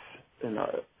 it's just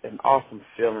an awesome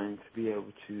feeling to be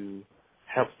able to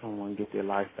help someone get their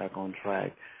life back on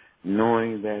track,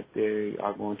 knowing that they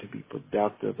are going to be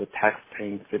productive, a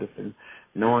tax-paying citizen,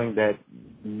 knowing that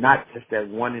not just that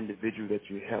one individual that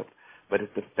you helped, but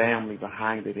it's the family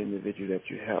behind that individual that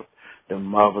you helped, the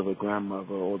mother, the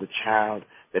grandmother, or the child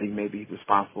that he may be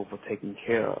responsible for taking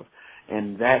care of.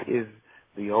 And that is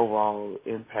the overall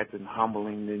impact and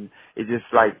humbling. And it's just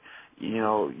like,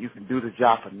 you can do the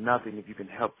job for nothing if you can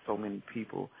help so many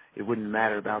people. It wouldn't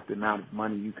matter about the amount of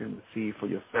money you can receive for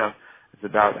yourself. It's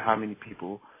about how many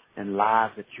people and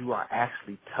lives that you are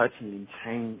actually touching and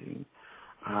changing.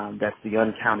 That's the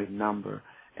uncounted number.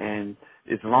 And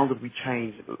as long as we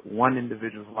change one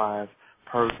individual's life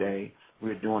per day,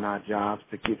 we're doing our jobs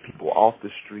to get people off the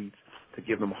streets, to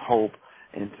give them hope,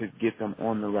 and to get them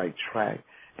on the right track.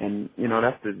 And,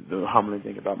 that's the humbling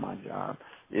thing about my job.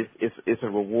 It's a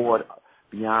reward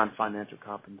beyond financial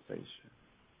compensation.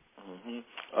 Mm-hmm.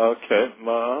 Okay,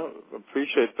 Ma,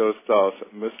 appreciate those thoughts.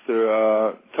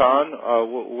 Mr. Tan,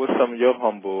 what's some of your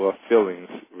humble feelings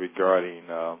regarding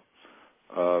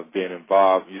being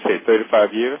involved? You say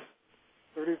 35 years?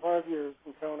 35 years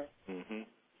and counting.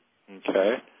 Mm-hmm.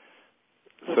 Okay.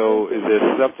 So is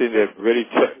there something that really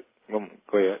go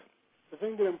ahead. The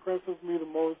thing that impresses me the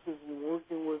most is in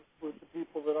working with the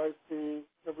people that I see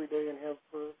every day and have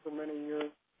for many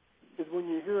years, is when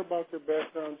you hear about their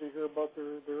backgrounds, you hear about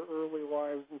their early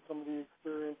lives and some of the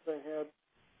experience they had,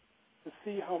 to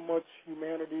see how much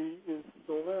humanity is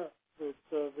still there,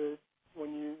 that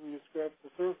when you scratch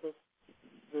the surface,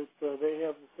 that they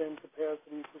have the same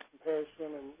capacity for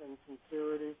compassion and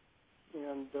sincerity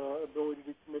and ability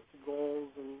to commit to goals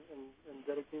and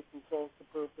dedicate themselves to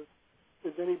purpose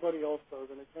as anybody else does.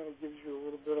 And it kind of gives you a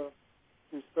little bit of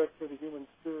respect for the human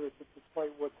spirit, that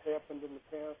despite what's happened in the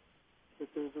past, that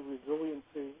there's a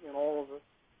resiliency in all of us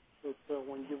that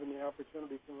when given the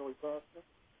opportunity can really prosper.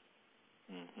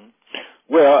 Mm-hmm.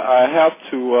 Well, I have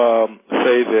to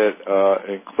say that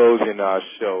in closing our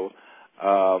show,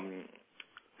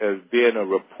 as being a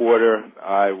reporter,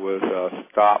 I was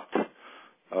stopped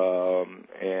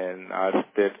and I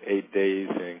spent 8 days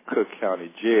in Cook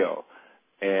County Jail.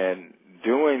 And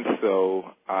doing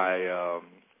so,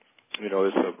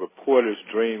 it's a reporter's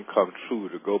dream come true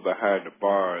to go behind the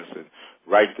bars and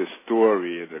write the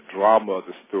story and the drama of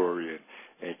the story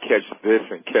and catch this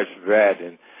and catch that.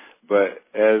 But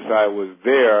as I was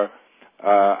there,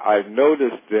 I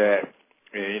noticed that,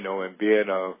 and being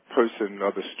a person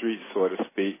of the street, so to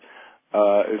speak,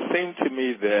 it seemed to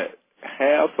me that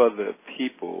half of the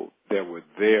people that were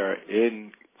there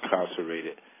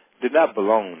incarcerated did not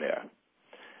belong there.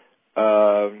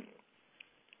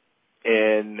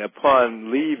 and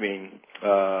upon leaving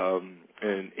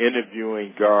and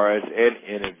interviewing guards and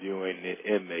interviewing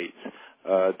the inmates,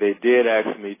 they did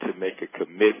ask me to make a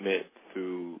commitment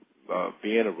through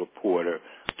being a reporter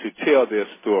to tell their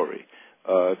story,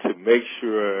 to make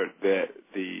sure that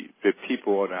the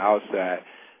people on the outside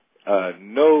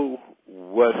know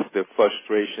what's the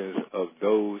frustrations of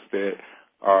those that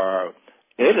are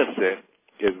innocent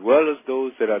as well as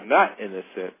those that are not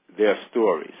innocent, their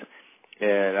stories.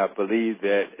 And I believe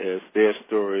that as their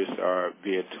stories are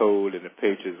being told in the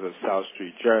pages of South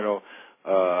Street Journal,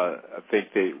 I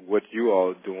think that what you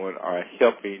all are doing are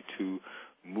helping to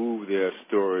move their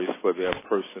stories for their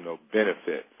personal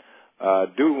benefit. I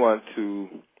do want to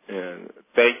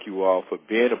thank you all for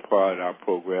being a part of our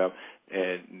program,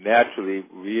 and naturally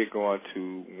we are going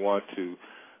to want to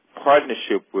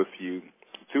partnership with you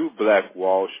through Black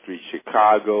Wall Street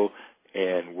Chicago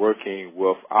and working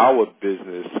with our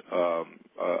business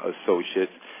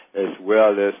associates as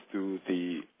well as through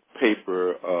the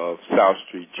paper of South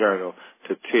Street Journal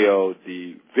to tell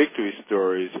the victory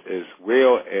stories as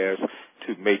well as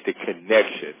to make the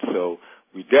connection. So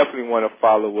we definitely want to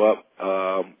follow up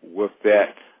with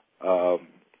that,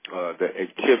 the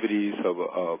activities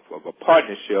of a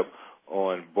partnership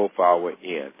on both our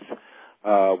ends.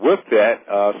 With that,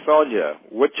 Sonia,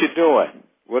 what you doing?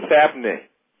 What's happening?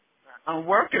 I'm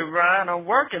working, Ryan. I'm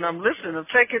working. I'm listening. I'm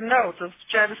taking notes. I'm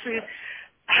trying to see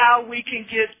how we can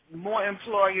get more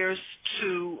employers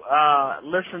to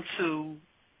listen to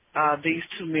these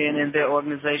two men and their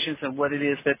organizations and what it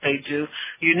is that they do.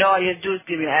 You know, all you have to do is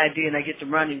give me an idea and I get to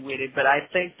running with it. But I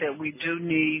think that we do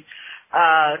need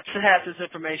to have this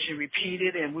information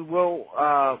repeated, and we will.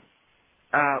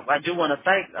 I do want to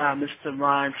thank Mr.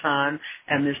 Ryan Ton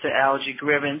and Mr. Algie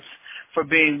Grivens for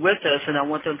being with us, and I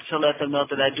want them to let them know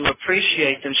that I do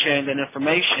appreciate them sharing that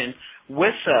information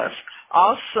with us.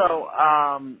 Also,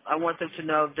 I want them to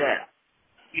know that,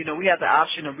 you know, we have the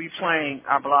option of replaying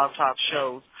our Blog Talk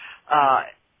shows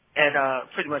at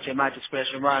pretty much at my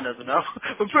discretion. Ryan doesn't know,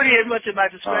 but pretty much at my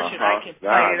discretion. I can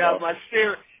play it on my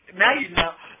spirit. Now you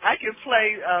know. I can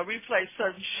replay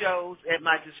certain shows at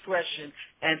my discretion,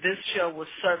 and this show will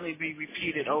certainly be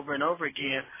repeated over and over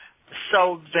again,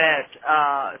 so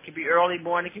that it could be early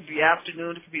morning, it could be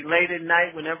afternoon, it could be late at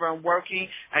night. Whenever I'm working,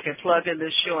 I can plug in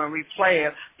this show and replay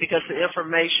it because the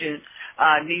information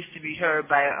needs to be heard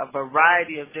by a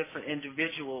variety of different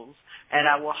individuals. And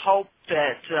I will hope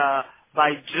that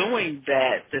by doing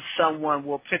that someone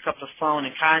will pick up the phone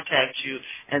and contact you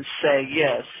and say,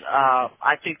 yes,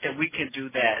 I think that we can do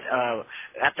that.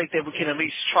 I think that we can at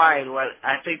least try it. Or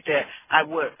I think that I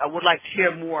would like to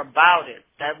hear more about it.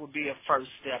 That would be a first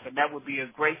step, and that would be a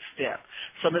great step.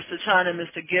 So, Mr. Ton and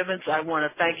Mr. Givens, I want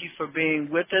to thank you for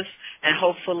being with us, and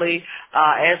hopefully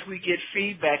as we get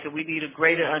feedback and we need a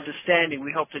greater understanding,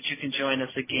 we hope that you can join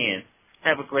us again.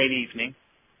 Have a great evening.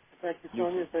 Thank you,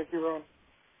 Sonia. Thank you, Ron.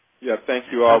 Yeah, thank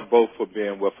you all both for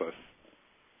being with us.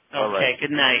 Okay, right.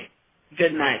 Good night.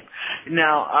 Good night.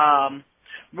 Now,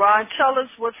 Ron, tell us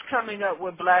what's coming up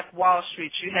with Black Wall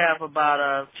Street. You have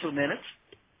about 2 minutes.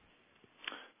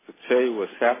 To tell you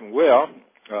what's happening, well,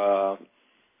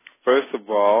 first of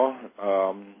all,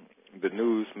 the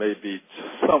news may be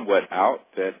somewhat out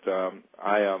that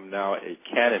I am now a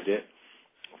candidate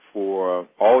for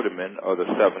alderman of the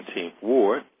 17th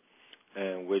Ward,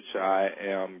 in which I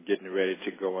am getting ready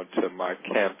to go into my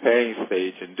campaign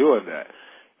stage in doing that.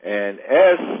 And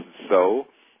as so,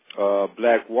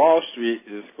 Black Wall Street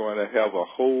is going to have a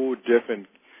whole different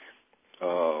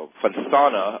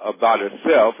persona about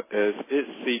itself as it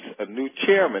seeks a new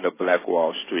chairman of Black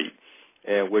Wall Street,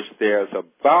 in which there's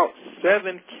about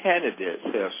 7 candidates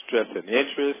who have expressed an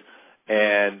interest,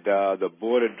 and the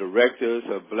board of directors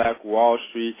of Black Wall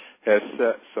Street has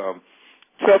set some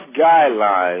tough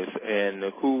guidelines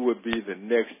and who would be the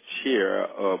next chair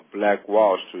of Black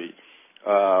Wall Street.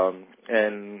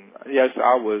 And yes,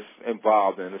 I was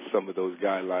involved in some of those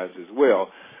guidelines as well.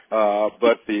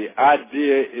 But the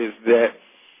idea is that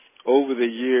over the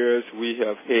years we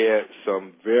have had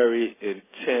some very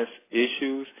intense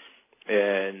issues,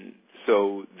 and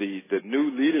so the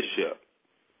new leadership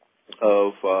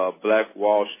of Black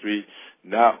Wall Street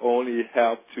not only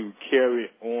have to carry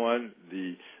on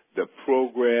the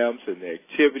programs and the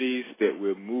activities that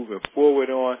we're moving forward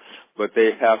on, but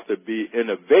they have to be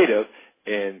innovative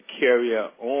and carry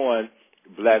on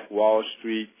Black Wall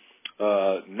Street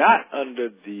not under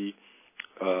the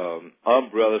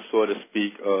umbrella, so to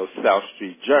speak, of South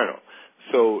Street Journal.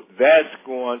 So that's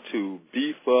going to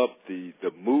beef up the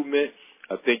movement.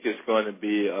 I think it's going to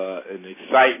be an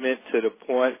excitement to the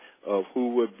point of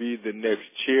who would be the next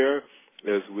chair,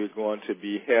 as we're going to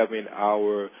be having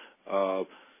our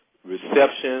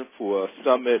reception for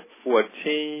Summit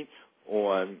 14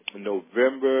 on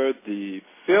November the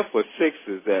 5th or 6th.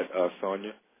 Is that,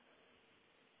 Sonia?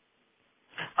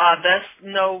 That's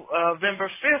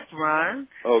November 5th, Ron.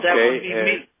 Okay. That would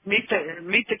be meet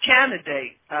the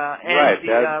candidate and right,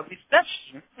 the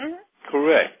reception. Mm-hmm.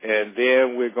 Correct. And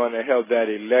then we're going to have that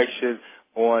election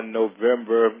on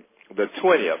November the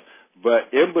 20th.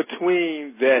 But in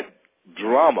between that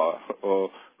drama, who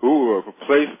will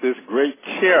replace this great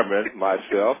chairman,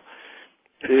 myself,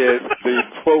 is the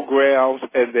programs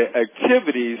and the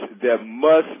activities that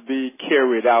must be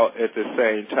carried out at the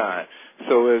same time.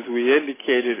 So as we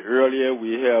indicated earlier,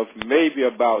 we have maybe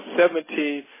about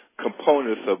 17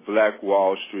 components of Black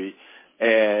Wall Street,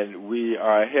 and we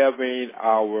are having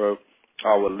our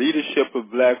leadership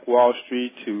of Black Wall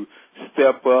Street to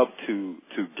step up to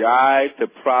guide the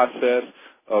process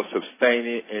of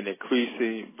sustaining and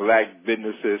increasing black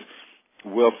businesses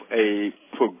with a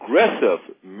progressive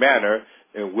manner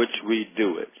in which we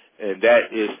do it. And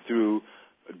that is through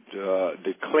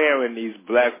declaring these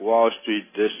Black Wall Street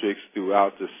districts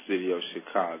throughout the city of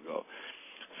Chicago.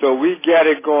 So we got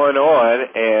it going on,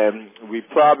 and we're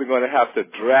probably going to have to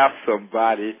draft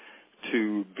somebody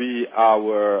to be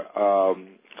our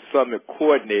summit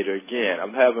coordinator again. I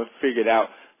haven't figured out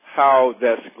how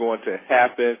that's going to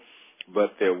happen,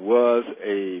 but there was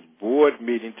a board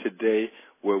meeting today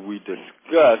where we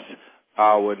discussed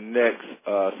our next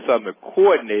summit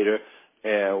coordinator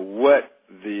and what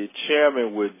the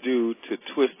chairman would do to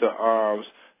twist the arms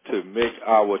to make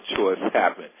our choice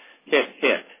happen. Hint,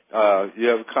 hint. You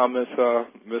have comments,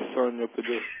 Ms. Sonia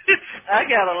Perdue? I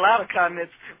got a lot of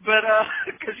comments, but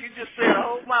because you just said a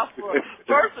whole mouthful.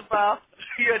 First of all,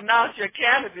 you announced your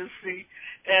candidacy,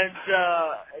 and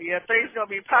things going to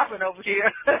be popping over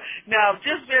here. Now,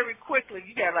 just very quickly,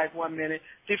 you got like 1 minute.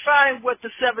 Define what the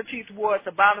 17th Ward,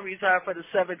 the boundaries are for the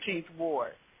 17th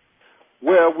Ward.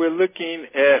 Well, we're looking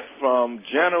at from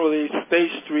generally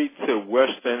State Street to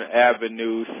Western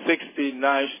Avenue,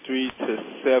 69th Street to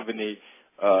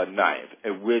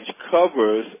 79th, which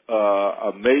covers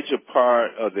a major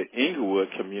part of the Inglewood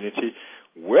community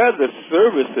where the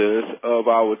services of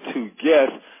our two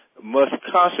guests must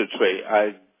concentrate.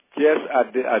 I guess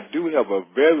I do have a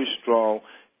very strong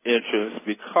interest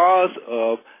because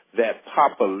of that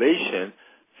population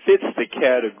fits the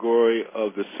category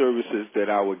of the services that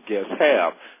our guests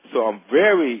have. So I'm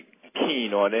very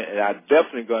keen on it, and I'm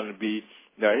definitely going to be,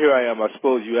 now here I am, I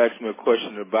suppose you asked me a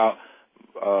question about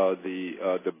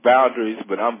the boundaries,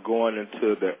 but I'm going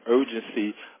into the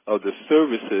urgency of the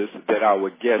services that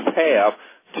our guests have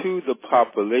to the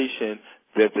population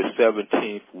that the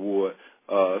 17th Ward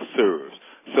serves.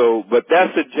 So, but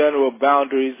that's the general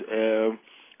boundaries, and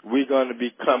we're going to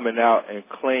be coming out and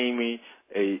claiming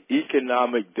a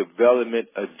economic development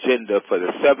agenda for the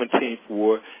 17th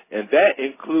Ward, and that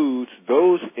includes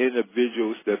those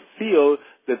individuals that feel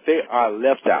that they are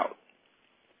left out.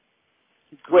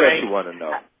 Great. What else you want to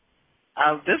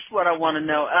know? This is what I want to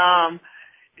know.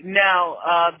 Now,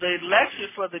 the election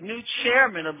for the new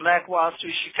chairman of Black Wall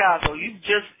Street Chicago,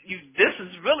 this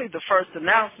is really the first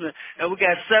announcement, and we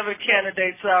got 7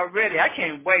 candidates already. I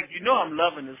can't wait. You know I'm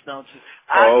loving this, don't you?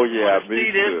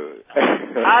 Me too.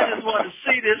 I just want to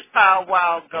see this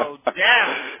powwow go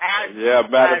down.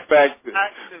 Matter of fact,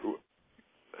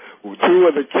 2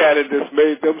 of the candidates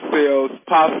made themselves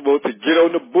possible to get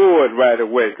on the board right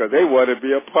away because they want to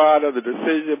be a part of the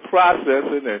decision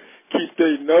processing and keep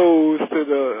their nose to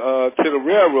the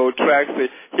railroad tracks to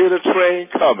hear the train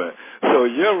coming. So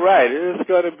you're right. It's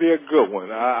going to be a good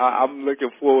one. I'm looking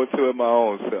forward to it my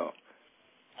own self.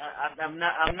 I'm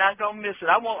not gonna miss it.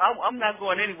 I'm not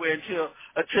going anywhere until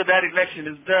that election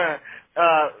is done.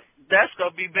 That's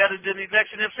gonna be better than the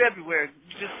election in February.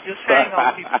 Just hang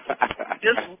on, people.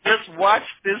 Just watch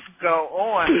this go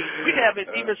on. We haven't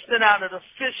even sent out an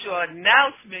official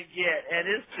announcement yet, and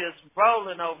it's just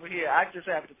rolling over here. I just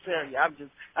have to tell you, I'm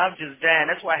just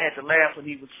dying. That's why I had to laugh when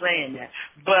he was saying that.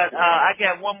 But I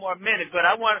got 1 more minute. But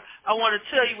I want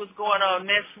to tell you what's going on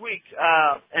next week,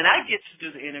 and I get to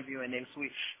do the interviewing next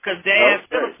week because Dan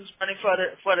Phillips is running for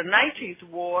the 19th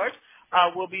Ward.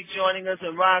 Will be joining us,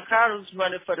 and Ron Carter, who's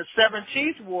running for the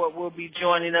 17th Ward, will be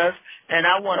joining us, and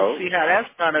I want to see how that's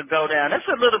going to go down. That's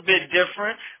a little bit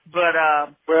different, but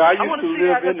well, I used to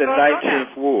live in the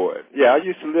 19th Ward. Yeah, I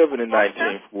used to live in the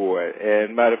 19th Ward,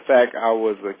 and matter of fact, I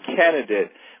was a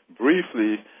candidate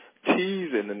briefly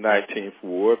teasing the 19th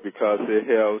Ward because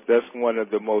that's one of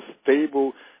the most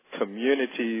stable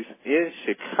communities in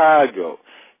Chicago.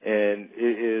 and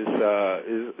it is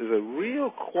a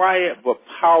real quiet but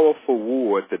powerful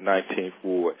ward, the 19th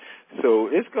Ward. So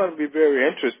it's going to be very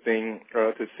interesting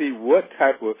to see what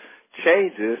type of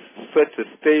changes such a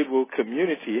stable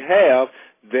community have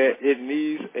that it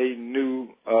needs a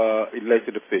new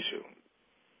elected official.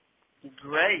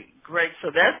 Great.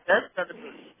 So that's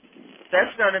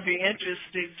going to be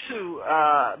interesting too.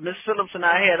 Miss Phillips and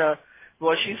I had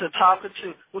she's a talker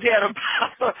too. We had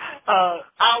about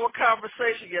our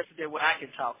conversation yesterday where I can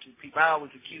talk to people. I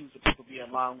always accuse of people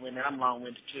being long-winded. I'm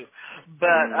long-winded too.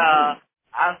 But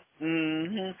I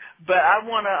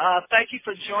want to thank you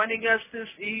for joining us this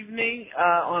evening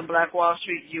on Black Wall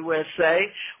Street USA.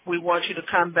 We want you to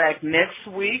come back next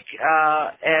week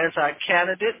as our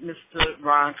candidate, Mr.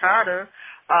 Ron Carter,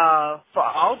 for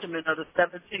Alderman of the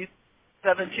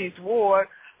 17th Ward,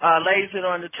 lays it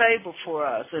on the table for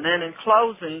us. And then in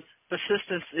closing,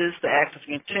 persistence is the act of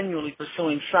continually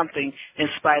pursuing something in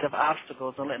spite of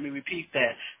obstacles. And let me repeat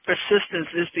that. Persistence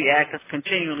is the act of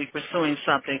continually pursuing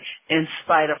something in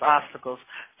spite of obstacles.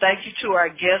 Thank you to our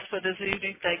guests for this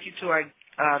evening. Thank you to our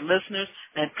listeners.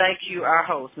 And thank you, our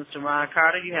host, Mr. Ron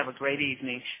Carter. You have a great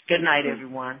evening. Good night,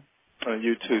 everyone.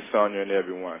 You too, Sonia, and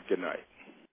everyone. Good night.